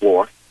onto the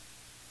floor.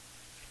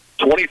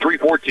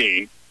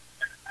 23-14.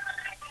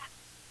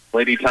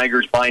 Lady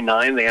Tigers by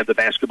 9. They have the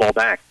basketball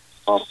back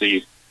off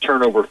the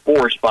turnover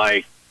forced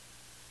by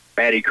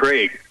Maddie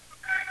Craig.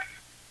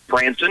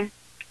 Franson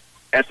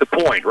at the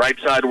point, right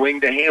side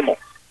wing to Hamill.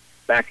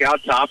 Back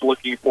out top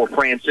looking for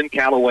Franson.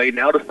 Callaway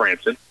now to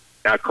Franson.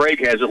 Now Craig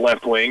has it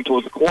left wing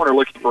towards the corner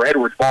looking for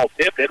Edwards. Ball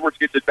tipped. Edwards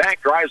gets it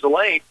back, drives the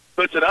lane,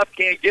 puts it up,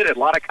 can't get it. A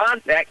lot of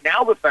contact.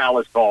 Now the foul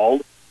is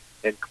called.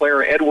 And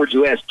Clara Edwards,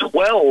 who has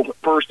 12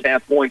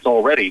 first-half points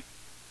already,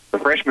 the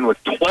freshman with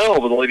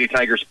 12 of the Lady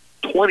Tigers'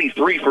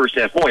 23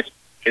 first-half points,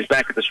 is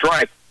back at the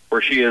stripe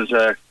where she has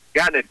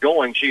gotten it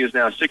going. She is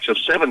now 6 of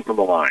 7 from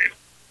the line.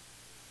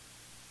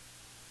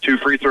 2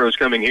 free throws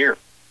coming here.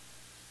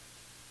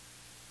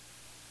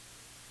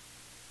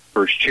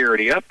 First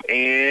Charity up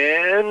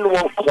and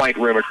won't quite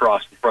rim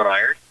across the front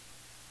iron.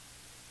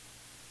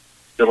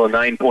 Still a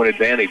 9-point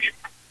advantage.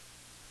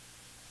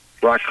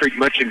 Rock Creek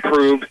much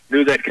improved.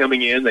 Knew that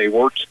coming in. They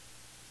worked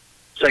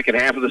second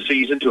half of the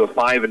season to a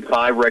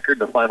 5-5 record in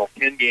the final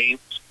 10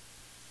 games.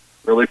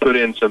 Really put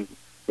in some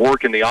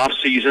work in the off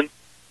season.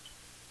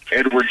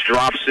 Edwards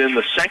drops in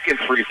the second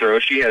free throw.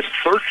 She has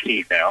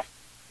 13 now.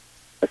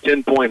 A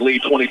 10-point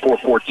lead,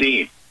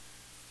 24-14.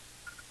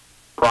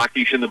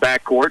 Prockish in the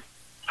backcourt.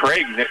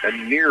 Craig, a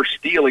near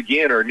steal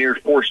again, or near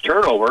forced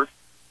turnover.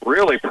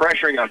 Really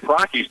pressuring on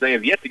Prockish. They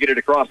have yet to get it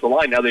across the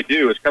line. Now they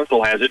do, as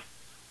Kunkel has it.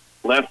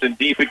 Left and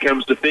deep it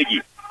comes to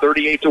Figge.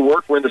 38 to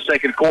work. We're in the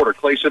second quarter.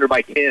 Clay Center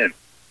by 10.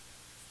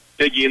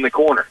 Figge in the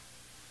corner.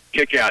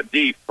 Kick out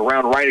deep.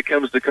 Around right it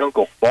comes to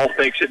Kunkel. Ball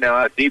fakes it now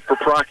out deep for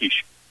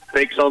Prockish.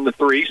 Fakes on the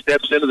 3.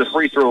 Steps into the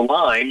free throw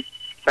line.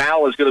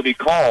 Foul is going to be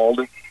called.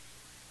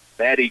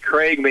 Maddie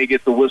Craig may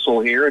get the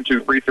whistle here, and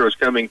 2 free throws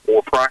coming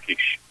for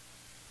Prockish.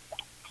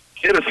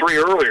 Hit a 3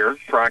 earlier.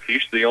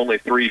 Prockish, the only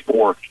 3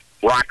 for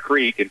Rock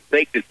Creek, and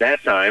faked it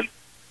that time.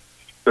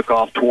 Took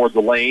off toward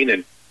the lane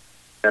and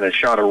a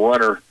shot a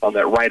runner on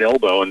that right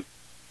elbow, and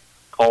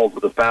called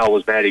for the foul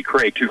was Maddie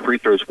Craig. 2 free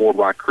throws for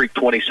Rock Creek,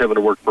 27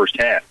 to work first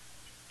half.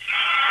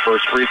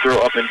 First free throw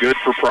up and good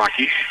for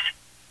Prockish.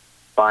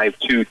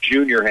 5'2"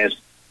 junior has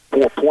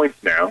 4 points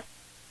now.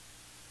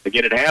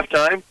 Again at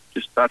halftime,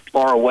 just not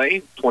far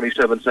away,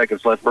 27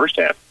 seconds left first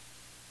half.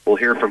 We'll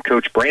hear from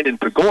Coach Brandon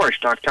Pagorish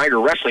talk Tiger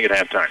wrestling at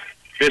halftime.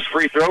 Missed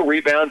free throw,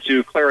 rebound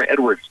to Clara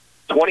Edwards.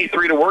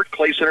 23 to work.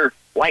 Clay Center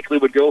likely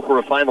would go for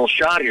a final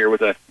shot here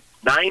with a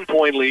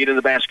 9-point lead in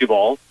the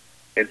basketball,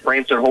 and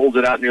Franson holds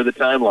it out near the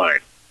timeline.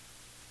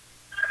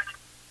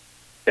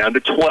 Down to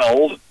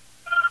 12,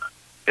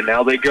 and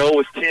now they go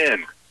with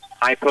 10.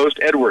 High post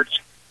Edwards.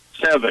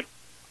 7,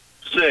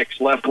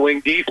 6, left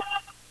wing deep.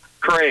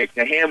 Craig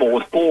to Hamill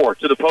with 4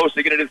 to the post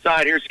to get it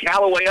inside. Here's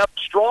Callaway up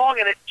strong,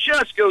 and it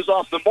just goes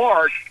off the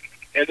mark.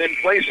 And then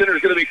Clay Center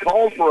is going to be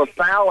called for a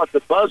foul at the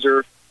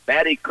buzzer.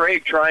 Maddie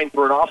Craig trying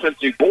for an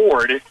offensive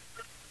board.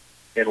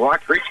 And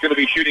Rock Creek's going to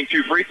be shooting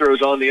 2 free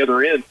throws on the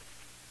other end.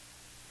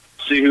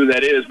 See who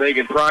that is,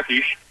 Megan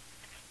Prockish.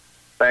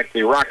 In fact,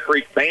 the Rock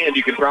Creek band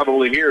you can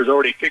probably hear has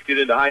already kicked it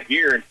into high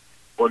gear, and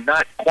we're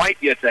not quite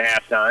yet to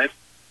halftime.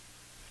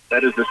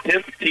 That is the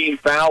 10th team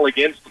foul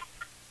against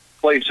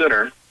Clay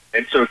Center.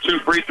 And so 2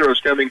 free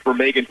throws coming for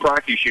Megan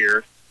Prockish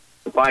here.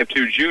 The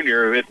 5'2"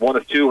 junior who hit 1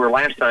 of 2 her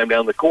last time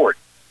down the court.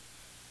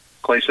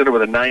 Clay Center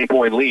with a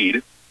 9-point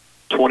lead,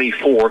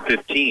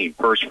 24-15.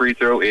 First free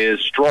throw is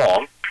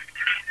strong.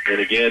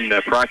 And again,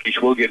 Prockish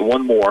will get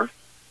 1 more.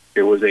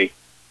 It was a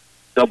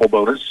double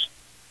bonus.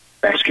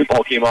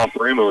 Basketball came off the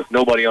rim, and with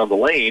nobody on the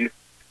lane,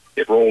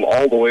 it rolled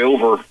all the way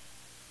over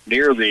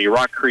near the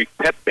Rock Creek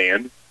pep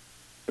band.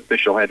 The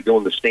official had to go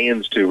in the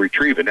stands to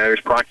retrieve it. Now there's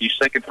Prockish's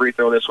second free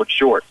throw. This one's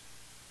short.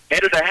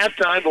 Headed to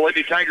halftime, the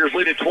Lady Tigers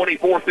lead at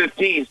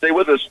 24-15. Stay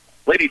with us.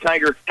 Lady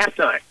Tiger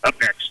halftime. Up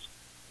next.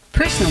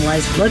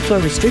 Personalized blood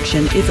flow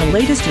restriction is the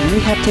latest in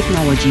rehab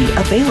technology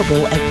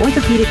available at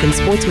Orthopedic and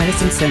Sports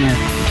Medicine Center.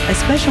 A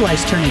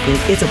specialized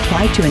tourniquet is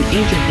applied to an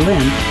injured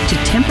limb to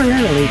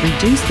temporarily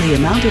reduce the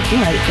amount of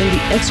blood in the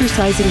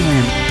exercising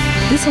limb.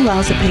 This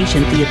allows a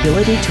patient the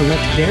ability to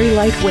lift very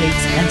light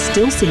weights and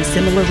still see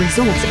similar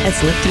results as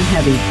lifting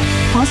heavy.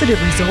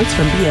 Positive results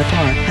from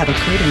BFR have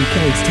occurred in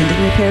Achilles tendon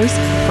repairs,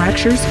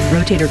 fractures,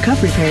 rotator cuff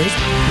repairs,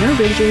 nerve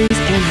injuries,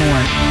 and more.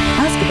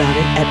 Ask about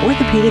it at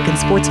Orthopedic and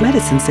Sports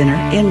Medicine Center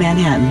in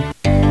Manhattan.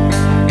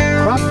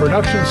 Crop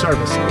Production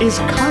Service is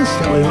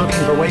constantly looking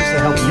for ways to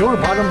help your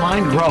bottom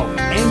line grow.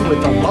 And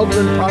with the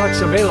Loveland products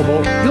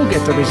available, you'll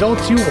get the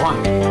results you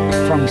want.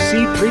 From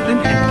seed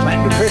treatment and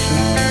plant nutrition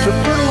to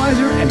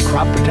fertilizer and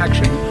crop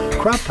protection,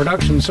 Crop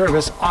Production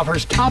Service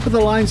offers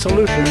top-of-the-line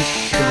solutions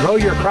to grow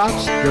your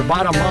crops, your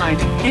bottom line,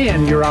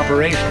 and your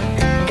operation.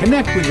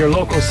 Connect with your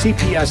local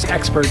CPS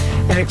expert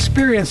and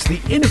experience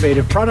the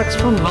innovative products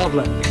from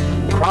Loveland.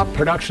 Crop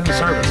Production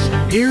Service,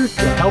 here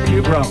to help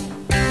you grow.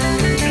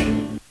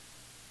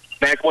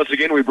 Back once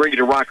again, we bring you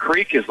to Rock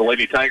Creek as the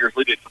Lady Tigers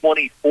lead at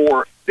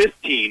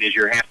 24-15 is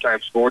your halftime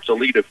score. It's a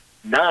lead of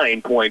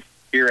 9 points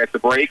here at the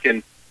break,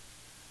 and a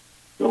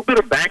little bit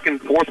of back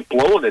and forth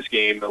blow in this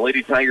game. The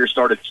Lady Tigers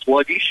started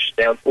sluggish,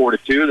 down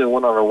 4-2, then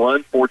went on a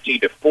run,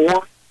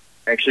 14-4.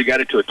 Actually got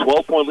it to a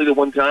 12-point lead at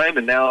one time,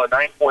 and now a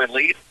 9-point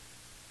lead.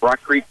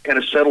 Rock Creek kind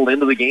of settled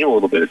into the game a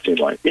little bit, it seemed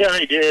like. Yeah,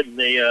 they did, and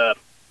they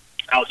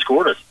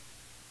outscored us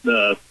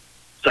the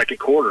second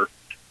quarter,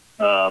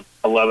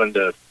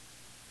 11-10,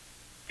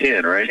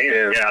 right?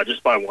 10, yeah,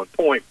 just by 1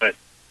 point. But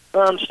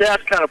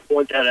stats kind of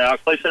point that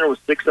out. Clay Center was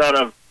 6 out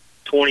of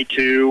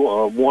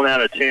 22, 1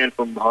 out of 10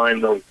 from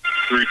behind the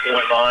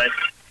three-point line.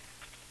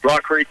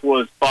 Rock Creek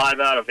was 5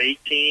 out of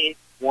 18,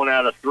 1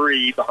 out of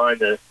 3 behind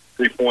the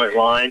three-point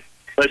line.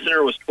 Clay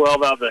Center was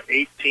 12 out of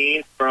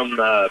 18 from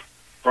the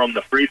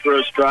free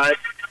throw stripe.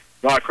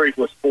 Rock Creek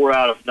was 4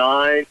 out of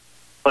 9.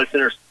 Clay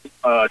Center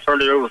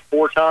turned it over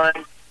 4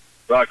 times.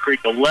 Rock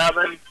Creek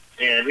 11.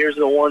 And here's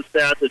the one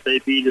stat that they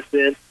beat us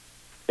in.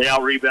 They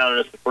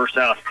out-rebounded us the first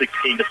half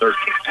 16-13.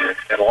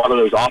 And a lot of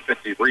those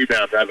offensive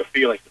rebounds, I have a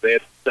feeling, they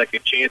had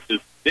second chances.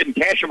 Didn't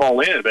cash them all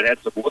in, but had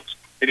some looks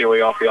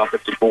anyway off the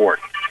offensive board.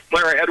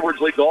 Clara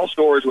Edwards leads all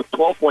scorers with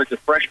 12 points. The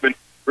freshman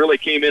really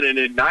came in and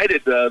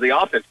ignited the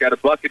offense, got a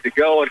bucket to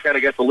go and kind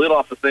of got the lid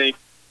off the thing.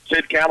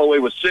 Sid Calloway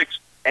with 6.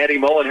 Addie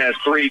Mullen has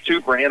 3,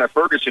 2 for Hannah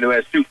Ferguson, who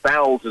has 2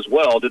 fouls as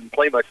well. Didn't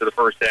play much of the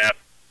first half.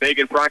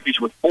 Megan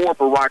Prokich with 4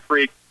 for Rock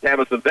Creek.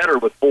 Tabitha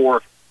Vetter with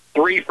 4.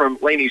 3 from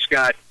Lainey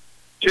Scott.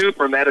 2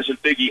 from Madison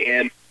Figge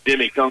and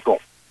Demi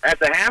Kunkel. At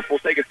the half, we'll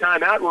take a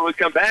timeout. When we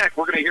come back,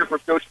 we're going to hear from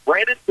Coach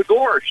Brandon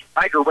Pagorge,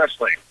 Tiger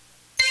Wrestling.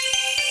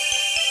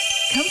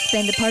 Come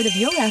spend a part of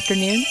your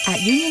afternoon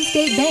at Union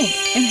State Bank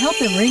and help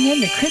them ring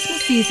in the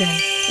Christmas season.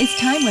 It's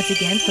time once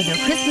again for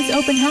their Christmas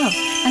open house,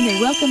 and they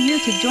welcome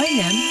you to join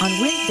them on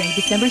Wednesday,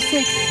 December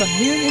 6th from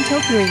noon until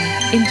 3.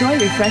 Enjoy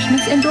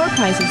refreshments and door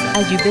prizes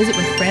as you visit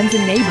with friends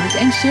and neighbors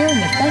and share in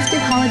the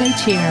festive holiday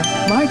cheer.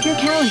 Mark your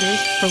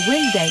calendars for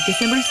Wednesday,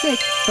 December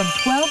 6th from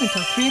 12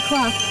 until 3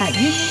 o'clock at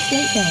Union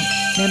State Bank.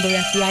 Member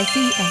FDIC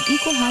and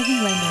Equal Housing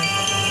Lender.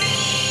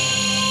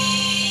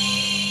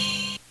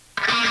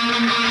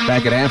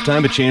 Back at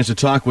halftime, a chance to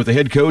talk with the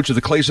head coach of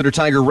the Clay Center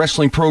Tiger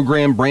Wrestling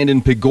Program,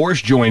 Brandon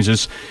Pagorge, joins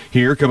us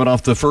here, coming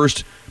off the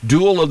first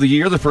duel of the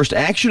year, the first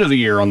action of the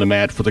year on the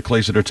mat for the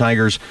Clay Center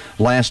Tigers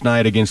last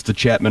night against the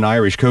Chapman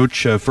Irish.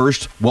 Coach,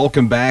 first,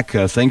 welcome back.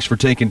 Thanks for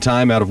taking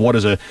time out of what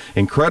is an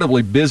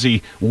incredibly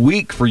busy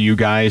week for you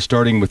guys,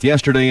 starting with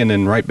yesterday and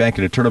then right back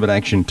into tournament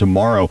action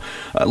tomorrow.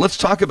 Let's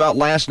talk about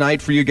last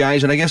night for you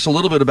guys, and I guess a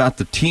little bit about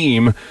the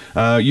team.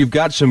 You've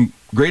got some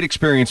great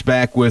experience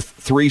back with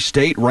 3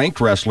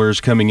 state-ranked wrestlers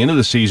coming into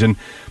the season,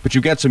 but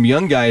you've got some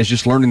young guys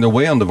just learning their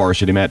way on the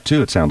varsity mat,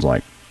 too, it sounds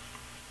like.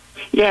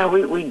 Yeah,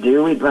 we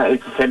do.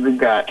 Like I said, we've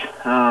got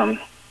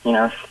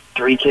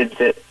 3 kids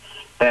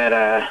that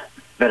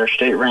are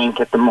state ranked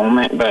at the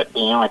moment. But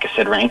like I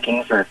said,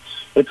 rankings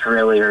it's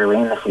really early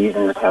in the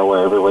season to tell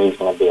where everybody's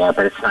going to be at.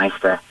 But it's nice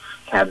to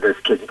have those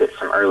kids get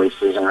some early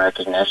season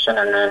recognition.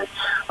 And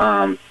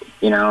then,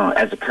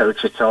 as a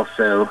coach, it's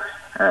also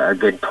a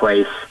good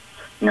place,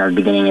 the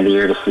beginning of the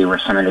year to see where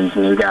some of these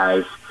new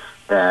guys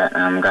that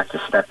got to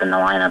step in the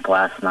lineup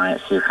last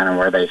night, see kind of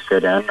where they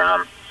fit in.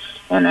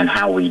 And then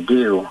how we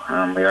do.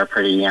 We are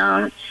pretty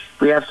young.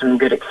 We have some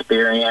good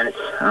experience,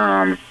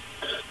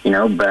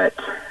 but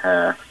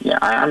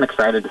I'm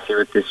excited to see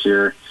what this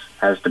year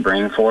has to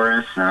bring for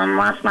us.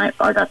 Last night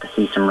I got to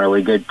see some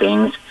really good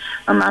things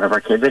out of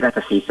our kids. I got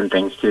to see some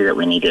things, too, that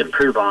we need to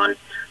improve on.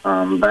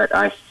 But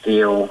I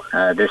feel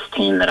this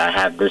team that I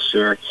have this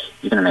year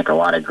is going to make a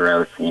lot of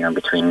growth,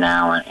 between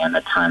now and the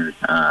time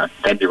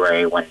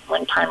February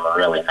when time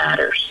really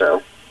matters.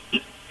 So.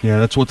 Yeah,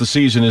 that's what the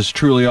season is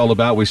truly all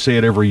about. We say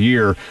it every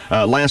year.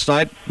 Last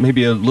night,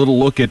 maybe a little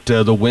look at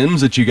the wins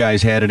that you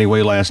guys had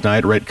anyway last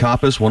night. Rhett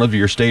Coppice, one of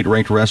your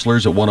state-ranked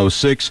wrestlers at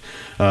 106,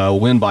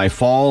 win by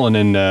fall. And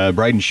then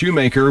Bryden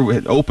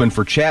Shoemaker opened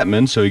for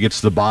Chapman, so he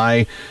gets the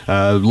bye.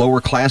 Lower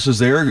classes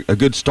there, a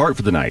good start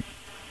for the night.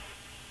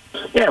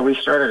 Yeah, we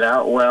started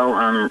out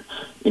well.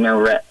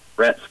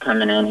 Rhett's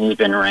coming in. He's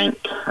been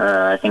ranked,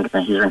 I think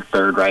he's ranked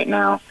 3rd right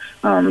now.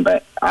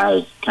 But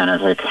I kind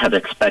of had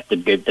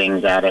expected good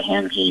things out of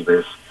him. He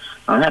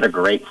had a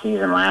great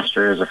season last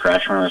year as a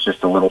freshman. Was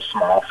just a little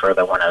small for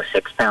the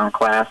 106-pound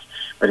class,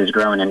 but he's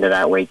growing into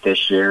that weight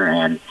this year,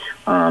 and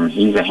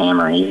he's a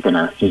hammer. He's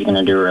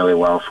gonna do really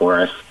well for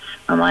us.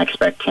 I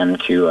expect him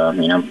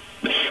to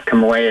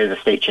come away as a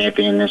state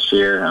champion this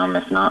year.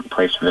 If not,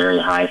 place very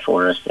high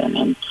for us,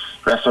 and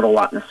wrestled a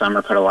lot in the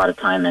summer, put a lot of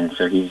time in,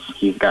 so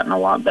he's gotten a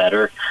lot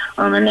better.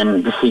 And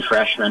then to see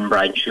freshman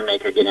Brian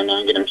Shoemaker get in there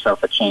and get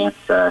himself a chance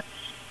to,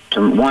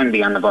 one,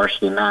 be on the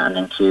varsity mat, and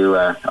then two,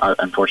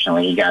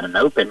 unfortunately he got an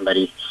open, but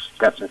he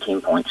got some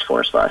team points for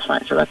us last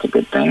night, so that's a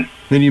good thing.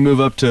 Then you move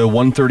up to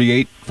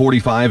 138,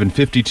 45, and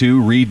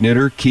 52. Reed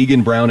Knitter,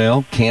 Keegan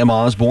Brownell, Cam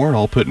Osborne,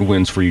 all putting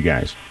wins for you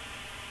guys.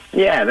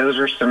 Yeah, those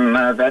are some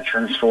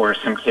veterans for us,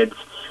 some kids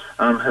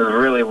who've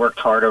really worked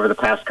hard over the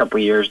past couple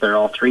of years. They're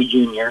all 3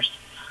 juniors.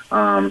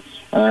 And,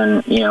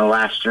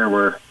 last year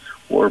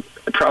we're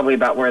probably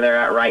about where they're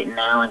at right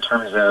now in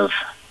terms of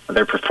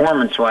their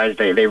performance-wise.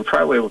 They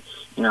probably,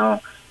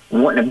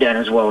 wouldn't have done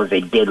as well as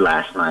they did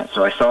last night.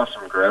 So I saw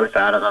some growth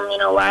out of them.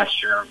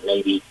 Last year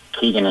maybe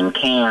Keegan and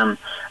Cam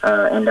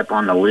end up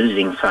on the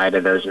losing side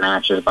of those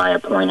matches by a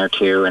point or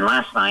two. And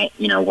last night,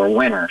 we're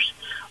winners.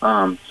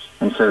 And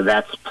so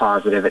that's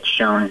positive. It's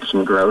shown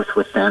some growth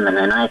with them. And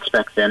then I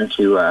expect them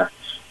to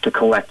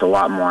collect a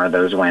lot more of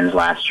those wins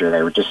last year.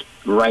 They were just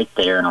right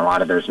there in a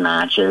lot of those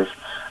matches.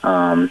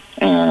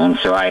 And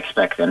so I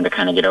expect them to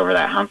kind of get over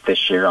that hump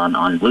this year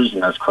on losing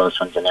those close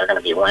ones, and they're going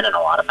to be winning a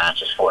lot of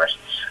matches for us.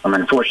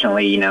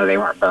 Unfortunately, they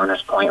weren't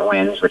bonus point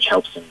wins, which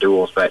helps in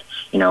duels, but,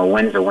 a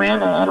win's a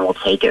win, and we'll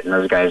take it. And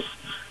those guys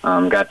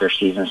got their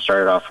season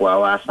started off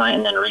well last night.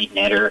 And then Reed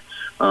Knitter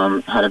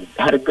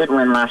had a good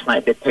win last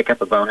night, did pick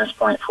up a bonus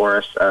point for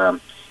us.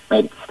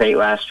 Made state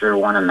last year,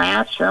 won a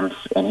match, and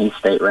he's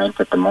state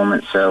ranked at the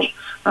moment. So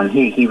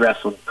he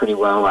wrestled pretty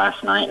well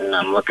last night, and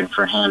I'm looking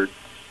for him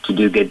to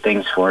do good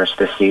things for us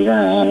this season,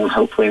 and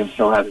hopefully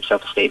he'll have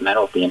himself a state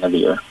medal at the end of the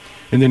year.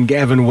 And then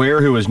Gavin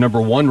Ware, who is number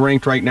 1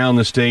 ranked right now in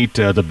the state,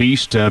 the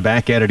Beast,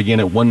 back at it again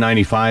at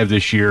 195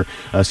 this year,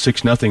 a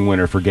 6-0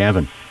 winner for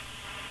Gavin.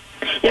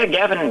 Yeah,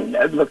 Gavin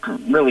looked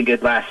really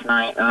good last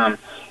night.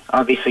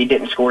 Obviously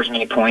didn't score as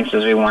many points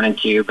as we wanted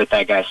to, but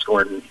that guy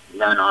scored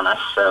none on us,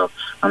 so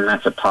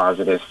that's a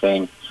positive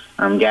thing.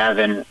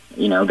 Gavin,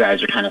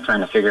 guys are kind of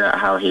trying to figure out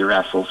how he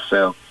wrestles,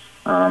 so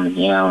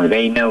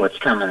they know what's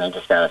coming. They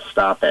just got to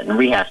stop it. And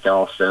we have to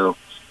also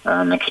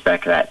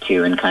expect that,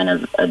 too, and kind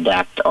of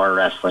adapt our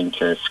wrestling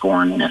to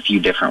scoring in a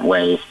few different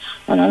ways.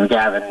 And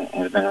Gavin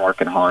has been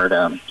working hard,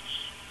 and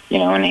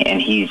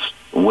he's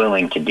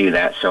willing to do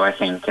that. So I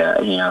think,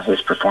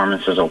 his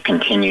performances will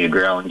continue to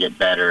grow and get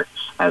better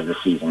as the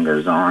season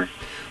goes on.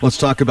 Let's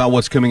talk about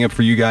what's coming up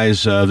for you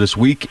guys this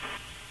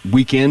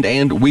weekend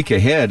and week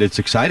ahead. It's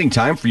exciting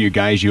time for you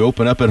guys. You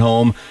open up at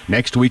home.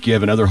 Next week you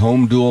have another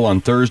home duel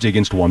on Thursday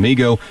against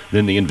Wamego,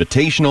 then the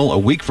Invitational a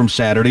week from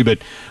Saturday.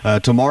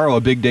 But tomorrow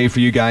a big day for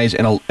you guys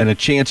and a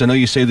chance. I know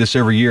you say this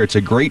every year. It's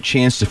a great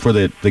chance for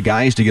the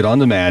guys to get on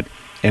the mat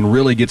and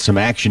really get some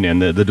action in.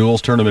 The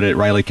duels tournament at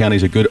Riley County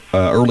is a good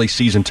early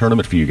season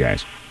tournament for you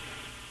guys.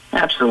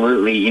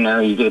 Absolutely.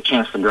 You get a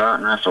chance to go out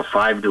and wrestle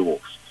 5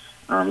 duels.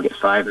 Get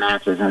 5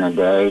 matches in a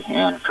day,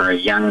 and for a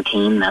young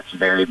team, that's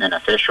very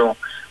beneficial.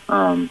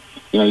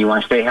 You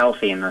want to stay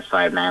healthy in those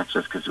 5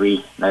 matches because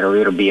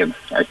it'll be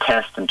a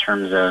test in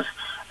terms of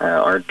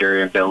our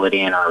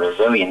durability and our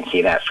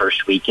resiliency that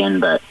first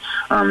weekend. But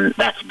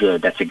that's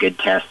good. That's a good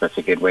test. That's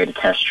a good way to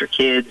test your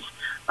kids.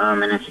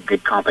 And it's a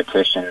good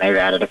competition. They've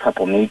added a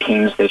couple new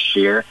teams this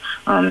year,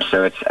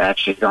 so it's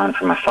actually gone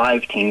from a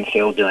 5-team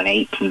field to an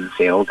 8-team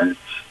field, and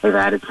they've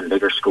added some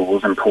bigger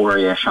schools.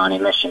 Emporia, Shawnee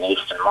Mission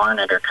East, and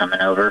Larned are coming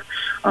over.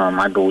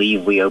 I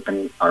believe we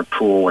opened our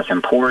pool with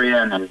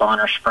Emporia and then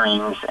Bonner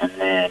Springs, and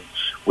then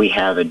we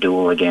have a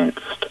duel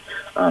against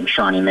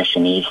Shawnee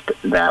Mission East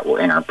that will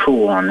in our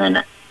pool, and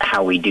then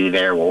how we do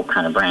there will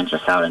kind of branch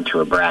us out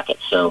into a bracket.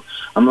 So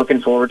I'm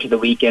looking forward to the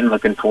weekend,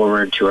 looking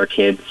forward to our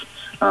kids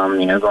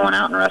going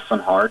out and wrestling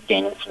hard,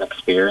 gaining some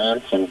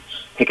experience, and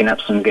picking up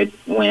some good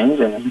wins,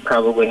 and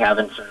probably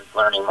having some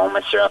learning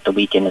moments throughout the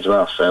weekend as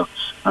well. So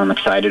I'm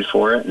excited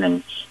for it. And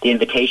then the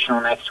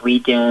Invitational next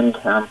weekend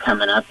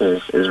coming up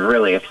is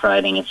really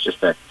exciting. It's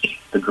just a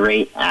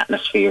great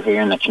atmosphere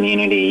here in the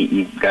community.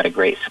 You've got a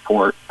great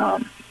support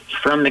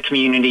from the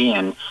community,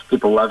 and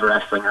people love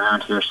wrestling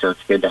around here, so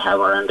it's good to have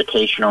our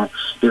Invitational.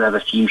 We do have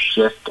a few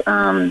shift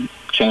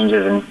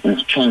changes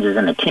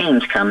in the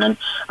teams coming.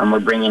 We're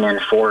bringing in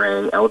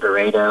 4A El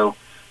Dorado,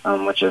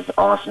 which is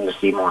awesome to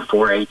see more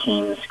 4A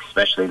teams,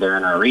 especially they're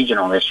in our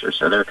regional this year,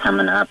 so they're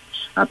coming up.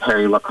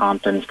 Perry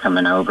LeCompton's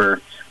coming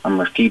over.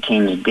 A few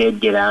teams did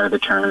get out of the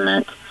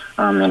tournament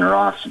in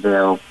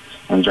Rossville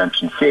and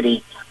Junction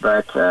City,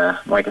 but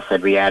like I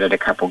said, we added a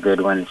couple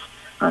good ones,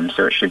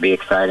 so it should be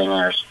exciting.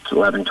 There's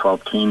 11,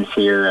 12 teams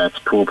here. It's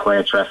pool play.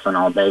 It's wrestling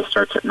all day.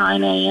 Starts at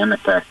 9 a.m.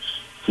 at the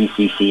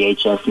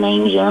CCCHS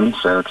main gym,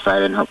 so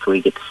excited, and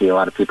hopefully get to see a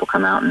lot of people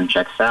come out and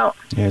check us out.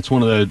 Yeah, it's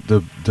one of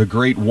the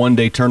great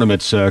one-day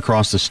tournaments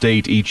across the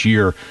state each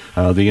year,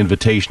 the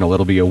Invitational.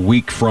 It'll be a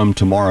week from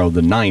tomorrow,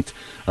 the 9th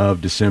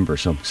of December,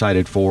 so I'm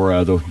excited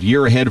for the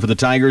year ahead for the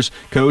Tigers.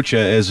 Coach,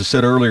 as I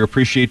said earlier,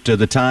 appreciate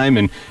the time,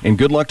 and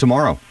good luck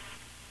tomorrow.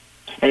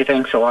 Hey,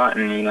 thanks a lot,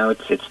 and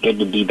it's good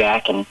to be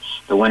back in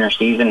the winter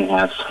season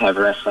and have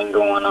wrestling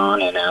going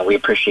on, and we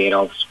appreciate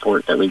all the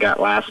support that we got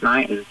last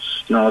night and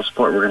all the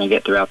support we're going to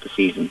get throughout the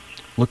season.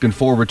 Looking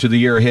forward to the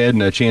year ahead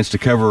and a chance to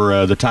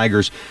cover the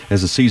Tigers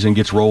as the season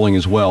gets rolling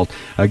as well.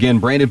 Again,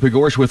 Brandon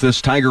Pagorsh with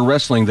us, Tiger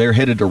Wrestling. They're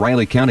headed to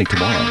Riley County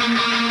tomorrow.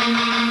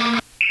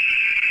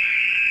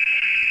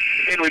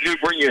 And we do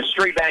bring you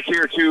straight back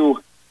here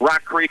to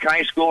Rock Creek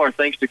High School. Our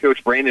thanks to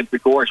Coach Brandon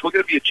Pagorsh. We'll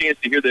give you a chance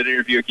to hear that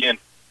interview again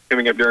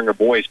coming up during our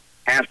boys'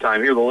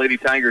 halftime. Here, the Lady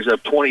Tigers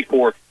up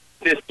 24-15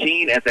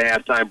 at the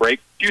halftime break.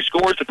 A few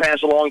scores to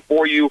pass along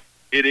for you.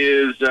 It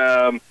is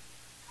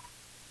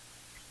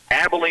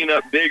Abilene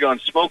up big on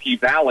Smoky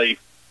Valley,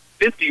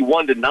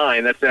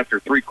 51-9. That's after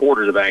 3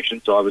 quarters of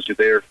action, so obviously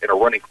they're in a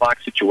running clock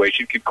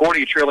situation.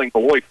 Concordia trailing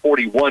Beloit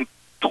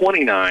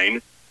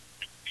 41-29.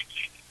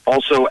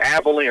 Also,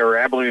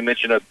 Abilene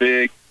mentioned up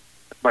big.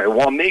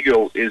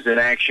 Wamego is in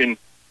action,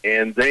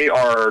 and they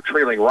are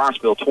trailing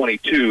Rossville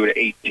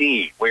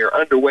 22-18. We are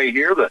underway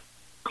here. The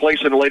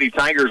Clayson Lady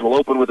Tigers will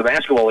open with the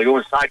basketball. They go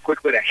inside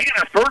quickly to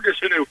Hannah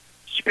Ferguson, who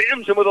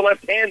spins and with the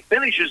left hand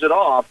finishes it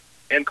off.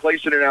 And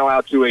Clayson are now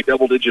out to a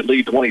double-digit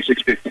lead,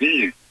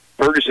 26-15.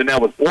 Ferguson now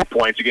with 4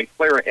 points. Again,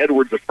 Clara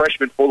Edwards, the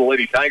freshman for the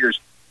Lady Tigers,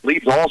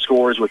 leads all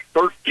scorers with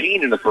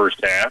 13 in the first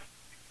half.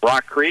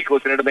 Rock Creek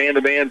looking at a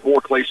man-to-man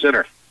for Clay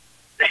Center.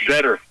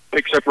 Vetter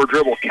picks up her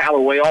dribble.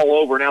 Callaway all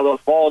over. Now they'll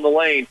fall in the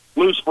lane.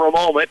 Loose for a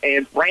moment,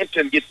 and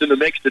Frampton gets in the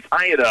mix to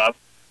tie it up.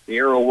 The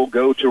arrow will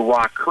go to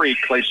Rock Creek.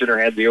 Clay Center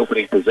had the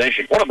opening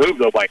possession. What a move,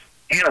 though, by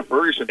Hannah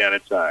Ferguson down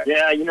inside.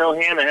 Yeah,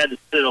 Hannah had to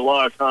sit a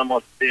lot of time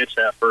on the bench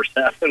that first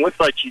half. It looks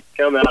like she's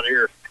come out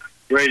here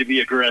ready to be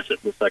aggressive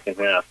in the second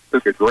half.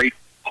 Took a great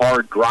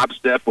hard drop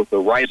step with the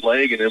right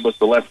leg, and then with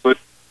the left foot,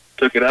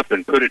 took it up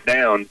and put it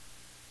down.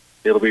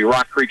 It'll be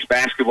Rock Creek's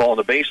basketball on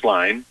the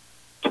baseline.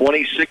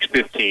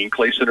 26-15,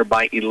 Clay Center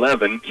by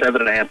 11,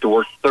 7.5 to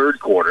work third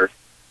quarter.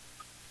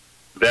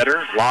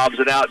 Vetter lobs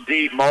it out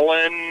deep.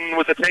 Mullen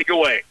with the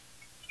takeaway.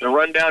 The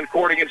run down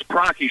court against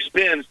Procky,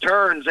 spins,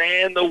 turns,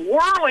 and the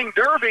whirling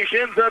dervish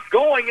ends up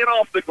going in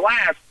off the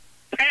glass.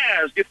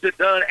 Paz gets it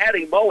done.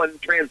 Addie Mullen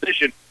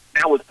transition.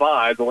 Now with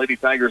 5, the Lady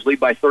Tigers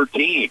lead by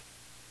 13.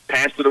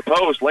 Pass to the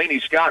post. Lainey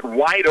Scott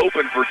wide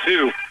open for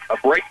 2. A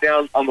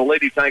breakdown on the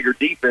Lady Tiger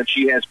defense.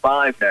 She has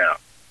 5 now.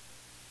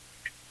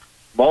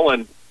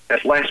 Mullen,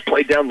 that last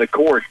play down the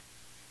court,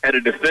 had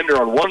a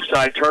defender on one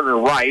side turn her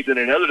right, and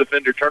another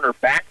defender turn her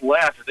back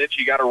left, and then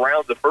she got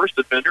around the first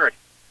defender and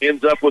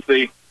ends up with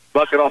the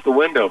bucket off the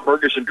window.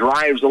 Ferguson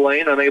drives the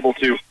lane, unable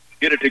to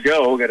get it to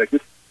go. Got a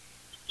good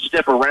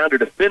step around her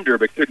defender,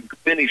 but couldn't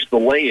finish the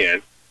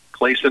lay-in.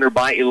 Clay Center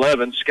by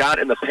 11. Scott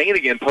in the paint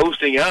again,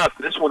 posting up.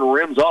 This one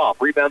rims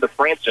off. Rebound to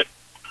Franson.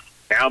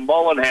 Now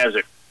Mullen has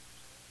it.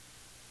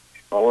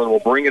 Mullen will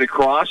bring it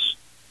across.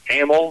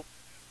 Hamill,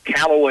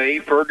 Callaway,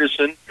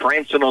 Ferguson,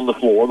 Franson on the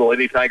floor. The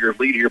Lady Tigers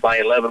lead here by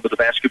 11 with the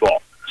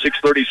basketball.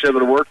 6:37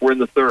 to work. We're in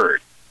the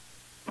third.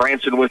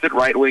 Franson with it,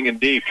 right wing and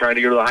deep, trying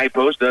to go to the high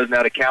post, does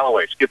now to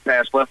Callaway. Skip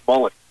pass left,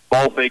 Mullen.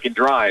 Ball fake and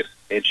drive,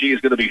 and she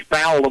is going to be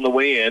fouled on the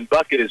way in.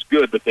 Bucket is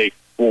good, but they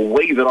will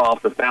wave it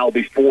off the foul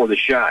before the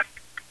shot.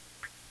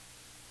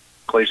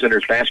 Clay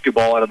Center's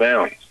basketball out of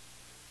bounds.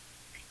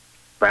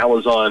 Foul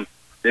is on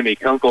Demi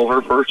Kunkel,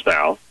 her first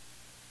foul.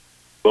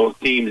 Both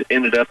teams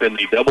ended up in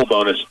the double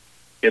bonus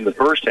in the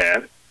first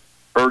half.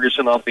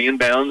 Ferguson off the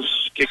inbounds,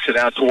 kicks it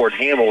out toward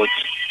Hamill. It's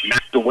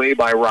knocked away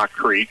by Rock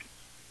Creek.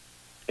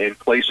 And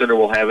Clay Center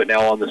will have it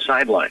now on the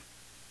sideline,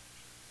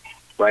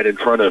 right in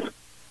front of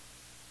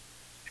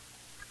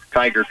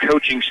Tiger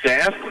coaching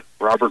staff,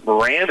 Robert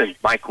Moran and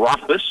Mike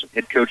Rothfuss,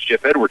 head coach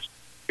Jeff Edwards.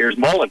 Here's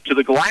Mullen to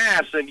the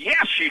glass, and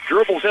yes, she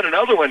dribbles in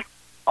another one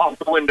off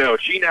the window.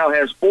 She now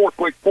has 4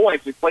 quick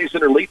points, and Clay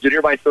Center leads it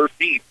here by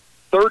 13,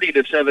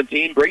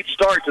 30-17. Great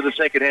start to the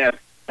second half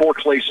for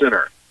Clay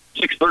Center.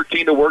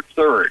 6:13 to work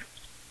third.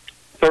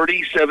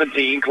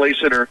 30-17, Clay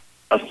Center,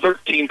 a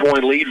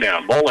 13-point lead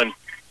now. Mullen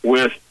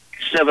with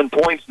 7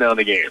 points now in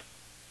the game.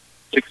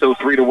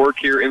 6:03 to work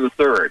here in the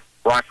third.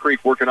 Rock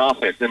Creek working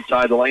offense.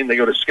 Inside the lane, they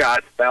go to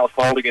Scott. Foul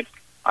called against,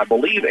 I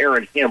believe,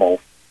 Aaron Hamill.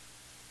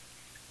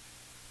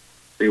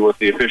 See what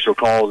the official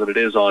calls, and it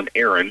is on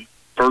Aaron.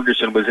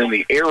 Ferguson was in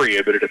the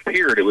area, but it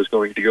appeared it was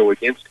going to go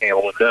against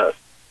Hamill, and does.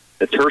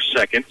 It's her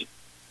second.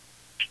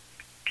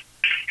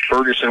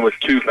 Ferguson with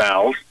 2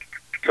 fouls.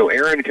 So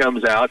Aaron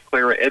comes out.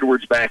 Clara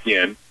Edwards back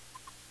in.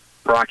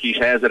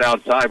 Procky has it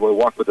outside. Boy,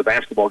 walked with the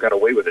basketball, got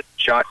away with it.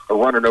 Shot, a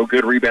runner, no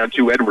good. Rebound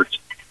to Edwards.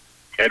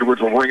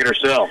 Edwards will bring it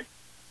herself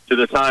to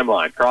the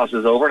timeline.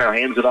 Crosses over, now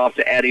hands it off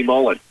to Addie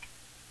Mullen.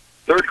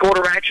 Third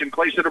quarter action.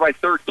 Clay Center by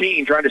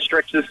 13, trying to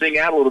stretch this thing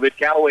out a little bit.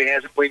 Callaway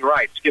has it wing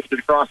right. Skips it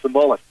across the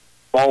Mullen.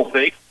 Ball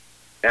fake.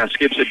 Now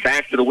skips it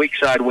back to the weak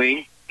side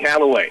wing.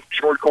 Callaway.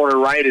 Short corner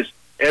right is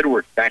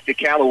Edwards. Back to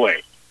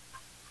Callaway.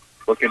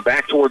 Looking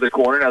back toward the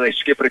corner. Now they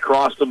skip it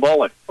across the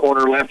Mullen.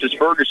 Corner left is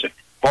Ferguson.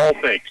 Ball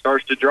fake,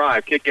 starts to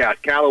drive, kick out.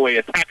 Callaway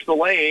attacks the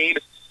lane,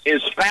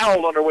 is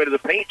fouled on her way to the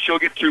paint. She'll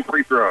get 2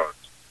 free throws.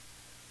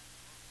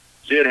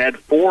 Sid had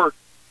 4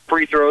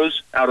 free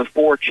throws out of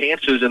 4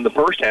 chances in the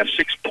first half,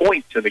 6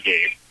 points in the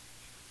game.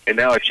 And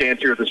now a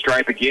chance here at the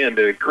stripe again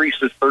to increase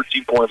this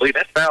 13-point lead.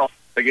 That foul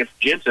against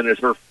Jensen is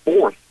her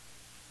 4th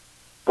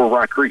for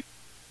Rock Creek.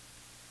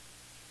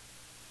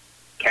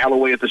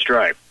 Callaway at the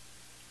stripe.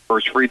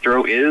 First free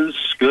throw is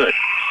good.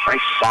 Nice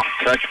soft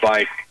touch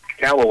by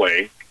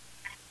Callaway.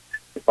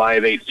 The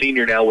 5'8"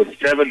 senior now with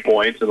 7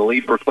 points, and the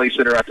lead for Clay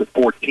Center out to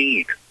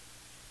 14.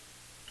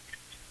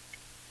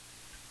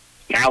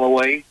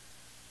 Callaway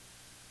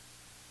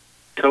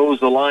toes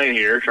the line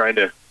here, trying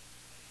to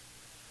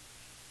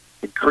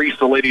increase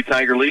the Lady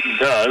Tiger lead, and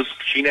does.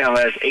 She now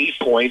has 8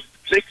 points,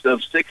 6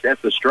 of 6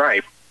 at the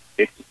stripe.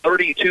 It's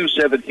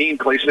 32-17.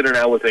 Clay Center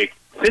now with a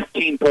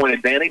 15-point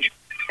advantage,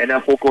 and now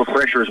full court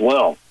pressure as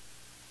well.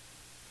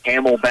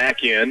 Hamill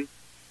back in.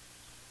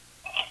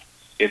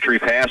 Entry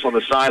pass on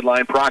the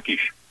sideline.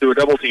 Procish through a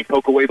double team.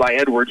 Poke away by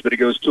Edwards, but it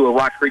goes to a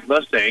Rock Creek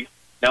Mustang.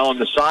 Now on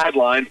the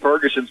sideline,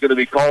 Ferguson's going to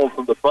be called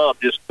from the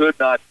bump. Just could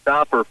not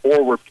stop her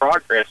forward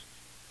progress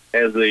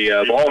as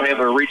the ball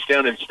handler reached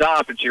down and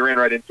stopped, and she ran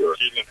right into her.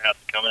 She's going to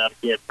have to come out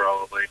again,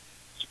 probably.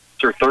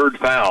 It's her third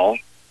foul.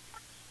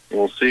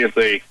 We'll see if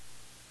they're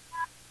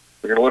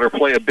going to let her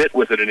play a bit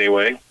with it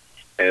anyway,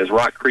 as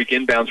Rock Creek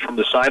inbounds from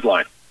the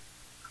sideline.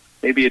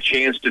 Maybe a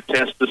chance to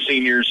test the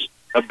seniors'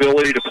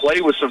 ability to play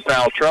with some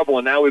foul trouble,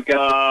 and now we've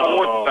got the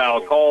fourth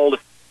foul called.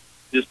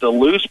 Just a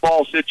loose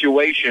ball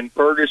situation.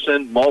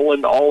 Ferguson,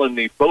 Mullen,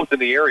 both in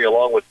the area,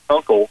 along with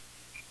Kunkel.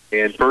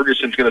 And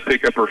Ferguson's going to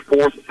pick up her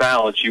fourth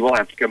foul, and she will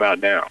have to come out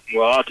now.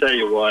 Well, I'll tell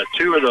you what,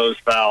 2 of those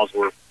fouls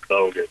were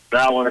bogus.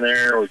 That one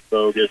there was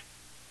bogus,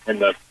 and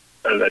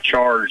the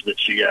charge that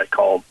she got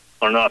called,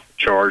 or not the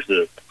charge,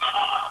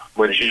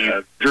 when she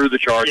drew the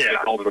charge, they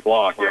called it a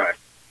block. Right. Yeah.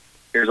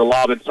 Here's a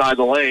lob inside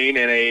the lane,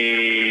 and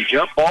a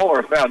jump ball or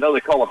a foul? No, they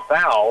call a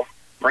foul.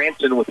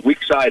 Branson, with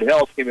weak side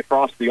help, came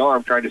across the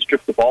arm trying to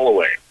strip the ball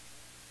away.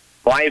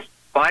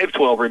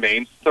 5:12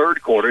 remains,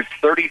 third quarter. It's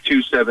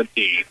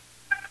 32-17.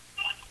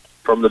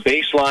 From the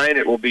baseline,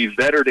 it will be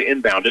Vetter to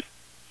inbound it.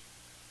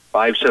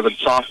 5'7"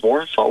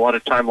 sophomore. Saw a lot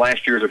of time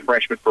last year as a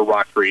freshman for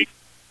Rock Creek.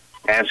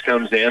 Pass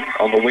comes in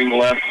on the wing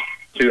left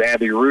to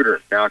Abby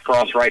Reuter. Now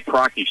across right,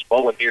 Procish.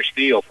 Mullen near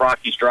steal.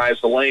 Procish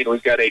drives the lane.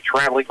 We've got a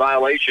traveling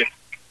violation.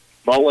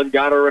 Mullen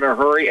got her in a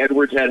hurry.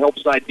 Edwards had help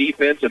side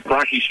defense, and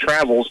Procish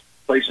travels.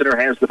 Clay Center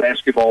has the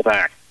basketball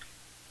back.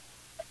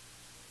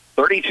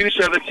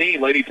 32-17.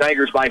 Lady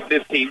Tigers by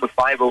 15 with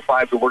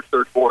 5:05 to work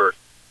third quarter.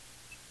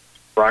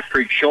 Rock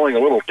Creek showing a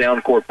little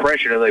down-court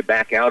pressure, and they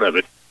back out of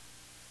it.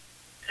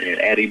 And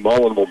Addie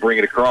Mullen will bring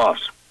it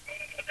across.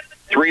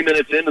 3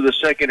 minutes into the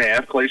second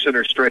half, Clay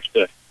Center stretched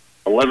a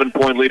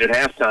 11-point lead at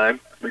halftime.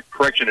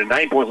 Correction, a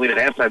 9-point lead at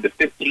halftime to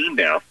 15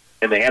 now,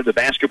 and they have the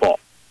basketball.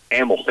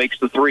 Hamill fakes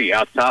the three.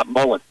 Out top,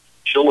 Mullen.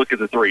 She'll look at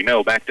the three.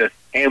 No, back to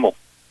Hamill.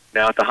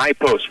 Now at the high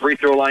post. Free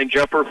throw line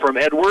jumper from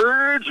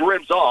Edwards.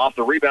 Rims off.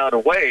 The rebound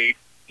away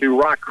to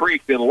Rock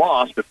Creek, then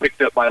lost, but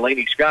picked up by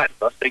Laney Scott.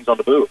 Mustangs on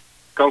the move.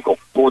 Kunkel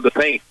toward the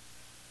paint.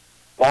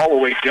 Ball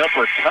away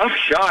jumper. Tough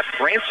shot.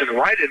 Branson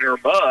right in her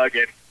mug,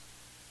 and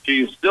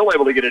she's still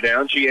able to get it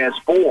down. She has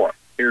 4.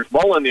 Here's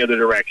Mullen the other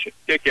direction.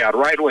 Kick out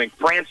right wing.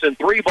 Branson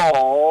 3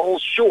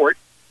 balls short.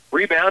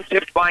 Rebound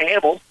tipped by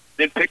Hamill,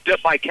 then picked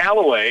up by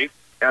Callaway.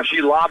 Now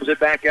she lobs it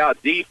back out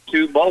deep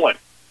to Mullen.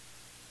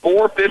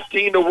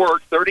 4:15 to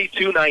work,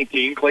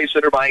 32-19. Clay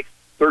Center by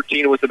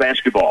 13 with the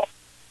basketball.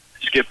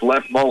 Skip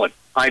left, Mullen.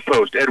 High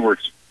post,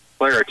 Edwards.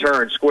 Clara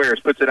turns,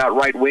 squares, puts it out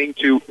right wing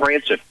to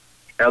Branson.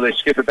 Now they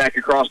skip it back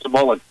across to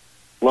Mullen.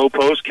 Low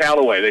post,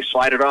 Callaway. They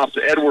slide it off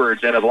to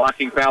Edwards, and a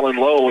blocking foul in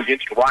low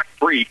against Rock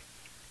Creek.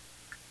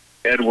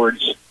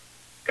 Edwards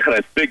got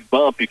a big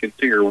bump. You can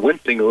see her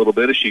wincing a little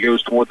bit as she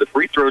goes toward the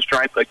free throw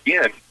stripe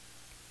again.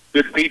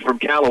 Good feed from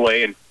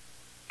Callaway, and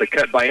the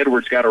cut by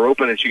Edwards got her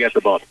open, and she got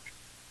the bump.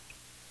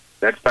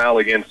 That foul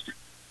against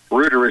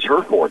Reuter is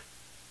her 4th.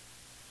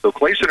 So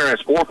Clay Center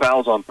has 4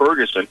 fouls on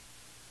Ferguson.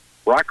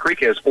 Rock Creek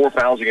has 4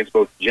 fouls against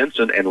both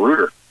Jensen and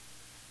Reuter.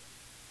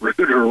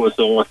 Reuter was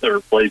the one that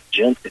replaced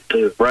Jensen,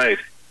 too. Right.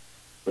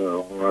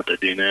 So what they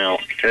do now.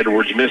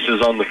 Edwards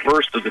misses on the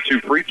first of the 2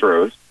 free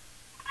throws.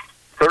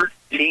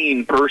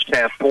 13 first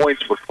half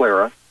points for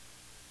Clara.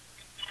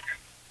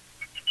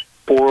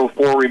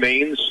 4:04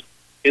 remains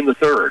in the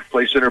third.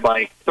 Clay Center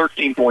by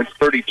 13 points,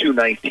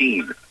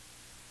 32-19.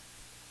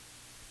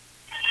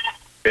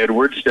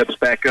 Edwards steps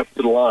back up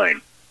to the line.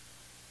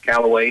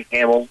 Callaway,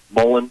 Hamill,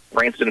 Mullen,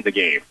 Branson in the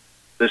game.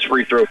 This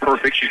free throw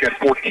perfect. She's got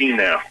 14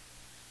 now.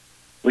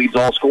 Leads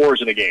all scorers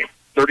in the game.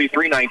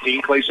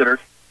 33-19. Clay Center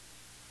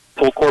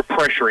full court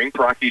pressuring.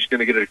 Procky's going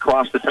to get it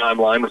across the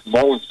timeline with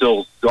Mullen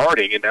still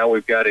guarding, and now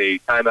we've got a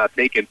timeout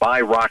taken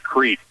by Rock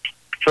Creek.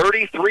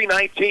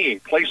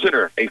 33-19. Clay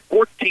Center, a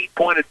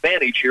 14-point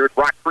advantage here at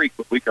Rock Creek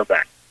when we come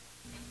back.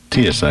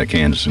 TSI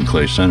Kansas and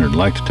Clay Center would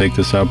like to take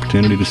this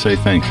opportunity to say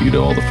thank you to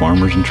all the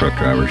farmers and truck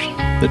drivers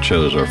that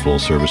chose our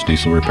full-service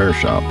diesel repair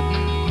shop.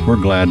 We're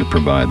glad to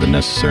provide the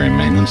necessary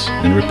maintenance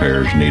and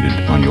repairs needed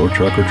on your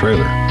truck or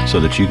trailer so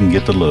that you can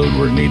get the load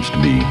where it needs to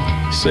be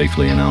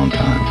safely and on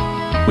time.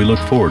 We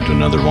look forward to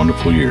another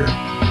wonderful year.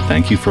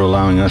 Thank you for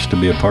allowing us to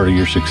be a part of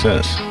your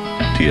success.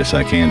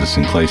 TSI Kansas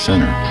and Clay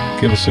Center.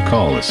 Give us a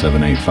call at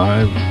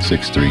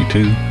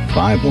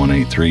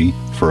 785-632-5183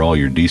 for all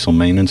your diesel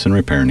maintenance and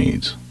repair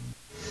needs.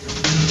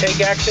 Take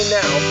action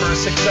now for a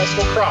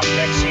successful crop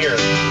next year.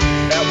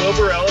 At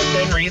Wilbur Ellis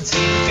and Reed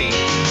Seed and Feed,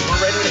 we're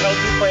ready to help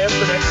you plan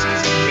for next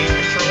season's weed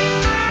control,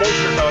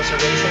 moisture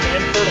conservation, and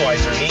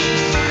fertilizer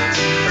needs.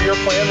 For your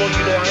plan, we'll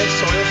utilize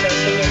soil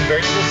testing and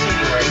variable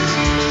seeding rates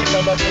to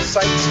come up with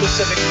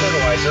site-specific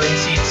fertilizer and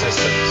seed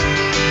systems.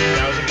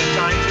 Now is a good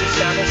time to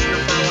establish your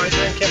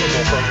fertilizer and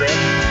chemical program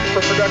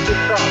for productive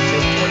crops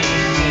in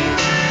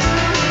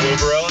 2018.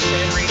 Wilbur Ellis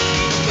and Reed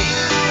Seed and Feed,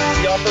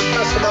 we offer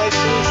customized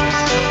solutions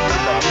to help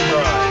your crops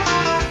thrive.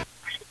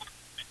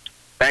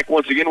 Back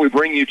once again, we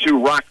bring you to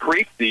Rock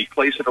Creek. The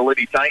Clay Center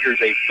Lady Tigers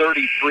a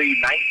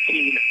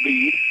 33-19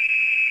 lead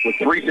with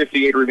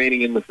 3:58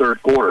 remaining in the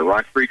third quarter.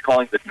 Rock Creek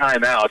calling the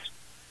timeout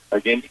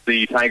against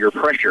the Tiger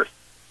pressure.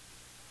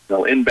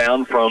 They'll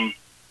inbound from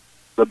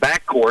the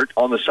backcourt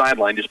on the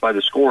sideline just by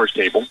the scorer's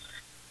table.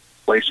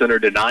 Clay Center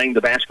denying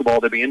the basketball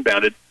to be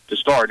inbounded to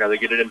start. Now they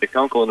get it into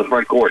Kunkel in the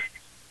front court.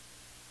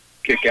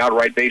 Kick out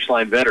right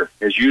baseline. Vetter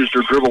has used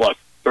her dribble up.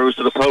 Throws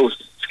to the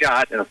post.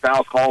 Scott, and a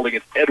foul called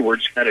against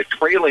Edwards, kind of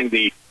trailing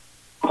the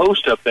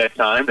post up that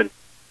time, and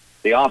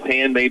the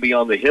offhand may be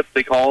on the hip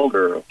they called,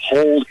 or a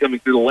hold coming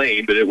through the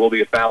lane, but it will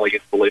be a foul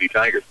against the Lady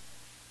Tigers.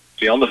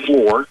 See on the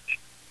floor,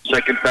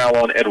 second foul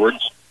on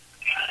Edwards.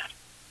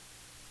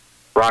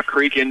 Rock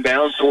Creek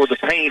inbounds toward the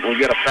paint. We've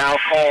got a foul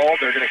call.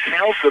 They're going to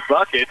count the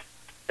bucket,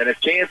 and a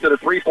chance at a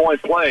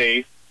three-point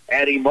play.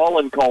 Addie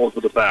Mullen calls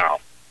for the foul.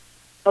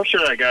 I'm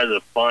sure that guy's a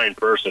fine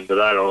person,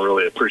 but I don't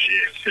really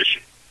appreciate his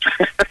fishing.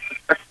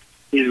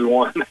 He's the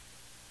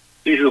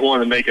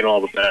one making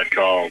all the bad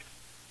calls.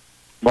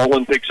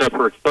 Mullen picks up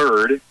her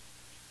third.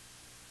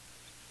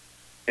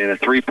 And a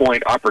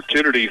three-point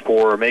opportunity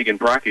for Megan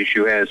Brockish,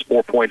 who has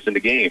 4 points in the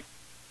game.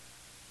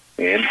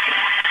 And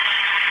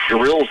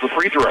drills the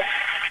free throw.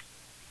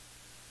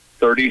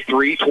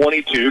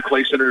 33-22.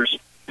 Clay Center's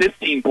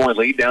 15-point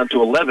lead down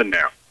to 11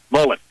 now.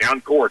 Mullen,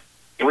 down court.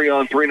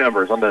 3-on-3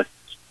 numbers on the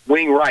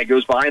wing right.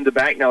 Goes behind the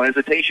back. Now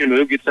hesitation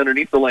move. Gets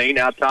underneath the lane.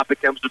 Out top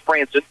it comes to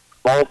Franson.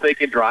 Ball fake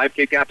and drive.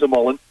 Kick out to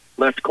Mullen.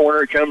 Left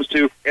corner it comes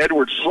to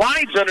Edwards.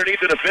 Slides underneath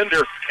the defender.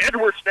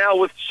 Edwards now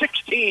with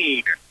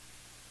 16.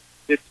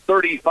 It's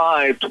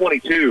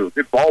 35-22.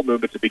 Good ball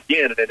movement to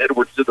begin, and then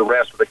Edwards did the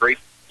rest with a great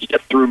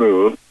step-through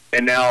move.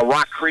 And now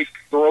Rock Creek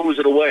throws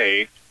it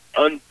away,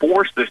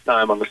 unforced this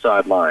time on the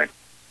sideline.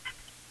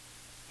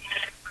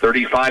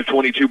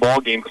 35-22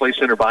 ball game. Clay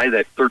Center by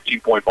that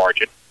 13-point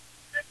margin.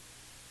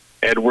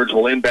 Edwards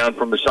will inbound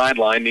from the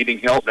sideline, needing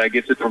help. Now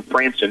gets it from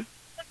Franson.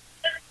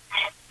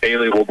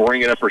 Haley will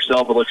bring it up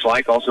herself, it looks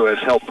like. Also has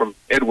help from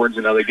Edwards,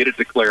 and now they get it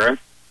to Clara.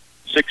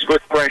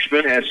 6-foot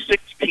freshman, has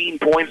 16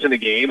 points in the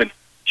game, and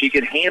she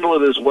can handle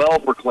it as well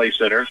for Clay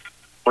Center.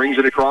 Brings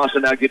it across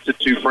and now gets it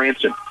to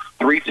Franson.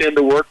 3:10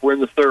 to work. We're in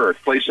the third.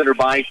 Clay Center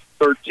by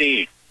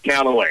 13.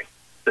 Callaway,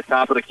 the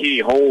top of the key,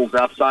 holds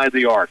outside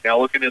the arc. Now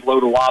looking in low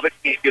to lob it.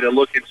 Can't get a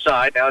look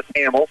inside. Now it's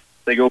Hamill.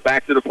 They go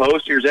back to the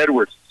post. Here's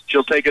Edwards.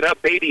 She'll take it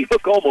up. Beatty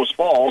Hook almost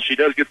falls. She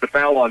does get the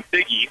foul on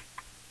Figgy.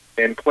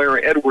 And Clara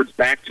Edwards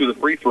back to the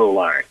free throw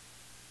line.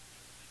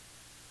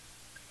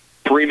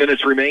 3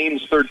 minutes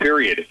remains, third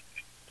period.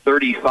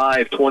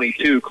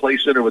 35-22. Clay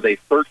Center with a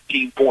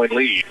 13-point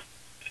lead.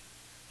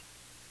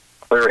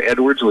 Clara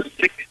Edwards with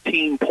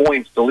 16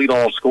 points to lead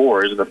all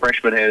scorers, and the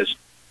freshman has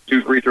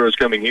 2 free throws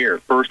coming here.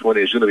 First one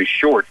is going to be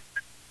short.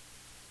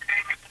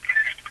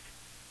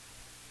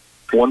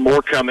 One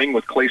more coming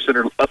with Clay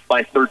Center up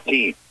by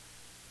 13.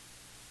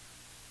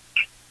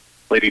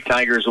 Lady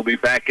Tigers will be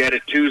back at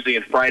it Tuesday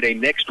and Friday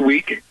next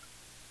week.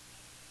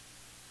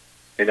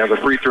 And now the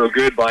free throw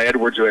good by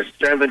Edwards, who has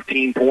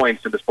 17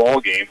 points in this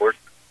ball game. We're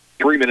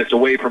 3 minutes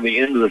away from the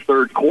end of the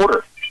third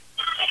quarter.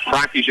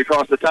 Prockish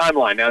across the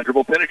timeline. Now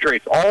dribble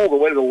penetrates all the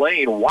way to the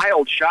lane.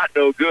 Wild shot,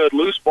 no good.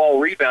 Loose ball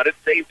rebounded.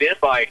 Saved in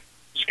by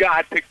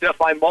Scott. Picked up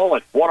by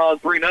Mullen.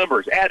 1-on-3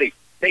 numbers. Addie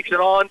takes it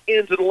on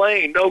into the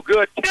lane. No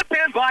good. Tip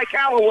in by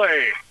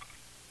Callaway.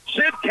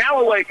 Sid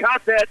Callaway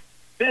caught that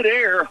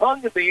midair,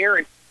 hung in the air,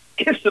 and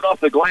kissed it off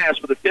the glass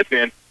for the tip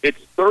in. It's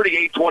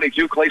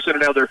 38-22. Clay Center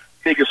now their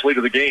biggest lead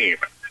of the game.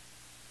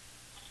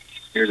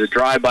 Here's a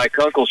drive by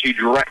Kunkel. She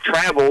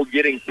traveled,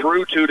 getting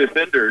through 2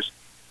 defenders,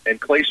 and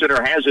Clay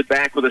Center has it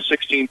back with a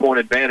 16-point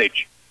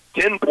advantage.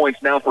 10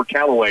 points now for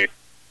Callaway.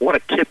 What a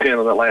tip in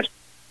on that last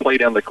play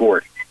down the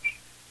court.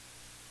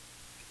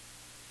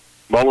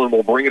 Mullen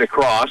will bring it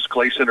across.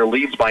 Clay Center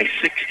leads by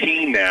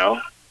 16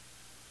 now.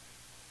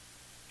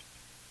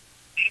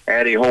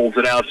 Addie holds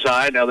it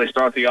outside. Now they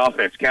start the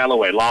offense.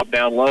 Callaway, lob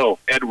down low.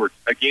 Edwards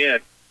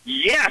again.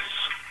 Yes!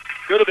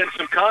 Could have been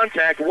some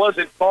contact.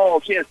 Wasn't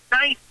called. She has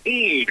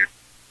 19.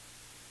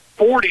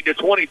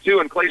 40-22,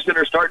 and Clay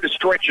Center starting to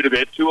stretch it a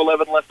bit.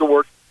 2:11 left to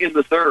work in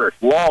the third.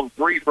 Long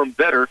three from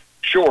Vetter.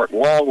 Short.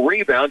 Long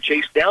rebound.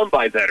 Chased down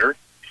by Vetter.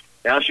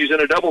 Now she's in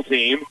a double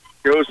team.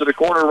 Goes to the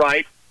corner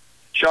right.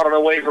 Shot on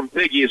away from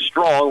Figgy is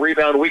strong.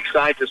 Rebound weak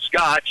side to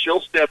Scott.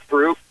 She'll step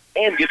through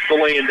and gets the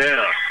laying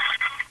down.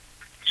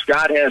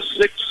 Scott has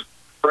 6,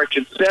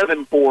 correction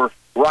 7 for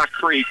Rock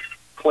Creek.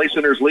 Clay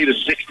Center's lead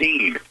is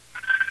 16.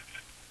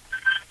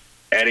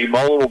 Addie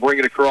Mullen will bring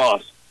it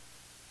across.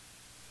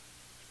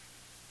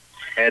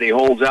 And he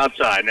holds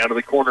outside. Now to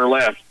the corner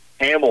left.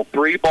 Hamill,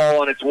 3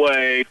 ball on its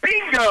way.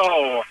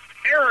 Bingo!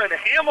 Aaron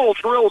Hamill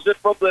drills it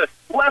from the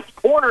left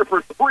corner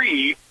for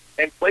 3,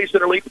 and Clay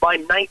Center leads by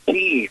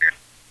 19.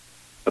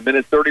 A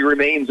minute 30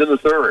 remains in the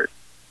third.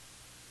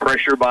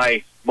 Pressure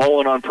by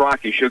Mullen on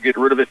Procky. She'll get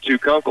rid of it to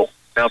Kunkel.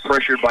 Now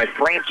pressured by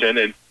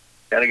Franson, and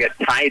kind of get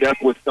tied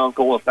up with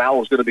Kunkel. A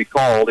foul is going to be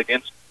called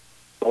against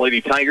the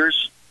Lady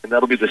Tigers, and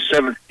that'll be the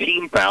 7th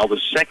team foul,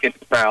 the second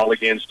foul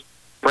against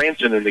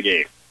Franson in the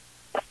game.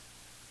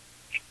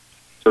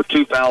 So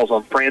 2 fouls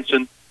on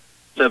Franson,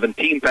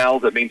 17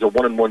 fouls. That means a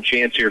 1-1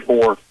 chance here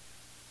for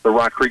the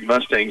Rock Creek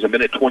Mustangs. A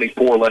minute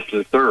 24 left in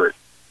the third.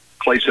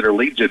 Clay Center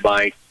leads it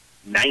by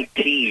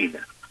 19.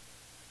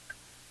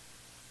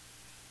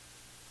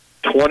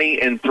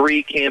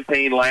 20-3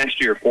 campaign last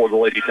year for the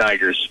Lady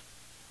Tigers.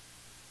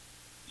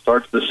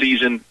 Starts the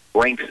season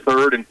ranked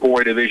 3rd in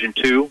 4A Division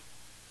II.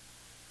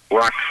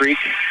 Rock Creek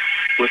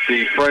with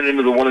the front end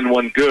of the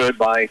 1-1 good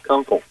by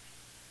Kunkel.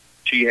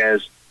 She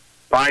has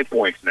 5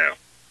 points now.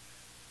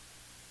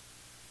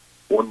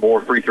 1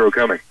 more free throw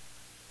coming.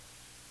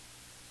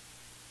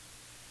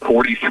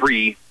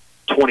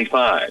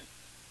 43-25.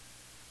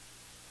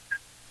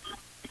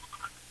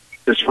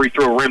 This free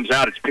throw rims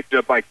out. It's picked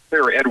up by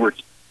Clara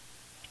Edwards.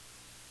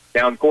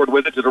 Down court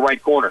with it to the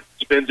right corner.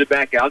 Spins it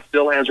back out.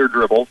 Still has her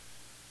dribble.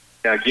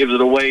 Now gives it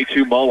away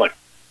to Mullen.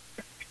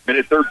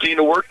 Minute 13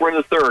 to work. We're in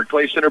the third.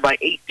 Clay Center by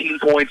 18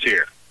 points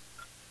here.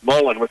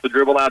 Mullen with the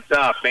dribble out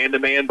top.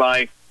 Man-to-man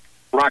by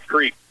Rock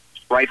Creek.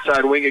 Right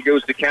side wing, it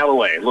goes to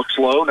Callaway. Looks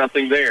low,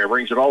 nothing there.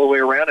 Brings it all the way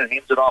around and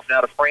hands it off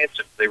now to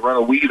Franson. They run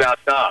a weave out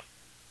top.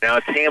 Now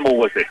it's Hamill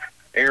with it.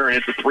 Aaron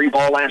hit the 3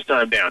 ball last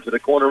time down. To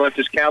the corner left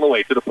is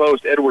Callaway. To the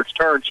post, Edwards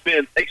turns,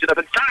 spins, takes it up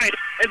inside,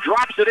 and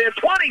drops it in.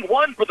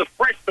 21 for the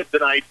freshman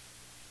tonight.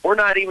 We're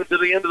not even to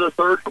the end of the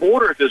third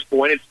quarter at this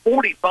point. It's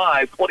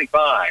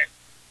 45-25.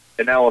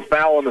 And now a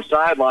foul on the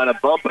sideline, a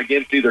bump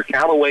against either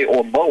Callaway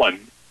or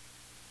Mullen.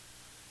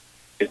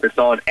 If it's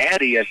on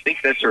Addie, I think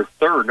that's her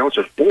third. No, it's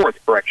her fourth,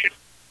 correction.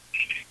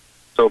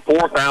 So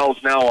 4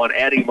 fouls now on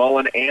Addie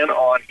Mullen and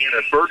on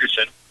Hannah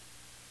Ferguson.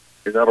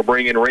 And that'll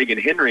bring in Reagan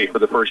Henry for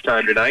the first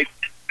time tonight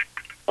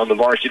on the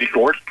varsity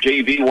court.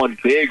 JV won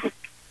big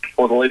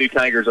for the Lady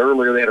Tigers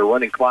earlier. They had a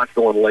running clock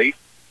going late.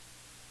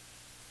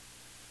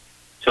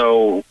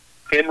 So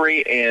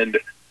Henry and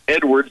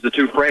Edwards, the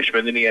 2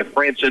 freshmen. Then you have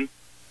Franson,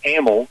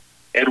 Hamill,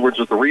 Edwards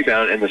with the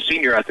rebound, and the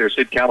senior out there,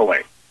 Sid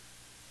Callaway.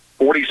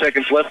 40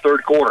 seconds left,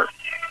 third quarter.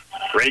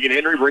 Reagan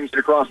Henry brings it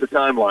across the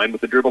timeline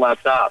with the dribble out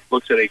top.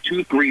 Looks at a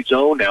 2-3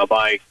 zone now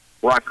by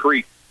Rock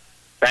Creek.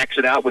 Backs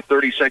it out with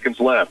 30 seconds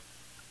left.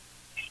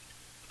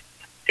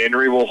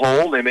 Henry will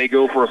hold. They may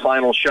go for a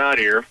final shot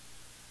here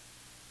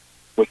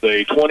with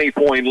a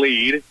 20-point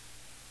lead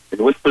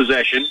and with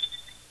possession.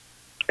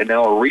 And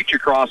now a reach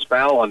across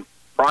foul on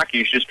Procky.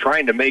 He's just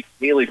trying to make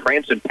Neely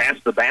Franson pass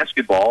the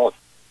basketball.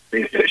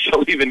 The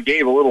official even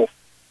gave a little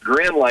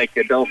grin like,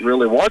 I don't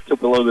really want to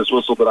blow this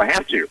whistle, but I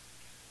have to.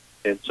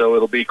 And so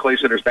it'll be Clay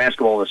Center's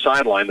basketball on the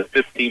sideline, the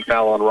 15th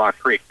foul on Rock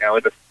Creek. Now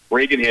into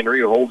Reagan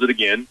Henry, who holds it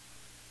again.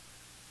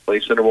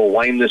 Clay Center will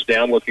wind this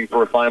down, looking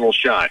for a final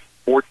shot.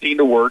 14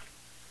 to work.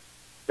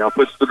 Now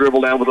puts the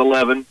dribble down with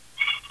 11.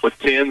 With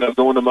 10, they'll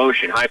go into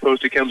motion. High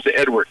post, it comes to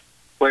Edwards.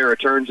 Clara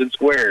turns and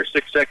squares.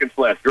 6 seconds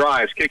left.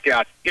 Drives, kick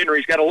out.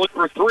 Henry's got to look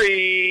for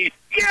 3.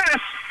 Yes!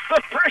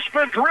 The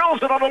freshman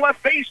drills it on the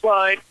left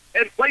baseline,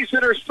 and Clay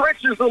Center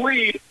stretches the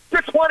lead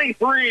to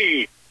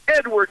 23.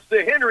 Edwards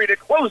to Henry to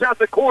close out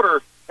the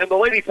quarter, and the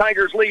Lady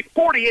Tigers lead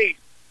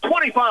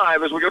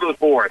 48-25 as we go to the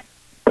fourth.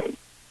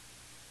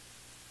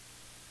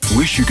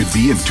 Wish you could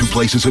be in 2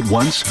 places at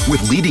once?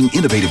 With leading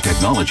innovative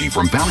technology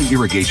from Valley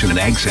Irrigation and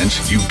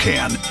AgSense, you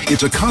can.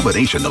 It's a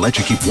combination that lets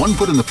you keep 1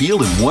 foot in the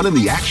field and 1 in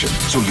the action,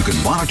 so you can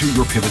monitor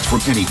your pivots from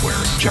anywhere.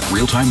 Check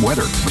real-time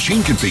weather,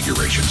 machine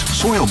configurations,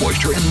 soil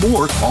moisture, and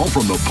more, all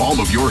from the palm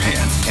of your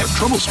hand. And if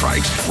trouble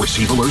strikes,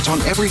 receive alerts on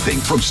everything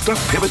from stuck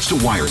pivots to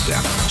wire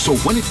depth. So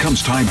when it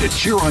comes time to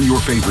cheer on your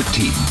favorite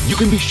team, you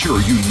can be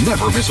sure you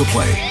never miss a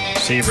play.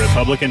 See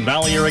Republican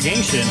Valley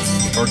Irrigation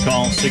or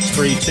call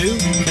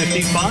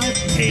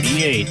 632-5588.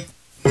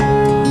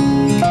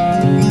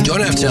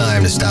 Don't have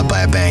time to stop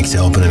by a bank to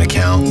open an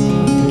account?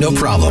 No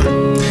problem.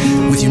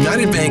 With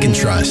United Bank and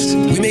Trust,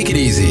 we make it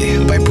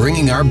easy by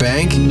bringing our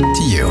bank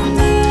to you.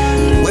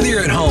 Whether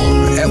you're at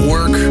home, at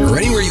work, or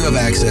anywhere you have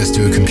access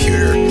to a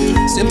computer,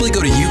 simply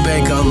go to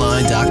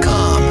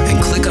ubankonline.com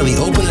and click on the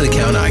Open an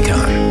Account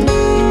icon.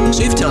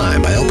 Save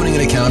time by opening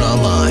an account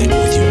online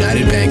with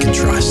United Bank and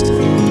Trust.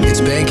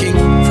 It's banking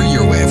for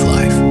your way of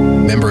life.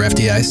 Member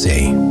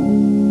FDIC.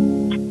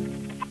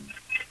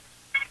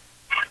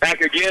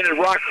 Back again in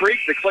Rock Creek,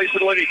 the Clay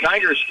Center Lady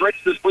Tigers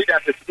stretch this lead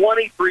out to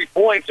 23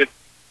 points. And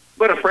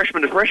what a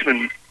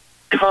freshman-to-freshman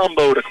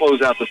combo to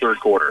close out the third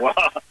quarter. Wow,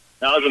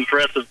 that was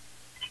impressive.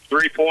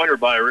 3-pointer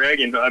by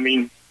Reagan. I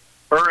mean,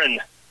 her and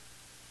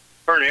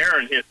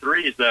Aaron hit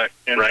threes that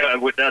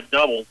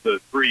doubled the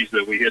threes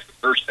that we hit the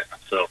first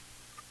half. So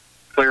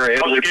Clara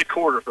that was Edwards, a good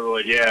quarter for the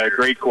Lady Yeah, Tigers.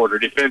 great quarter.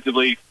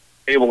 Defensively,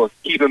 able to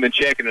keep them in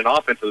check, and an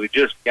offensively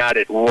just got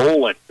it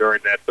rolling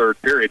during that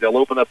third period. They'll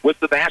open up with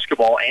the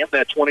basketball and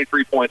that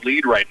 23-point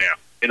lead right now.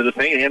 Into the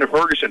paint, Hannah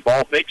Ferguson.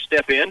 Ball fake,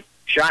 step in.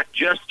 Shot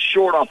just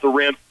short off the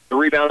rim. The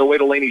rebound away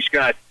to Laney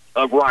Scott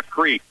of Rock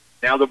Creek.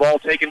 Now the ball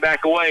taken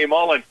back away.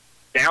 Mullen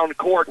down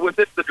court with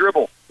it. The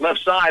dribble. Left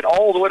side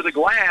all the way to the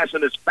glass,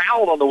 and is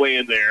fouled on the way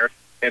in there.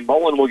 And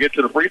Mullen will get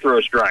to the free throw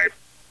stripe.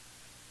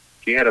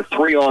 She had a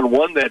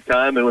 3-on-1 that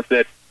time, and with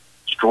that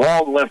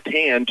strong left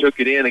hand, took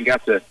it in and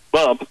got the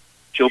bump.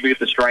 She'll be at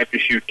the stripe to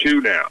shoot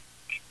 2 now.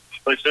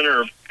 Clay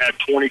Center had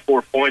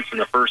 24 points in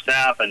the first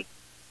half and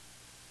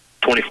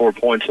 24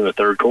 points in the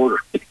third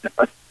quarter.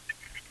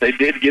 They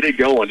did get it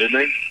going, didn't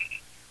they?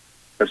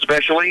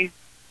 Especially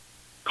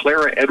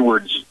Clara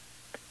Edwards,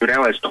 who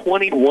now has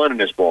 21 in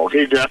this ball.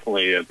 He's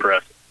definitely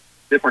impressive.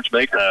 Difference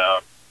maker.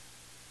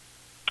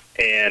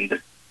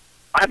 And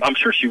I'm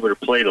sure she would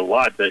have played a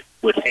lot, but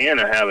with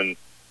Hannah having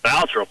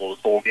foul trouble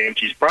this whole game,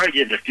 she's probably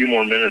getting a few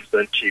more minutes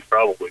than she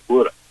probably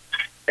would have.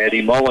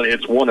 Addie Mullen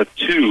hits 1 of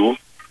 2.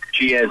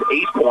 She has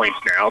 8 points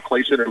now.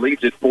 Clay Center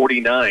leads at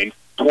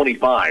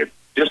 49-25.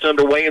 Just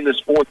underway in this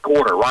fourth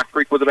quarter. Rock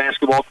Creek with the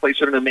basketball. Clay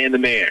Center in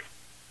man-to-man.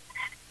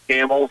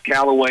 Campbell,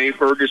 Callaway,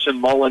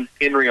 Ferguson, Mullen,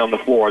 Henry on the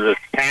floor. The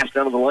pass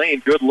down to the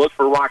lane. Good look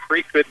for Rock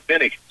Creek. Good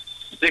finish.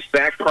 Stick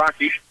back.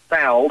 Prockish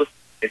fouled,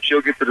 and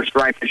she'll get to the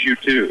stripe to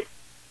shoot 2.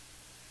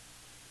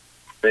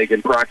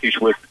 Megan Prockish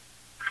with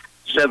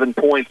 7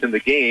 points in the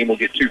game will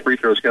get 2 free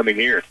throws coming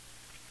here.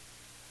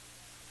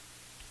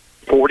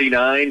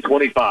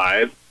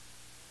 49-25.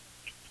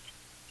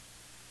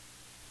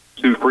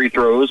 2 free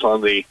throws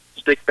on the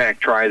stick-back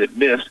try that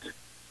missed.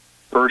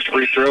 First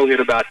free throw hit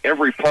about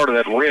every part of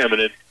that rim,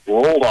 and it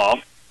rolled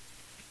off.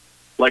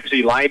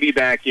 Lexi Leiby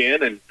back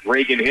in, and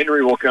Reagan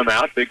Henry will come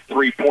out. Big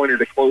three-pointer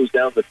to close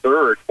down the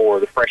third for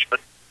the freshman.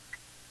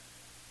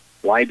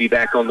 Leiby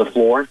back on the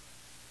floor.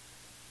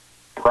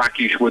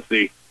 Prockish with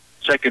the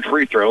second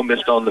free throw,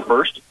 missed on the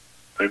first,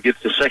 and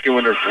gets the second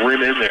one to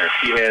rim in there.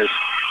 She has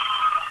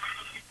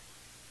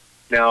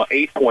now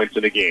 8 points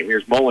in the game.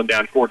 Here's Mullen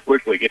down court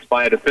quickly. Gets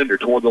by a defender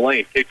toward the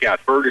lane. Kick out.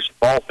 Ferguson,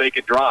 ball fake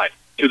and drive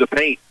to the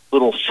paint.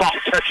 Little soft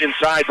touch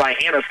inside by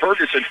Hannah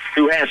Ferguson,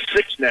 who has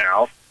 6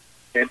 now.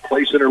 And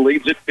Clay Center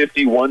leads at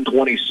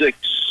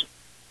 51-26.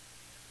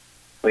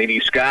 Laney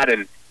Scott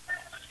and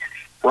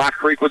Rock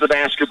Creek with the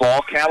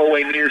basketball.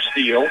 Callaway near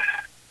steal.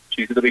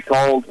 She's going to be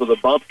called for the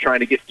bump, trying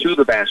to get to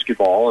the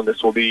basketball, and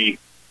this will be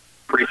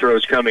free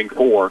throws coming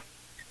for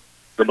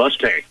the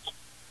Mustangs.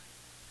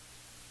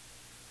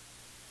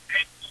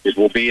 It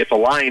will be at the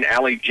line,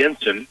 Allie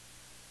Jensen,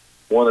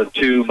 one of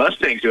 2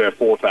 Mustangs who have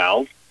 4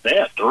 fouls. They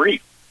have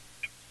 3.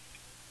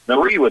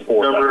 Number 3 with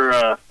 4 fouls.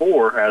 Number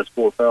 4 has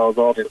 4 fouls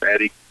also.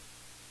 Addie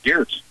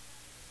Geertz.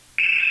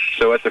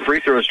 So at the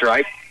free throw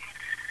stripe,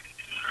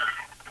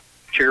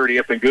 Charity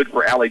up and good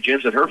for Allie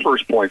Jensen, her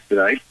first points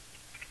tonight.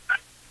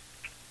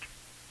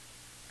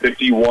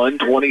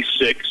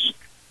 51-26.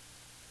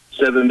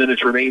 7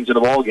 minutes remains in the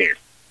ball game.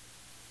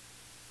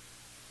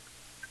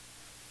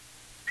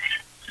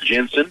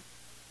 Jensen,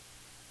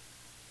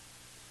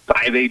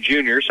 5'8"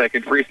 junior,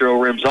 second free throw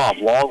rims off.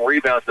 Long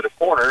rebound to the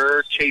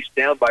corner, chased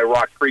down by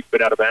Rock Creek,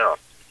 but out of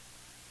bounds.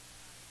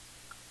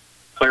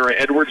 Clara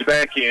Edwards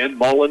back in.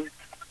 Mullen,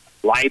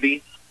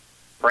 Leiby,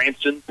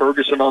 Franson,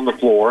 Ferguson on the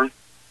floor.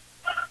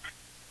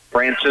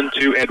 Franson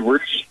to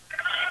Edwards.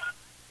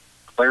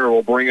 Clara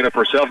will bring it up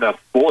herself. Now,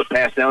 bullet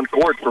pass down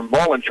court from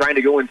Mullen, trying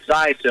to go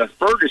inside to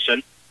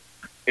Ferguson.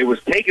 It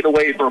was taken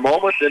away for a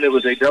moment, then it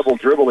was a double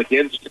dribble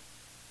against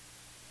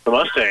the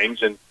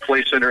Mustangs, and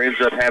Clay Center ends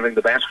up having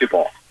the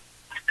basketball.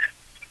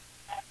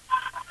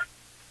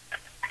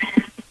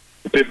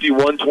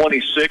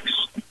 51-26,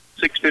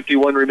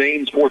 6:51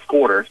 remains, fourth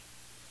quarter.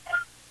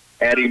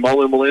 Addie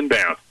Mullen will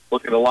inbound.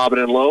 Looking to lob it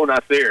in low,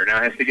 not there.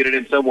 Now has to get it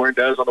in somewhere, and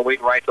does on the wing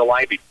right to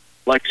Leiby.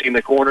 Lexi in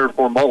the corner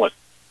for Mullen.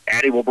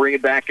 Addie will bring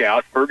it back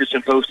out.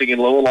 Ferguson posting in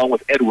low along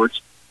with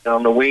Edwards. And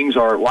on the wings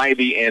are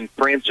Leiby and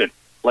Franson.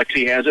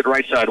 Lexi has it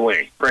right side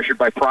wing. Pressured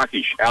by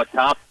Prockish. Out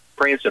top,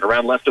 Franson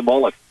around left to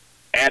Mullen.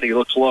 Addie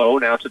looks low.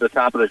 Now to the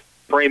top of the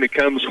frame it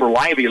comes for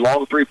Leiby.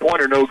 Long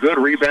three-pointer, no good.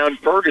 Rebound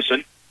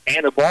Ferguson.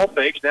 And the ball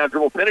fakes. Now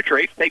dribble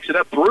penetrates. Takes it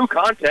up through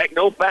contact.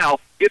 No foul.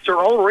 Gets her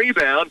own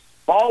rebound.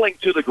 Falling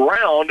to the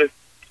ground.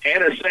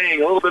 Anna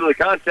saying a little bit of the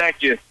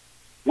contact you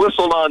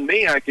whistled on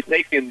me, I could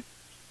take in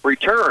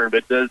return,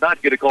 but does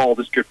not get a call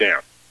this trip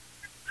down.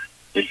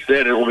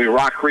 Instead, it will be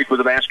Rock Creek with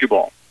the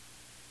basketball.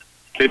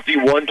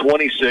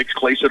 51-26,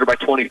 Clay Center by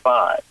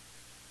 25.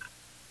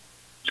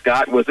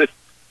 Scott with it.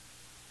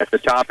 At the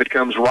top, it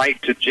comes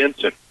right to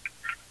Jensen.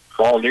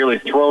 Ball nearly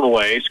thrown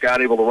away.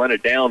 Scott able to run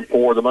it down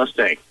for the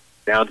Mustangs.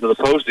 Down to the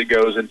post it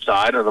goes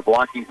inside, and a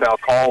blocking foul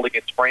called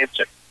against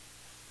Franson.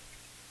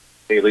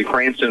 Haley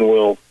Franson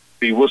will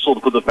be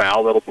whistled for the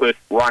foul. That'll put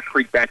Rock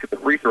Creek back at the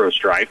free throw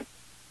stripe.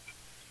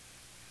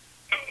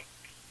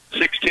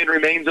 6:10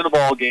 remains in the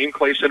ball game.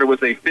 Clay Center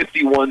with a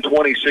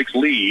 51-26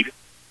 lead.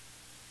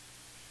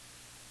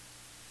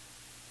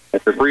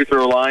 At the free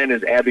throw line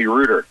is Abby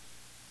Reuter.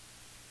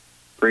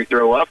 Free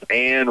throw up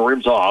and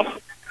rims off.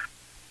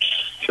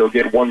 She'll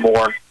get one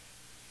more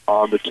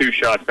on the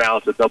two-shot foul.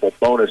 It's a double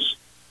bonus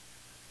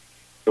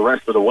the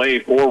rest of the way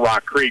for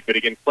Rock Creek. But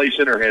again, Clay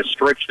Center has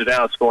stretched it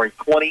out, scoring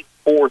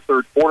 24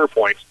 third-quarter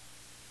points.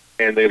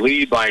 And they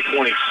lead by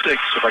 26,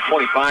 or by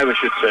 25, I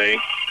should say.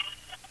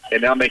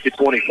 And now make it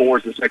 24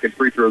 as the second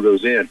free throw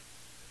goes in.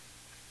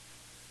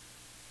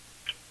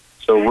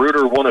 So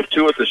Reuter 1 of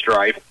 2 at the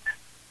stripe.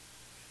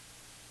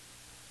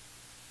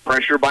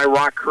 Pressure by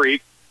Rock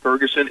Creek.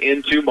 Ferguson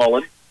into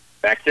Mullen.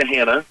 Back to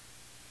Hannah.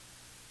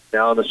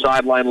 Now on the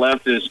sideline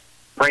left is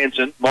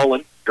Franson.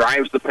 Mullen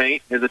drives the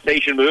paint.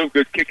 Hesitation move.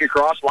 Good kick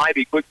across.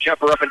 Libby, quick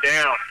jumper up and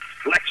down.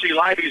 Lexi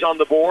Libby's on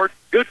the board.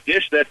 Good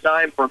dish that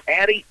time from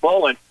Addie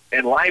Mullen.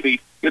 And Libby,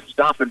 good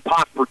stop and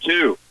pop for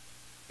 2.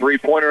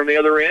 Three-pointer on the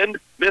other end.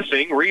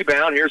 Missing.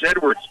 Rebound. Here's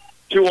Edwards.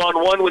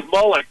 2-on-1 with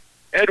Mullen.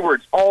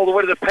 Edwards all the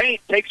way to the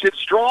paint. Takes it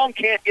strong.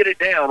 Can't get it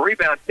down.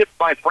 Rebound tipped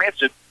by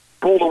Franson.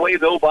 Pulled away,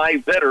 though, by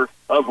Vetter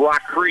of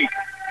Rock Creek.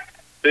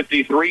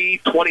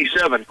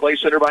 53-27. Clay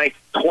Center by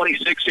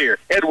 26 here.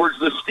 Edwards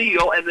the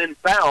steal and then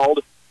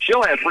fouled.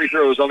 She'll have free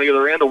throws on the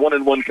other end. A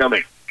 1-and-1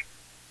 coming.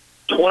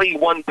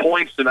 21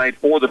 points tonight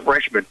for the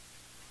freshman.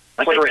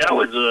 I think that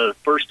was the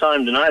first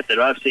time tonight that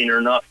I've seen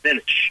her not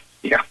finish.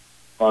 Yeah.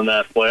 On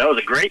that play. That was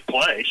a great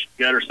play. She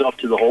got herself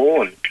to the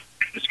hole and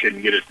just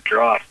couldn't get it to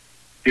drop.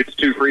 Gets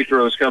 2 free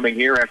throws coming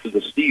here after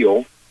the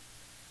steal.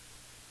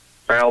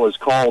 Foul is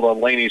called on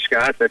Laney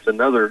Scott. That's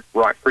another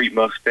Rock Creek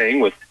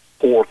Mustang with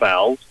 4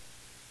 fouls.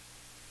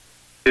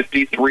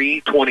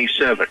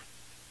 53-27.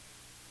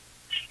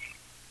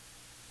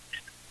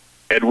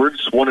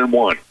 Edwards,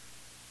 1-and-1.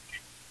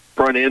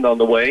 Front end on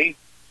the way.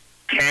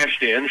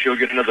 Cashed in. She'll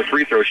get another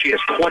free throw. She has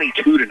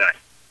 22 tonight.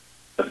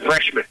 The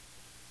freshman.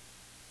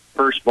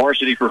 First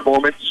varsity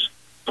performance,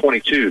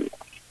 22.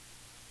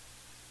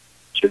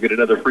 She'll get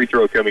another free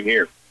throw coming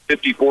here.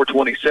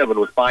 54-27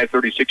 with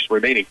 5:36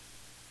 remaining.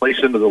 Place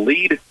into the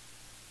lead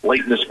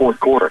late in this fourth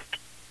quarter.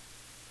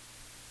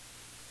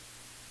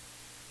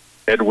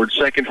 Edwards'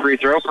 second free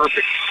throw,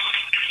 perfect.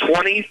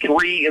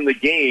 23 in the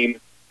game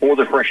for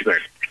the freshman.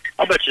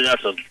 I bet you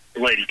that's a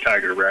Lady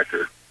Tiger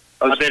record.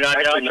 I was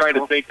trying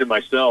to think to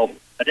myself.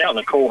 I doubt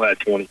Nicole had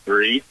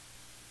 23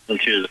 when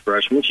she was a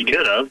freshman. She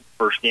could have,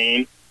 first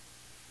game.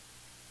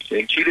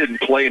 And she didn't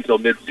play until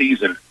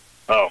mid-season.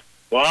 Oh,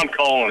 well, I'm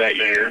calling that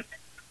year.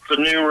 It's a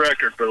new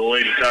record for the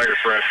Lady Tiger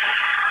freshman.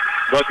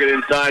 Bucket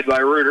inside by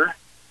Reuter.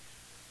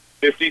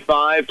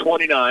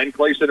 55-29.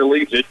 Clay Center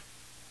leads it.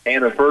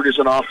 Anna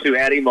Ferguson off to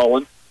Addie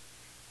Mullen.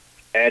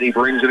 Addie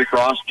brings it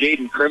across.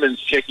 Jaden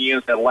Crimmins checking in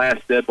at that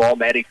last dead ball.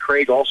 Maddie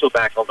Craig also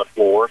back on the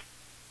floor.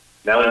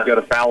 Now we've got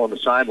a foul on the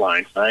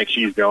sideline. I think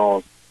she's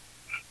gone.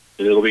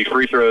 And it'll be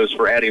free throws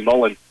for Addie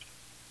Mullen.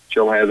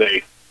 She'll have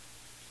a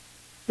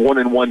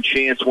 1-and-1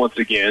 chance once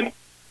again.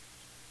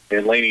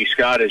 And Laney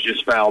Scott has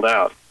just fouled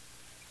out.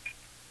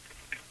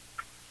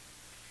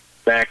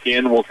 Back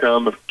in will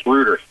come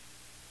Reuter.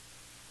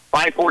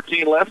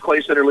 5:14 left.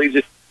 Clay Center leads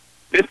it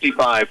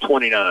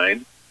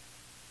 55-29.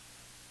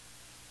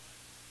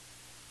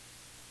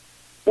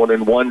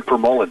 1-and-1 for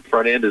Mullen.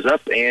 Front end is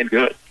up and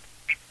good.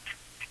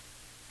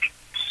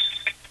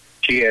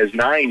 She has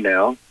 9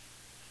 now.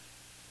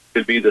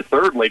 Could be the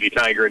third Lady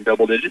Tiger in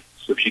double digits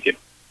if she can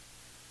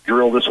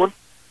drill this one.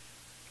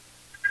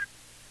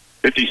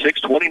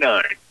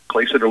 56-29.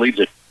 Clay Center leads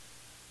it.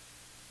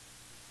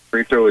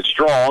 Free throw is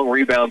strong.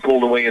 Rebound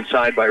pulled away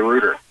inside by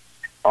Reuter.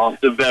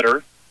 Off to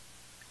Vetter.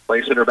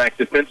 Clay Center back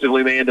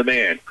defensively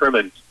man-to-man.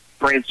 Crimmins,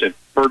 Franson,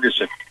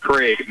 Ferguson,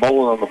 Craig,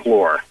 Mullen on the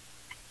floor.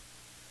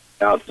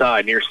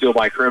 Outside, near steal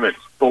by Crimmins.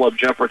 Pull-up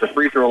jumper at the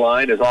free throw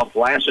line is off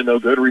glass and no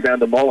good. Rebound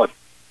to Mullen.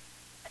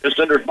 Just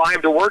under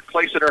 5 to work.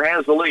 Clay Center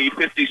has the lead,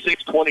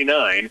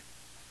 56-29.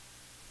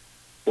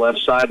 Left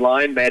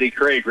sideline, Maddie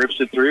Craig rips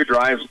it through,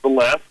 drives to the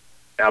left.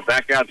 Now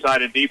back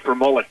outside and deep for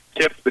Mullen.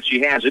 Tipped, but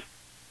she has it.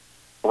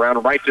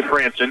 Around right to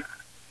Franson.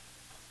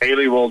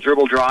 Haley will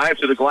dribble drive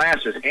to the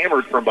glass. Is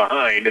hammered from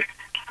behind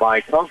by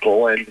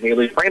Kunkel, and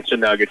Haley Franson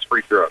now gets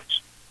free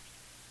throws.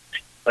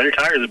 Lady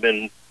Tigers have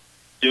been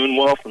doing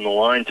well from the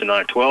line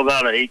tonight. 12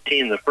 out of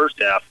 18 in the first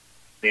half,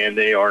 and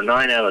they are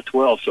 9 out of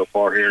 12 so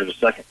far here in the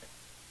second.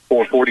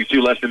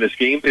 4:42 left in this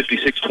game,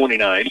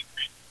 56-29.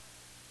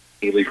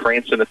 Haley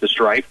Franson at the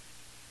stripe,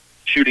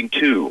 shooting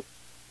 2.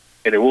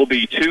 And it will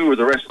be 2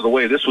 the rest of the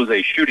way. This was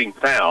a shooting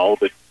foul,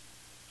 but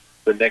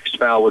the next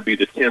foul would be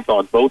the 10th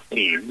on both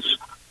teams.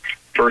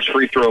 First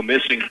free throw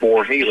missing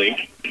for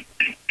Haley.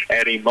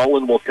 Addie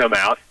Mullen will come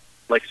out.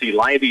 Lexi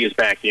Libby is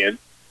back in.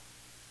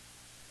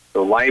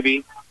 So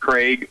Libby,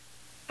 Craig,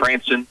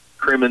 Franson,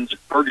 Crimmins,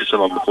 Ferguson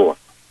on the floor.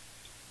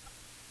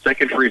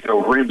 Second free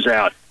throw rims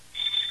out.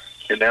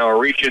 And now a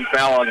reach-in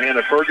foul on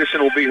Hannah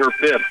Ferguson will be her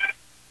 5th.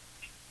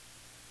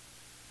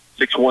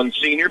 6'1"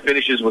 senior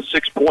finishes with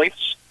 6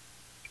 points.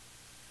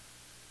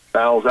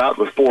 Fouls out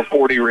with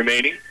 4:40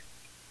 remaining.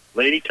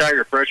 Lady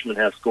Tiger freshmen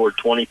have scored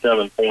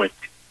 27 points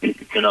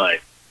tonight.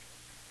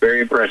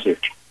 Very impressive.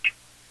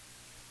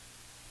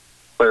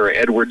 Clara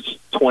Edwards,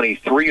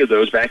 23 of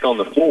those back on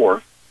the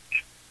floor.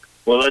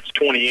 Well, that's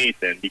 28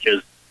 then,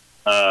 because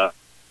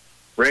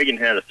Reagan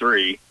had a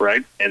 3,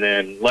 right, and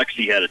then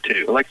Lexi had a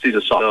 2. Lexi's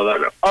a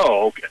sophomore.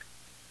 Oh, okay.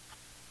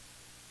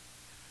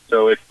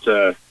 So it's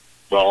still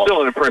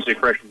an impressive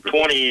freshman.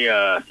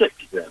 26.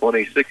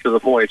 26 of the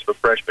points for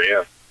freshman.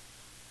 Yeah.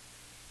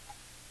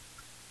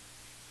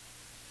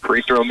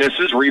 Free throw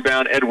misses.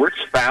 Rebound Edwards.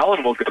 Foul,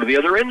 and we'll go to the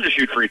other end to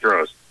shoot free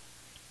throws.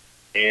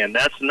 And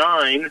that's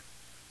 9.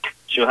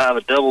 She'll have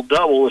a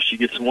double-double if she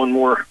gets one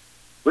more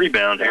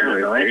rebound here.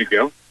 There you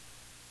go.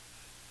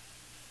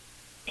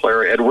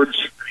 Clara Edwards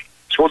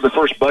scored the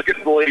first bucket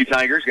for the Lady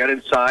Tigers. Got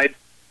inside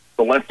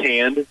the left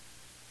hand.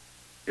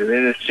 And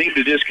then it seemed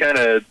to just kind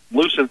of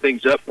loosen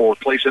things up for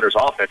Clay Center's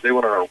offense. They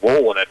went on a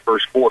roll in that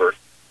first quarter.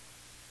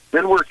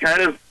 Then we're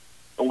kind of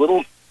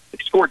they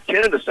scored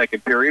 10 in the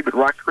second period, but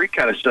Rock Creek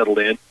kind of settled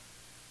in.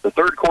 The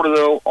third quarter,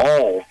 though,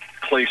 all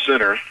Clay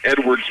Center.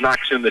 Edwards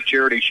knocks in the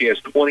charity. She has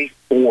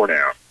 24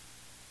 now.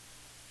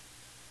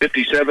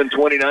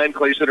 57-29,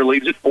 Clay Center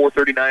leads it.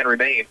 4:39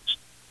 remains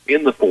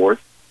in the fourth.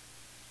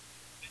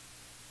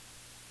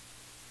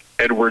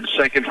 Edwards'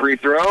 second free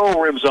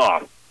throw, rims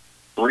off.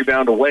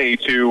 Rebound away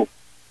to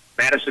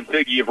Madison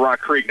Figge of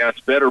Rock Creek. Now it's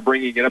Better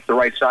bringing it up the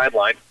right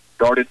sideline,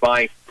 guarded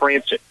by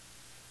Franson.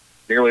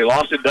 Nearly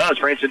lost it, does.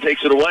 Franson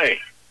takes it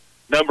away.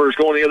 Numbers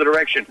going the other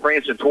direction.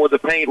 Franson toward the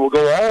paint will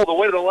go all the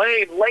way to the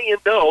lane. Lay and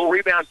no.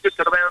 Rebound tipped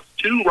out of bounds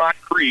to Rock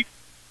Creek.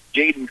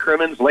 Jaden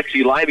Crimmins,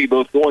 Lexi Lively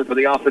both going for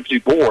the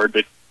offensive board,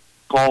 but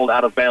called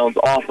out of bounds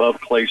off of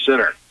Clay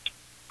Center.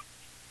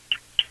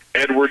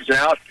 Edwards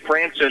out,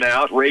 Franson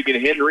out, Reagan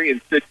Henry and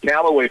Sid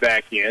Calloway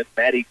back in.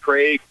 Maddie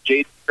Craig,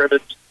 Jaden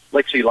Crimmins,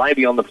 Lexi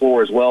Lively on the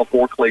floor as well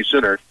for Clay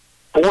Center.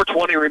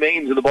 4:20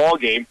 remains in the ball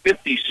game.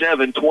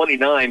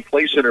 57-29.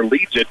 Clay Center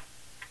leads it.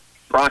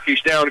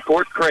 Procky's down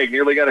court. Craig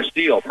nearly got a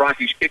steal.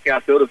 Procky's kick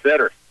out though to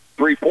Vetter.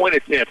 3-point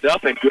attempt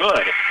up and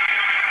good.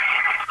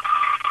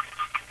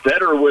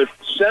 Vetter with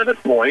 7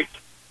 points.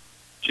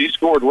 She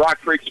scored Rock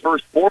Creek's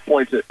first 4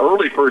 points at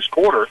early first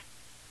quarter.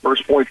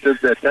 First point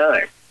since that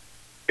time.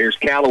 Here's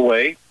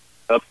Callaway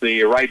up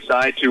the right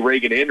side to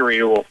Reagan Henry,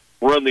 who will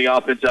run the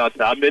offense out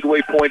top.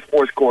 Midway point,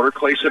 fourth quarter.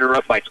 Clay Center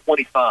up by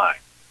 25.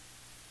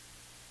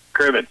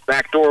 Crimmins,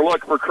 backdoor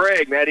look for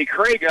Craig. Maddie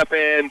Craig up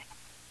and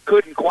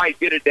couldn't quite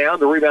get it down.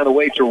 The rebound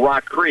away to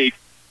Rock Creek.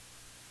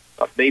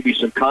 Maybe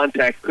some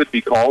contact could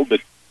be called,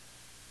 but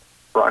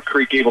Rock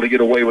Creek able to get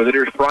away with it.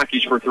 Here's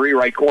Procky's for 3,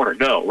 right corner.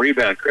 No,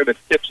 rebound. Crimmins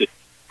tips it.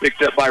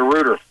 Picked up by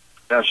Reuter.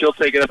 Now she'll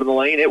take it up in the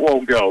lane. It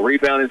won't go.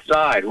 Rebound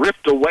inside.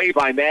 Ripped away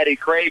by Maddie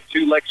Craig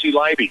to Lexi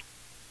Lively.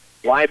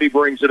 Lively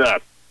brings it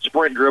up.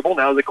 Sprint dribble.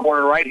 Now to the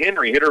corner right.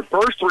 Henry hit her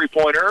first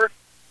three-pointer.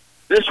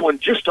 This one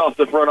just off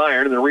the front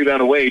iron, and the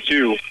rebound away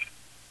to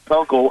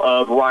Kunkel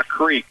of Rock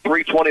Creek.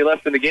 3:20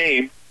 left in the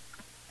game.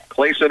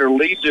 Clay Center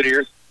leads it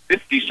here,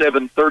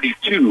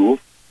 57-32.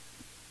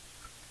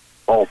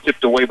 Ball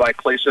tipped away by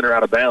Clay Center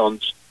out of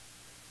bounds.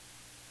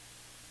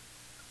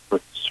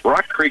 But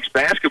Rock Creek's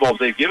basketball,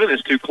 they've given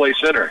this to Clay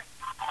Center.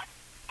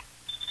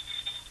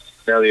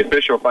 Now the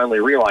official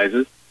finally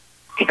realizes.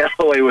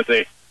 Callaway with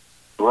a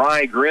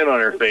wry grin on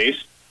her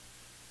face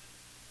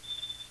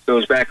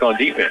goes back on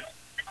defense.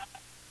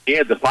 He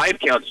had the 5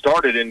 count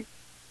started, and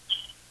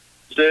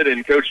Sid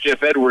and Coach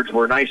Jeff Edwards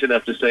were nice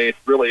enough to say it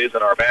really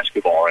isn't our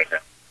basketball right now.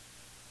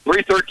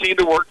 3:13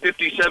 to work,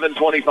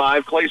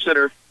 57-25. Clay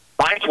Center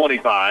by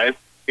 25.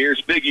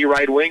 Here's Figge,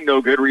 right wing,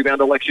 no good. Rebound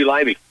to Lexi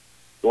Lively.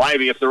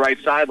 Lively up the right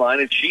sideline,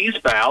 and she's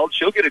fouled.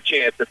 She'll get a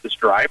chance at the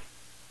stripe.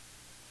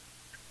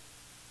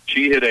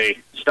 She hit a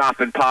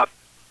stop-and-pop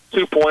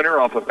 2-pointer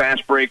off a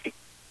fast break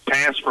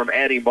pass from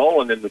Addie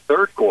Mullen in the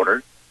third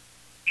quarter.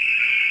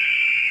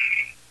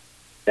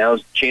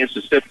 Now's a chance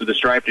to step to the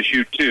stripe to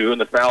shoot 2,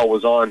 and the foul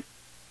was on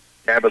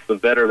Tabitha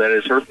Vetter. That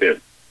is her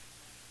 5th.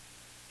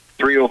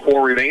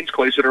 3:04 remains.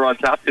 Clay Center on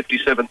top,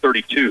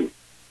 57-32.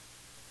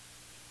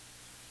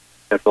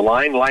 At the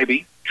line,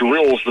 Lively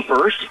drills the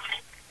first.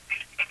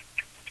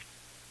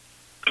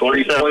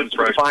 27 points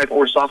for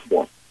 5-4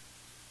 sophomore.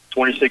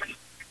 26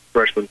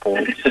 freshman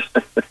points.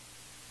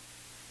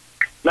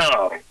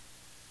 No.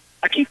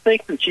 I keep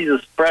thinking she's a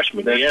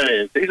freshman.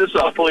 Yeah, she's a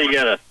sophomore.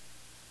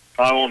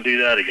 I won't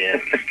do that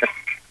again.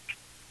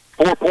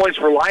 4 points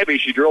for Lively.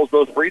 She drills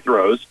both free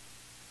throws.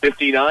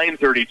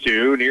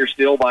 59-32. Near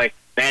still by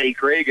Maddie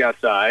Craig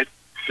outside.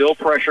 Still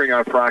pressuring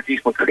on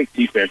Procky's, but great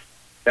defense.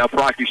 Now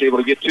Procky's able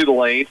to get to the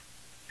lane.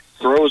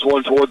 Throws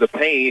one toward the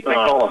paint. They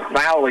call a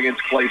foul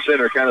against Clay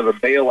Center, kind of a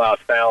bailout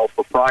foul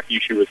for Procky.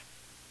 She was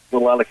a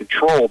little out of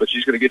control, but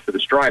she's going to get to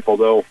the stripe,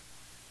 although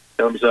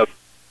comes up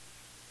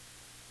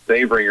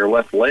favoring her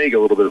left leg a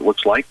little bit, it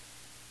looks like.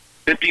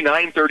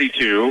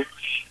 59-32.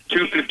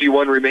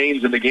 2:51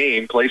 remains in the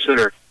game. Clay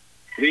Center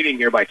leading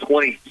here by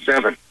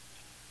 27.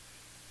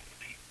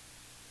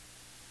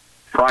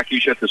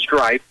 Procky at the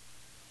stripe,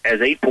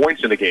 has 8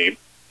 points in the game.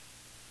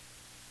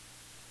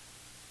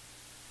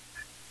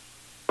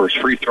 First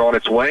free throw on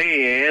its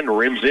way and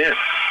rims in.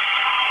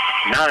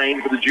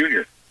 9 for the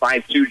junior.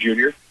 5'2"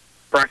 junior,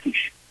 Procky.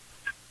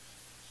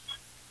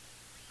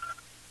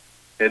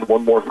 And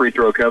one more free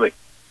throw coming.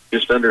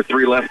 Just under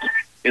 3 left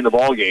in the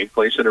ball game.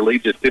 Clay Center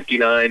leads at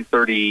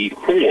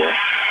 59-34.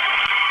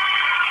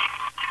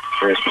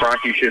 As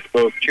Procky shifts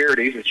both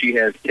charities, and she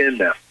has 10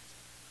 now.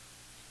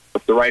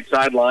 Up the right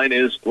sideline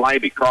is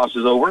Leiby.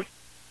 Crosses over.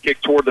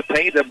 Kick toward the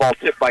paint. That ball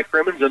tipped by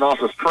Crimmins and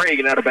off of Craig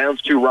and out of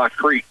bounds to Rock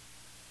Creek.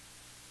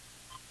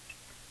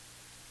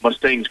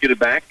 Mustangs get it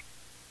back.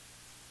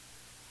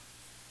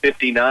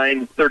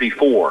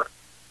 59-34.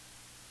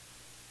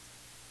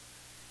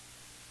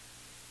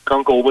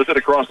 Kunkel with it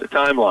across the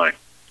timeline.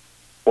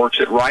 Works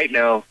it right,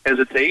 now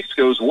hesitates,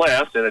 goes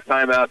left, and a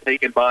timeout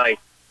taken by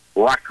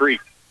Rock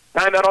Creek.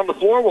 Timeout on the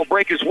floor will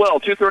break as well.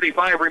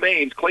 2:35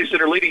 remains. Clay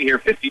Center leading here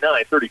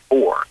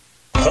 59-34.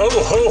 Ho,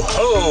 ho,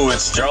 ho!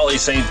 It's Jolly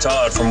St.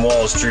 Todd from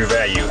Wall's True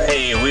Value.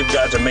 Hey, we've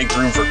got to make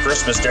room for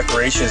Christmas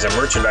decorations and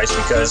merchandise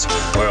because,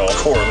 well,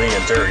 Corley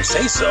and Terry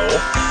say so.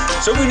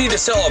 So we need to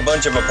sell a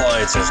bunch of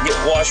appliances. Get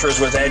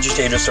washers with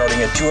agitators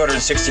starting at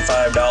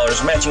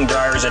 $265, matching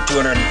dryers at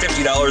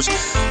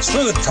 $250,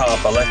 smooth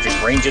top electric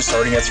ranges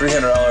starting at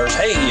 $300.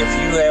 Hey, if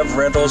you have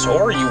rentals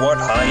or you want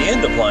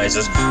high-end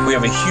appliances, we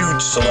have a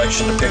huge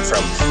selection to pick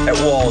from at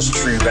Wall's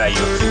True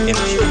Value in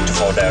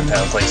beautiful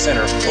downtown Clay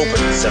Center,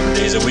 open 7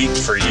 days a week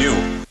for you.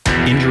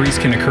 Injuries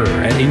can occur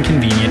at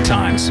inconvenient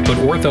times, but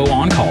Ortho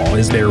On Call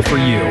is there for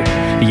you.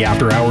 The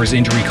After Hours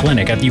Injury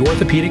Clinic at the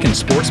Orthopedic and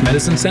Sports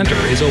Medicine Center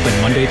is open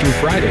Monday through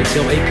Friday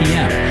till 8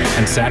 p.m.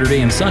 and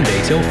Saturday and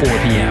Sunday till 4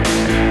 p.m.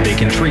 They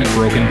can treat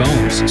broken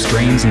bones,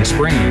 strains and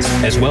sprains,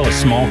 as well as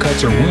small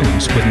cuts or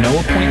wounds with no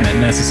appointment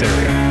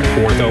necessary.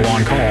 Ortho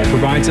On Call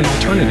provides an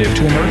alternative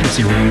to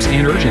emergency rooms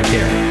and urgent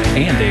care,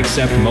 and they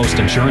accept most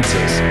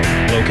insurances.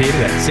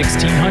 Located at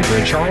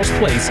 1600 Charles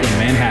Place in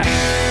Manhattan.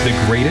 The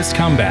greatest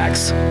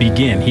comebacks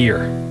begin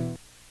here.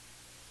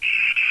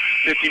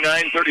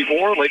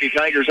 59-34. Lady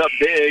Tigers up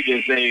big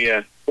as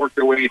they work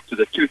their way to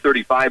the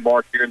 2:35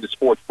 mark here in this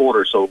fourth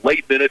quarter. So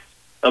late minute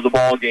of the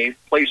ball game.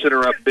 Clay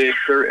Center up big,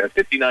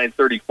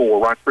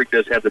 59-34. Rock Creek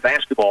does have the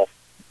basketball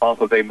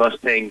off of a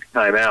Mustang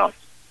timeout.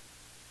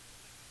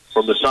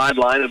 From the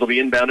sideline, it'll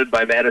be inbounded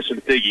by Madison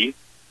Figge.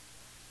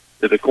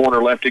 To the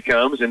corner left it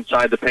comes.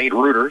 Inside the paint,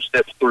 Reuter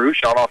steps through.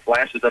 Shot off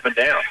glasses up and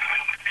down.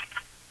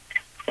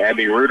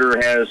 Abby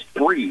Reuter has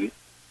 3.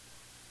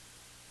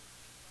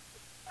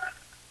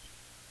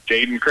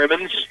 Jaden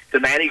Crimmins to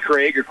Maddie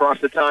Craig across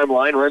the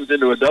timeline, runs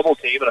into a double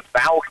team and a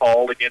foul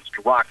call against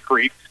Rock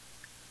Creek.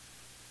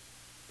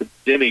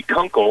 Demi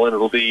Kunkel, and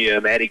it'll be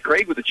Maddie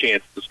Craig with a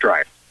chance to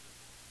strike.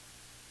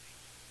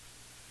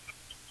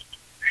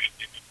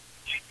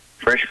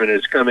 Freshman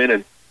has come in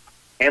and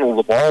handled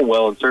the ball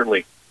well and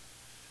certainly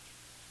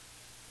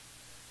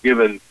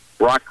given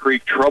Rock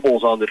Creek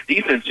troubles on the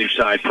defensive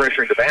side,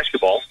 pressuring the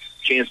basketball.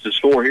 Chance to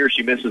score here.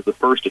 She misses the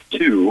first of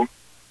 2.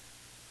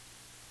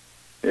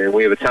 And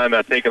we have a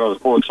timeout taken on the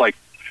floor, looks like,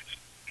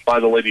 by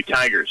the Lady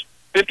Tigers.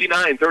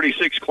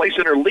 59-36, Clay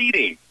Center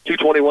leading.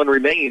 2:21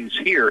 remains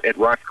here at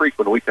Rock Creek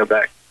when we come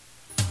back.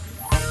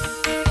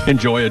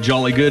 Enjoy a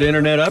jolly good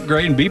internet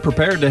upgrade and be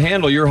prepared to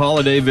handle your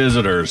holiday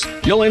visitors.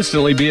 You'll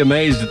instantly be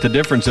amazed at the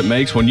difference it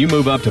makes when you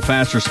move up to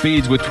faster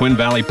speeds with Twin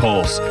Valley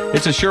Pulse.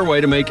 It's a sure way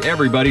to make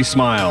everybody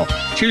smile.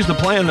 Choose the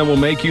plan that will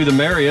make you the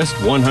merriest,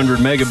 100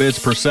 megabits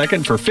per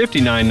second for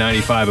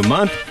 $59.95 a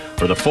month,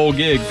 or the full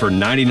gig for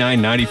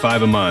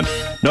 $99.95 a month.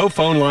 No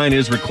phone line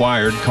is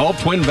required. Call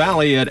Twin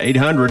Valley at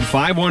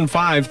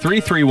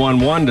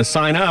 800-515-3311 to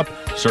sign up.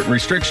 Certain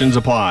restrictions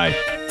apply.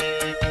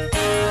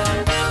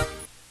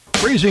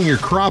 Raising your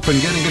crop and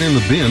getting it in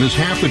the bin is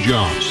half the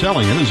job.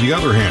 Selling it is the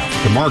other half.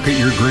 To market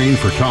your grain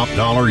for top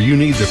dollar, you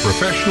need the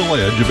professional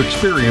edge of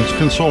experienced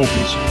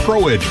consultants.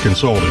 ProEdge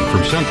Consulting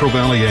from Central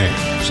Valley Ag.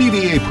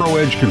 CVA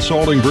ProEdge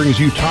Consulting brings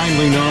you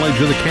timely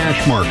knowledge of the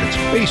cash markets,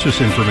 basis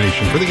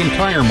information for the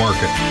entire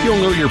market. You'll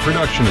know your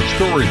production and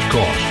storage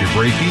costs, your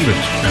break-evens,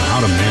 and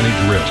how to manage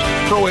risk.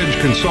 ProEdge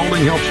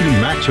Consulting helps you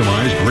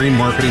maximize grain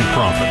marketing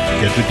profit.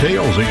 Get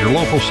details at your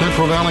local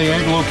Central Valley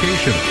Ag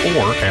location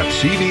or at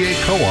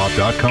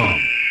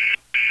cvacoop.com.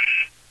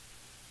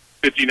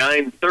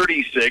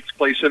 59-36,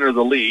 Clay Center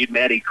the lead.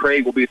 Maddie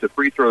Craig will be at the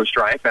free throw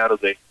stripe out of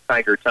the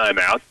Tiger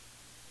timeout.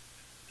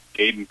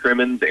 Caden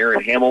Crimmins,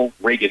 Aaron Hamill,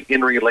 Reagan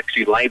Henry,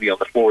 Lexi Leiby on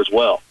the floor as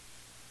well.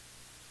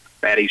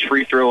 Maddie's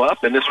free throw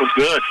up, and this one's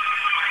good.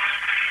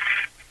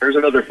 There's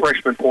another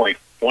freshman point.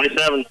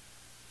 27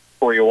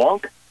 for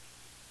Wonk.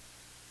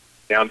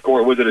 Down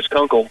court with it is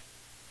Kunkel.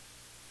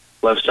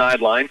 Left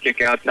sideline,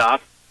 kick out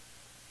top.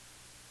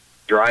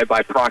 Drive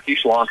by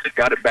Prokish, lost it,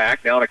 got it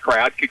back. Now in a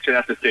crowd, kicks it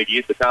out to Figge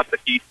at the top of the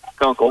key.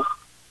 Kunkel.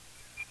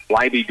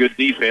 Leiby, good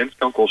defense.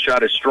 Kunkel's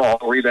shot is strong.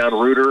 Rebound,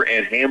 Reuter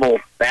and Hamill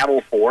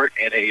battle for it,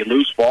 and a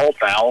loose ball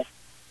foul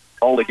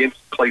called against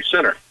Clay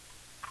Center.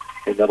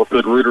 And that'll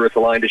put Reuter at the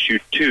line to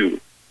shoot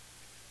 2.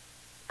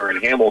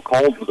 And Hamill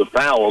called for the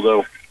foul,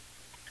 although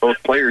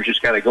both players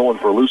just kind of going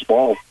for a loose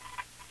ball.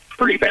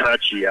 Pretty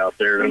patchy out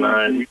there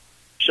tonight.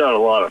 Shot a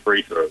lot of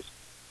free throws.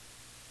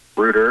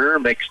 Reuter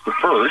makes the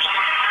first.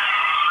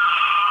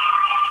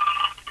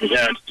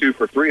 Yeah, it's 2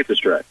 for 3 at the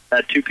stretch.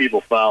 Had 2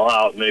 people foul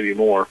out, maybe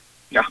more.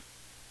 Yeah.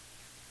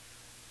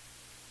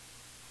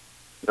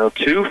 Now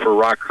 2 for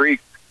Rock Creek.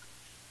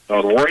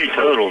 On 1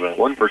 total, then.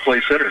 1 for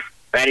Clay Center.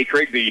 Maddie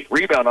Craig, the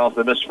rebound off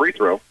the missed free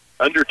throw.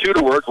 Under 2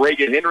 to work.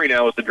 Reagan Henry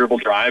now with the dribble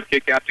drive.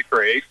 Kick out to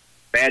Craig.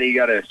 Maddie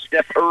got a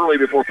step early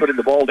before putting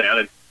the ball down,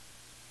 and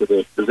so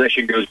the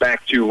possession goes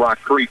back to Rock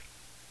Creek.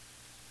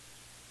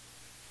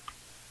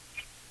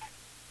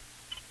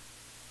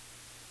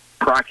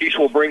 Prockish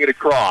will bring it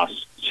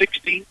across.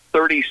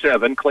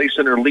 60-37. Clay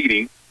Center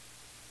leading.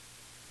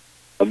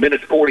 A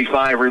minute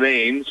 45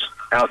 remains.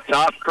 Out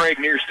top, Craig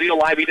near steal.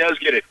 Libby does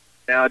get it.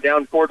 Now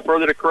down court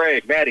further to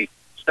Craig. Maddie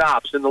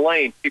stops in the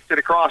lane. Kicks it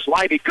across.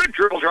 Libby, good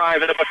dribble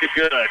drive and a bucket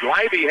good.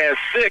 Libby has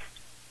 6.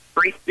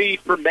 Great feed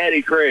from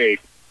Maddie Craig.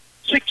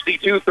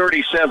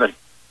 62-37.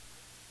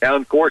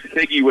 Down court,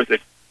 Figgy with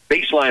it.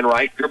 Baseline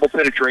right. Dribble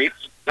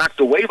penetrates.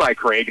 Knocked away by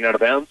Craig and out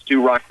of bounds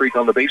to Rock Creek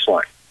on the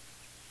baseline.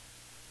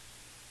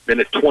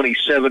 Minute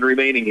 27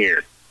 remaining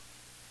here.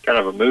 Kind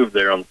of a move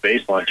there on the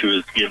baseline. She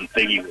was getting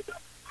Figgy with it.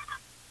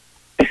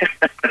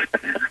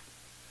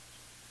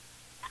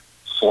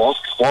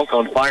 Swonk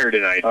on fire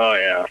tonight. Oh,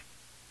 yeah.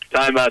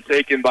 Timeout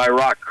taken by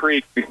Rock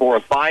Creek before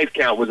a 5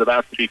 count was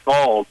about to be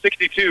called.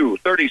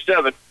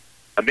 62-37.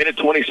 A minute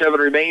 27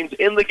 remains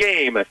in the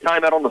game. A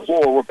timeout on the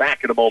floor. We're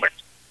back in a moment.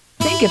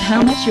 Think of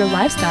how much your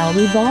lifestyle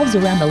revolves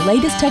around the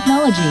latest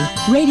technology.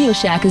 Radio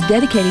Shack is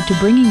dedicated to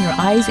bringing your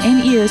eyes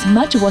and ears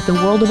much of what the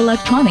world of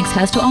electronics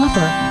has to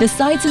offer. The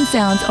sights and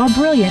sounds are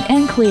brilliant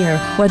and clear,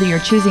 whether you're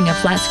choosing a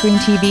flat-screen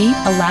TV,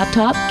 a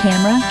laptop,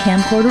 camera,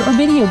 camcorder, or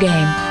video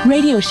game.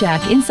 Radio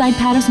Shack inside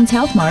Patterson's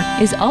Health Mart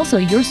is also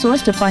your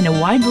source to find a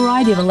wide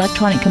variety of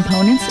electronic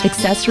components,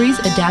 accessories,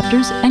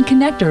 adapters, and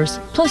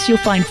connectors. Plus, you'll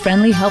find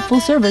friendly, helpful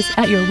service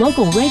at your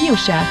local Radio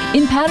Shack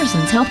in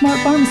Patterson's Health Mart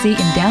Pharmacy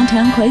in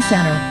downtown Clay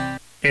Center.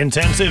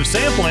 Intensive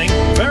sampling,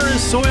 Veris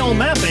soil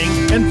mapping,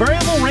 and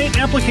variable rate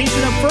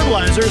application of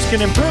fertilizers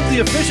can improve the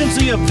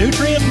efficiency of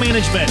nutrient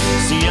management.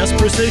 CS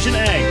Precision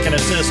Ag can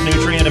assess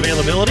nutrient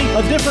availability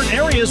of different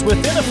areas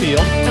within a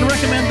field and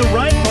recommend the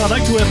right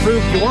product to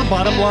improve your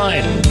bottom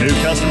line. New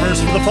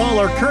customers for the fall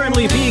are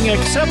currently being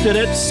accepted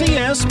at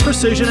CS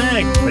Precision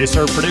Ag. They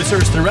serve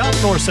producers throughout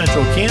north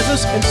central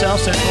Kansas and south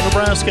central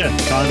Nebraska.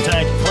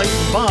 Contact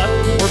Clayton Bott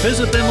or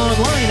visit them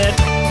online at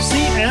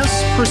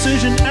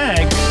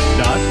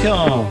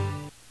csprecisionag.com.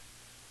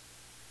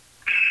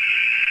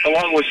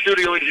 Along with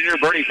studio engineer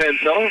Bernie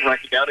Fancello,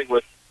 recounting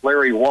with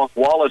Larry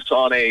Wonk-Wallace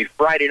on a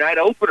Friday night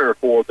opener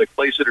for the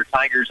Clay Center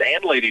Tigers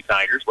and Lady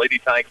Tigers. Lady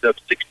Tigers up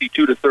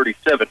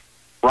 62-37.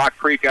 Rock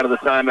Creek out of the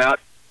timeout.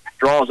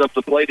 Draws up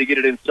the play to get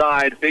it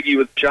inside. Figgy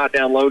with shot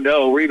down low,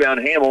 no. Rebound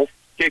Hamill.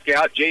 Kick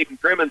out.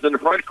 Jaden Crimmins in the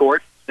front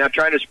court. Now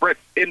trying to sprint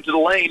into the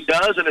lane.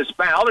 Does and is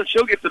fouled, and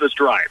she'll get to this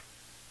drive.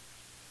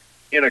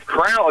 In a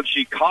crowd,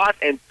 she caught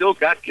and still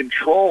got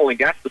control and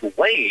got to the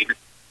lane,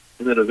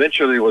 and then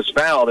eventually was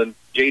fouled, and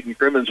Jaden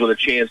Crimmins with a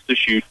chance to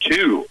shoot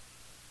 2.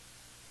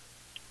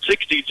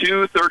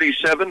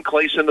 62-37,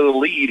 Clay Center the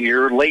lead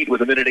here, late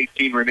with a minute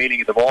 18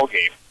 remaining in the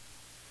ballgame.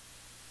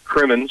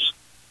 Crimmins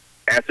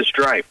at the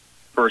stripe.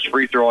 First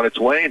free throw on its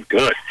way, and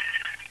good.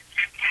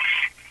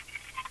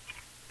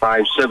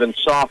 5'7"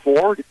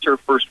 sophomore gets her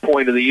first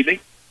point of the evening.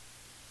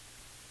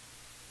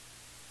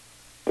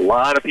 A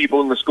lot of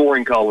people in the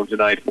scoring column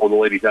tonight for the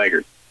Lady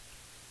Tigers.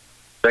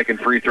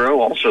 Second free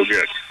throw, also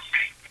good.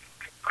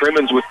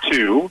 Crimmins with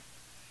 2.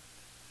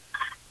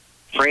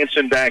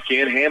 Franson back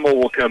in. Hamill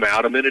will come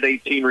out. A minute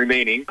 18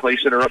 remaining. Clay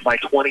Center up by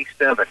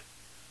 27.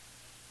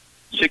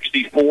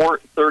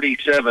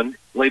 64-37.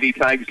 Lady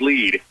Tigers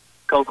lead.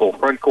 Kunkel,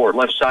 front court,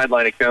 left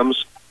sideline it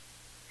comes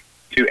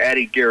to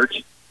Addie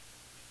Garrett.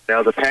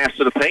 Now the pass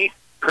to the paint.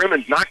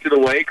 Crimmins knocked it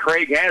away.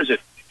 Craig has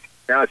it.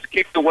 Now it's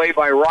kicked away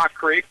by Rock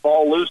Creek.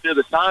 Ball loose near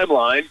the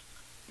timeline.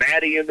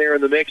 Maddie in there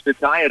in the mix to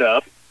tie it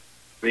up.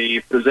 The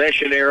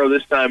possession arrow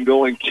this time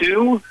going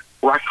to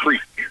Rock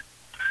Creek.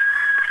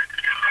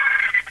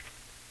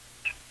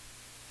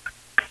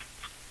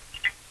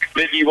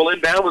 Figgy will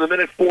inbound with a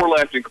minute 4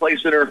 left, and Clay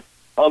Center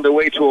on their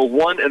way to a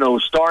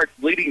 1-0 start,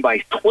 leading by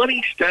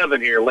 27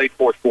 here late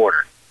fourth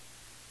quarter.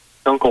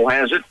 Kunkel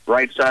has it,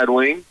 right side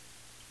wing.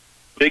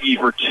 Figgy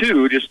for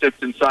 2, just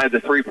steps inside the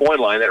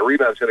three-point line. That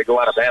rebound's going to go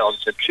out of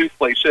bounds, and 2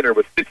 Clay Center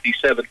with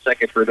 57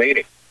 seconds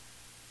remaining.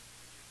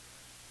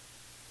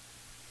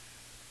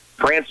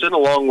 Franson,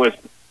 along with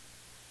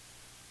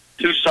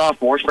 2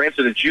 sophomores,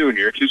 Franson a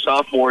junior, 2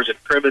 sophomores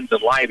at Crimmins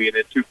and Libby, and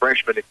then 2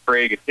 freshmen at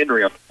Craig and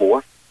Henry on the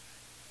floor.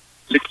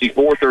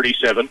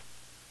 64-37.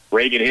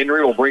 Reagan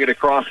Henry will bring it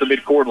across the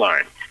midcourt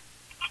line.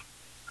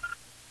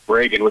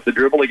 Reagan with the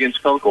dribble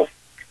against Kunkel.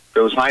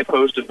 Goes high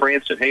post to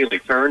Franson. Haley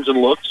turns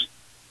and looks.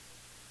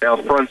 Now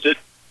fronts it.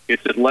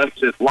 Gets it left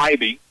to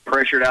Libby.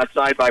 Pressured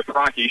outside by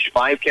Prockish.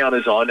 5 count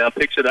is on. Now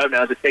picks it up.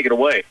 Now to take it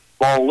away.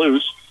 Ball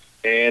loose.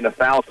 And a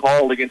foul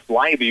called against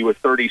Libby with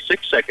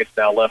 36 seconds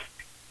now left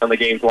on the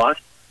game clock.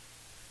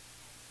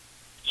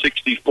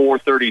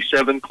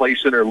 64-37. Clay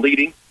Center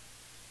leading.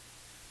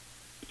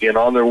 And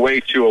on their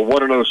way to a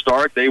 1-0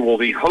 start, they will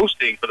be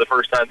hosting for the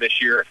first time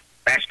this year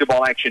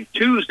basketball action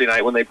Tuesday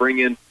night when they bring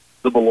in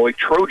the Beloit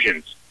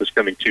Trojans this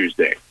coming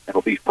Tuesday.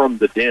 That'll be from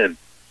the Den.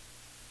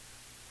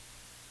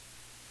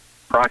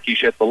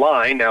 Prockish at the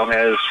line now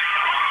has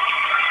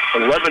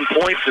 11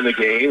 points in the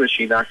game as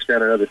she knocks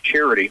down another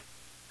charity.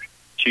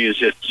 She is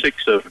hit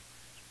 6 of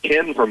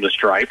 10 from the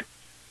stripe.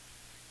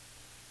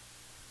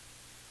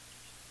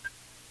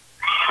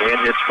 And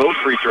hits both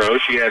free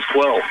throws. She has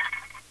 12.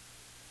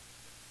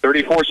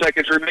 34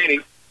 seconds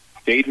remaining.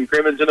 Dayton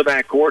Crimmins in the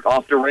backcourt,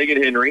 off to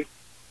Reagan Henry.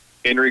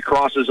 Henry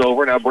crosses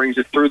over, now brings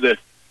it through the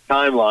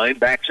timeline,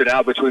 backs it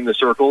out between the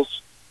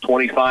circles.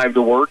 25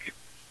 to work.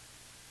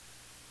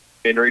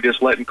 Henry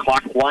just letting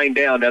clock wind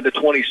down to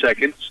 20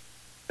 seconds.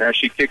 Now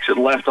she kicks it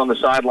left on the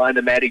sideline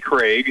to Maddie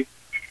Craig.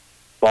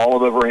 Ball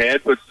above her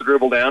head, puts the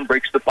dribble down,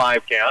 breaks the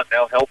 5 count.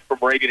 Now help from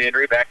Reagan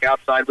Henry, back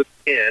outside with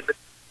 10.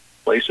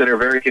 Play Center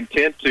very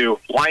content to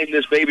wind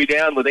this baby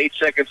down with 8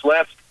 seconds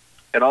left.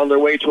 And on their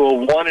way to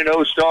a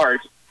 1-0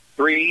 start.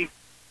 3-2.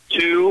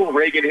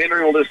 Reagan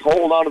Henry will just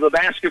hold on to the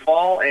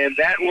basketball, and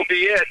that will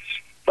be it.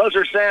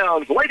 Buzzer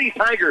sounds. Lady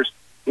Tigers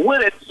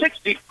win it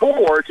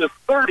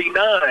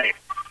 64-39.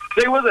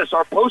 Stay with us.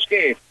 Our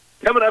postgame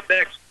coming up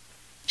next.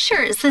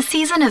 Sure, it's the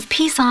season of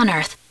peace on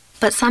Earth,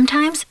 but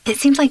sometimes it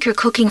seems like you're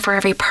cooking for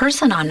every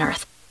person on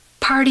Earth.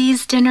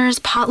 Parties, dinners,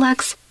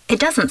 potlucks, it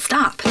doesn't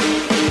stop.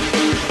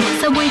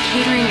 Subway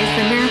Catering is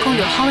the miracle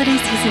your holiday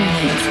season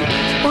needs.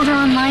 Order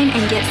online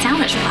and get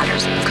sandwich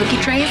platters, cookie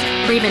trays,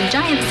 or even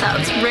giant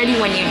subs ready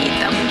when you need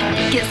them.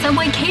 Get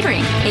Subway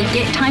Catering and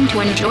get time to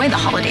enjoy the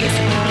holidays,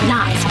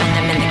 not spend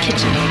them in the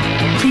kitchen.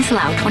 Please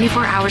allow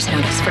 24 hours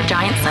notice for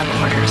giant sub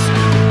orders.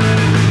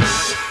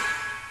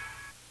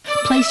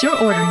 Place your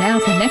order now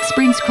for next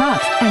spring's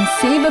crops and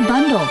save a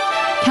bundle.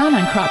 Count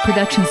on Crop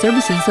Production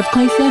Services of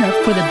Clay Center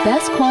for the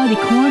best quality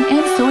corn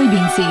and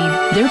soybean seed.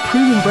 Their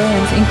proven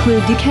brands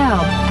include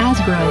DeKalb,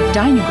 Asgrow,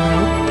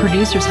 Dynagro,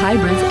 Producers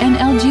Hybrids, and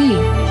LG.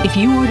 If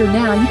you order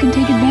now, you can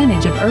take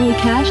advantage of early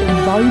cash and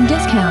volume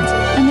discounts,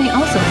 and they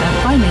also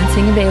have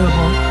financing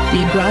available.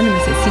 The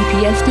agronomists at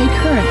CPS stay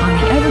current on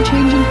the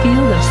ever-changing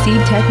field of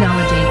seed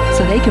technology,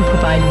 so they can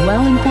provide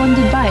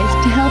well-informed advice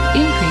to help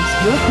increase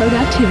your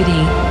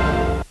productivity.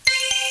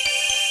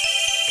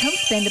 Come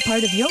spend a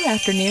part of your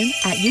afternoon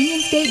at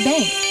Union State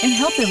Bank and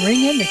help them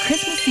ring in the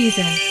Christmas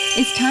season.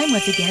 It's time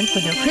once again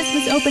for their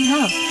Christmas open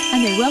house, and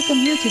they welcome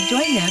you to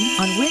join them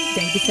on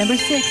Wednesday, December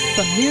 6th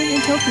from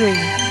noon until 3.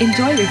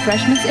 Enjoy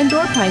refreshments and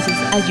door prizes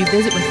as you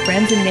visit with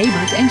friends and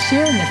neighbors and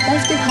share in the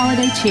festive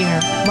holiday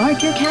cheer. Mark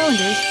your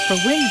calendars for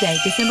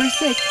Wednesday, December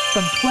 6th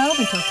from 12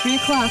 until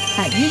 3 o'clock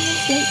at Union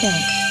State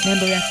Bank.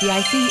 Member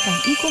FDIC and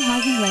Equal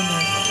Housing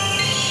Lender.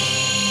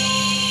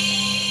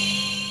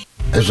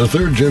 As a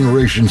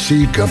third-generation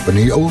seed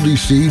company, Oldie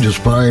Seed has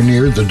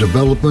pioneered the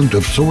development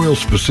of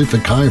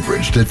soil-specific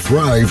hybrids that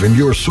thrive in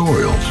your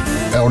soils.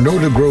 Our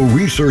Know-to-Grow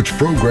research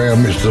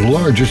program is the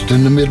largest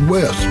in the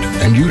Midwest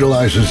and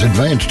utilizes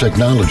advanced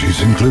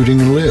technologies including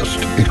Enlist,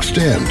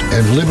 Extend,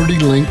 and Liberty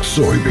Link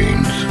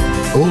soybeans.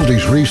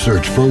 Oldie's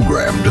research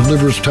program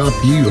delivers top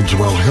yields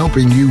while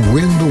helping you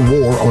win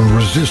the war on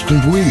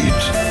resistant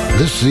weeds.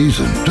 This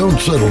season, don't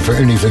settle for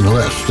anything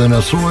less than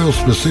a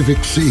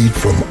soil-specific seed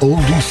from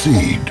Oldie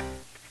Seed.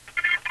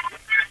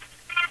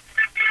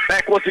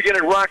 Back once again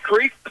at Rock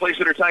Creek. Clay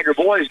Center Tiger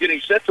boys getting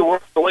set to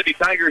work. The Lady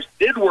Tigers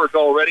did work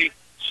already.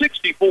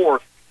 64-39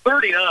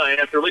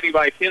 after leading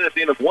by 10 at the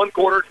end of one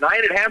quarter. 9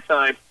 at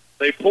halftime.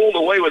 They pulled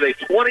away with a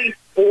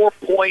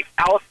 24-point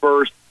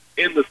outburst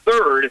in the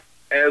third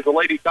as the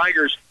Lady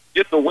Tigers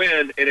get the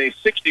win in a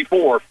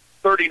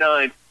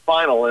 64-39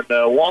 final. And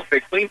Wonk, they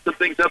cleaned some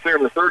things up there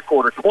in the third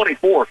quarter.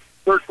 24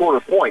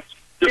 third-quarter points.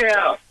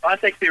 Yeah, I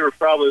think they were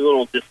probably a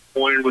little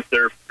disappointed with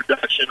their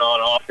production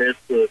on offense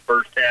for the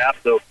first half.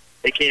 So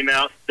they came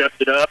out, stepped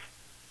it up.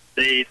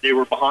 They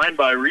were behind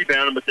by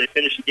rebounding, but they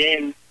finished the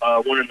game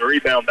winning the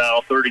rebound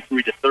battle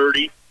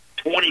 33-30.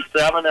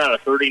 27 out of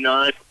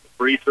 39 from the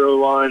free throw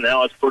line. That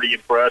was pretty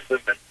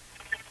impressive.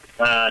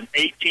 And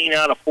 18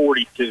 out of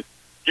 42,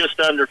 just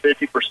under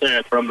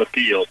 50% from the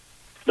field.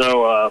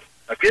 So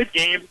a good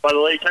game by the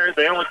Lady Tigers.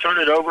 They only turned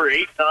it over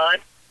 8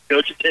 times.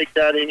 Coach would take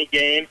that any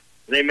game.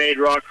 They made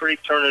Rock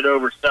Creek turn it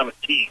over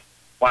 17.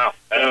 Wow.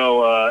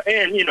 So,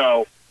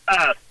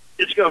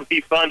 it's going to be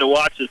fun to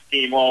watch this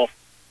team all.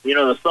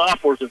 The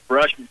sophomores and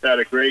freshmen had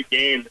a great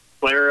game.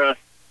 Clara,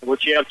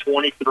 what you have,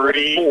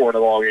 23? 24 in the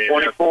ball game.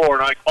 24,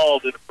 and I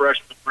called it a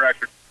freshman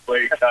record for the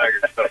Lady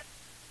Tigers. So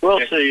we'll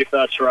see if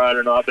that's right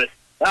or not. But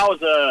that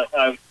was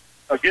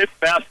a good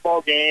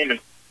basketball game, and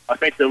I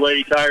think the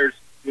Lady Tigers,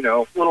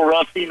 a little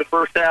rusty in the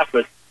first half,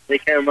 but they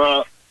came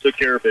out, took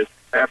care of it.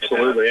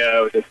 Absolutely,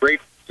 yeah. It was a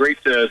great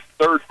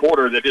third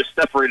quarter that just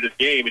separated the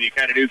game, and you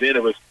kind of knew then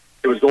it was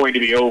going to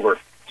be over.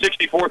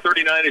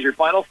 64-39 is your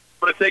final.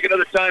 I'm going to take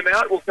another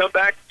timeout. We'll come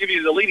back, give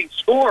you the leading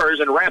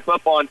scores, and wrap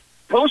up on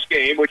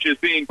postgame, which is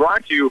being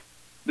brought to you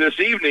this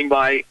evening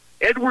by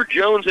Edward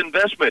Jones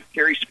Investment.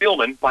 Carrie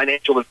Spielman,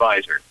 financial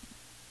advisor.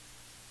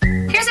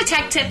 Here's a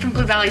tech tip from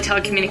Blue Valley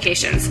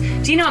Telecommunications.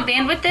 Do you know what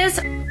bandwidth is,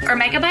 or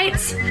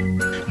megabytes?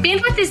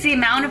 Bandwidth is the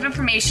amount of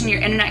information your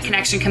internet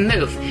connection can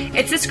move.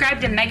 It's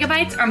described in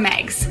megabytes or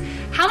megs.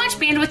 How much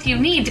bandwidth you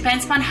need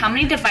depends upon how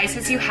many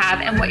devices you have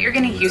and what you're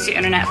going to use your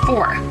internet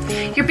for.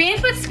 Your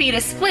bandwidth speed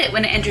is split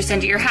when it enters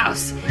into your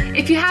house.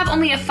 If you have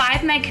only a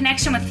 5 meg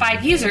connection with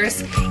 5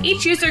 users,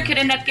 each user could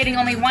end up getting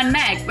only 1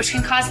 meg, which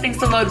can cause things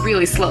to load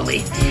really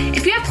slowly.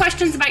 If you have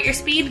questions about your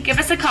speed, give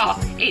us a call,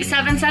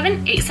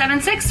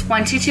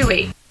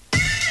 877-876-1228.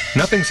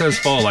 Nothing says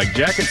fall like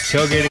jackets,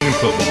 tailgating, and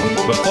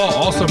football, but fall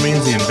also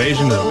means the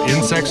invasion of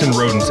insects and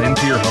rodents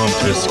into your home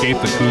to escape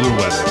the cooler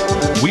weather.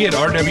 We at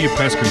RW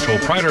Pest Control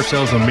pride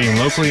ourselves on being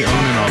locally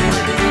owned and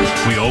operated.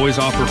 We always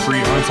offer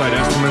free on-site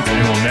estimates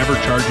and will never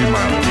charge you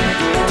mileage.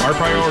 Our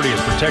priority is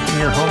protecting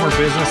your home or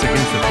business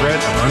against the threat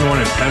of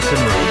unwanted pests and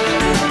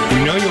rodents.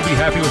 We know you'll be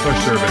happy with our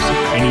service,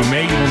 and you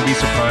may even be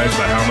surprised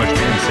by how much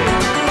we can save.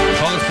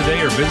 Call us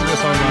today or visit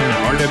us online at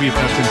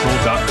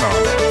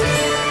rwpestcontrol.com.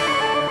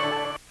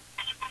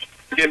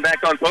 Again,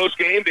 back on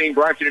postgame, being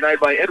brought to you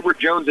tonight by Edward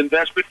Jones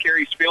Investment,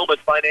 Kerry Spielman,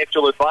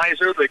 financial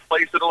advisor. The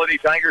Clay City Lady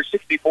Tigers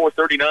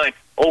 64-39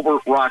 over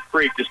Rock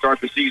Creek to start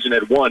the season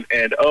at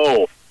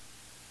 1-0.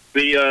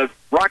 The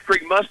Rock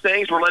Creek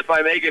Mustangs were led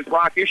by Megan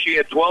Prockish. She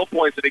had 12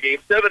 points in the game,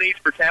 7 each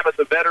for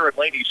Tabitha Vetter and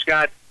Lainey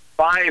Scott,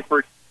 5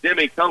 for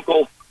Demi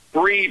Kunkel,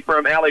 3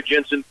 from Allie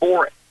Jensen,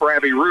 4 for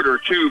Abby Reuter,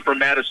 2 from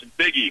Madison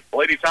Biggie.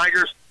 Lady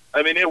Tigers,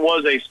 I mean, it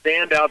was a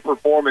standout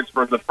performance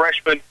from the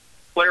freshman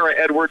Clara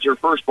Edwards. Her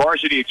first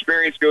varsity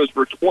experience, goes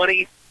for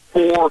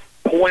 24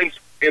 points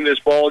in this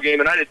ball game,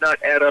 and I did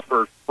not add up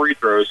her free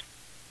throws.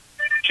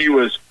 She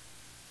was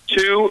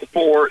 2,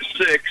 4,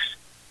 6,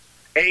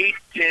 8,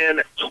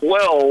 10,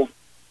 12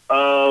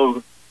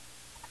 of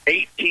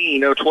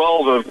 18. No,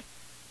 12 of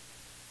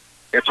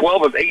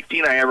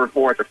 18 I have her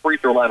for at the free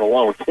throw line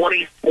alone.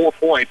 24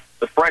 points.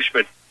 The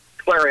freshman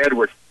Clara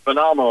Edwards,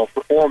 phenomenal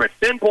performance.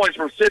 10 points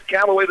from Sid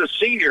Calloway, the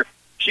senior.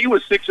 She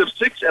was 6 of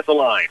 6 at the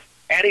line.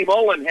 Addie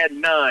Mullen had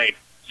 9.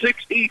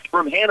 6 each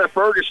from Hannah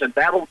Ferguson.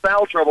 Battled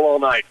foul trouble all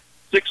night.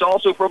 6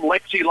 also from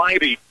Lexi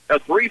Leiby. A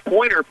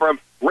 3-pointer from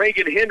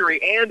Reagan Henry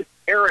and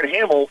Aaron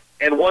Hamill.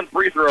 And 1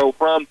 free throw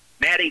from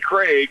Maddie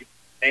Craig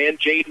and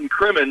Jaden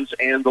Crimmins.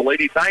 And the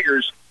Lady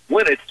Tigers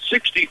win it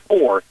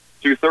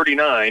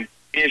 64-39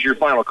 is your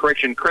final.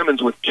 Correction,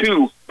 Crimmins with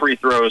 2 free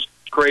throws.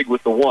 Craig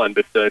with the 1.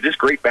 But just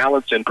great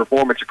balance and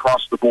performance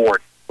across the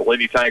board. The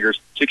Lady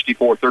Tigers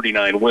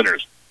 64-39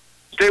 winners.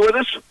 Stay with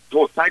us.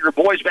 Tiger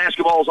boys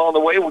basketball is on the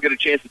way. We'll get a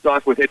chance to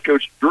talk with head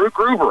coach Drew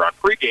Groover on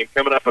pregame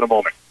coming up in a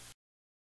moment.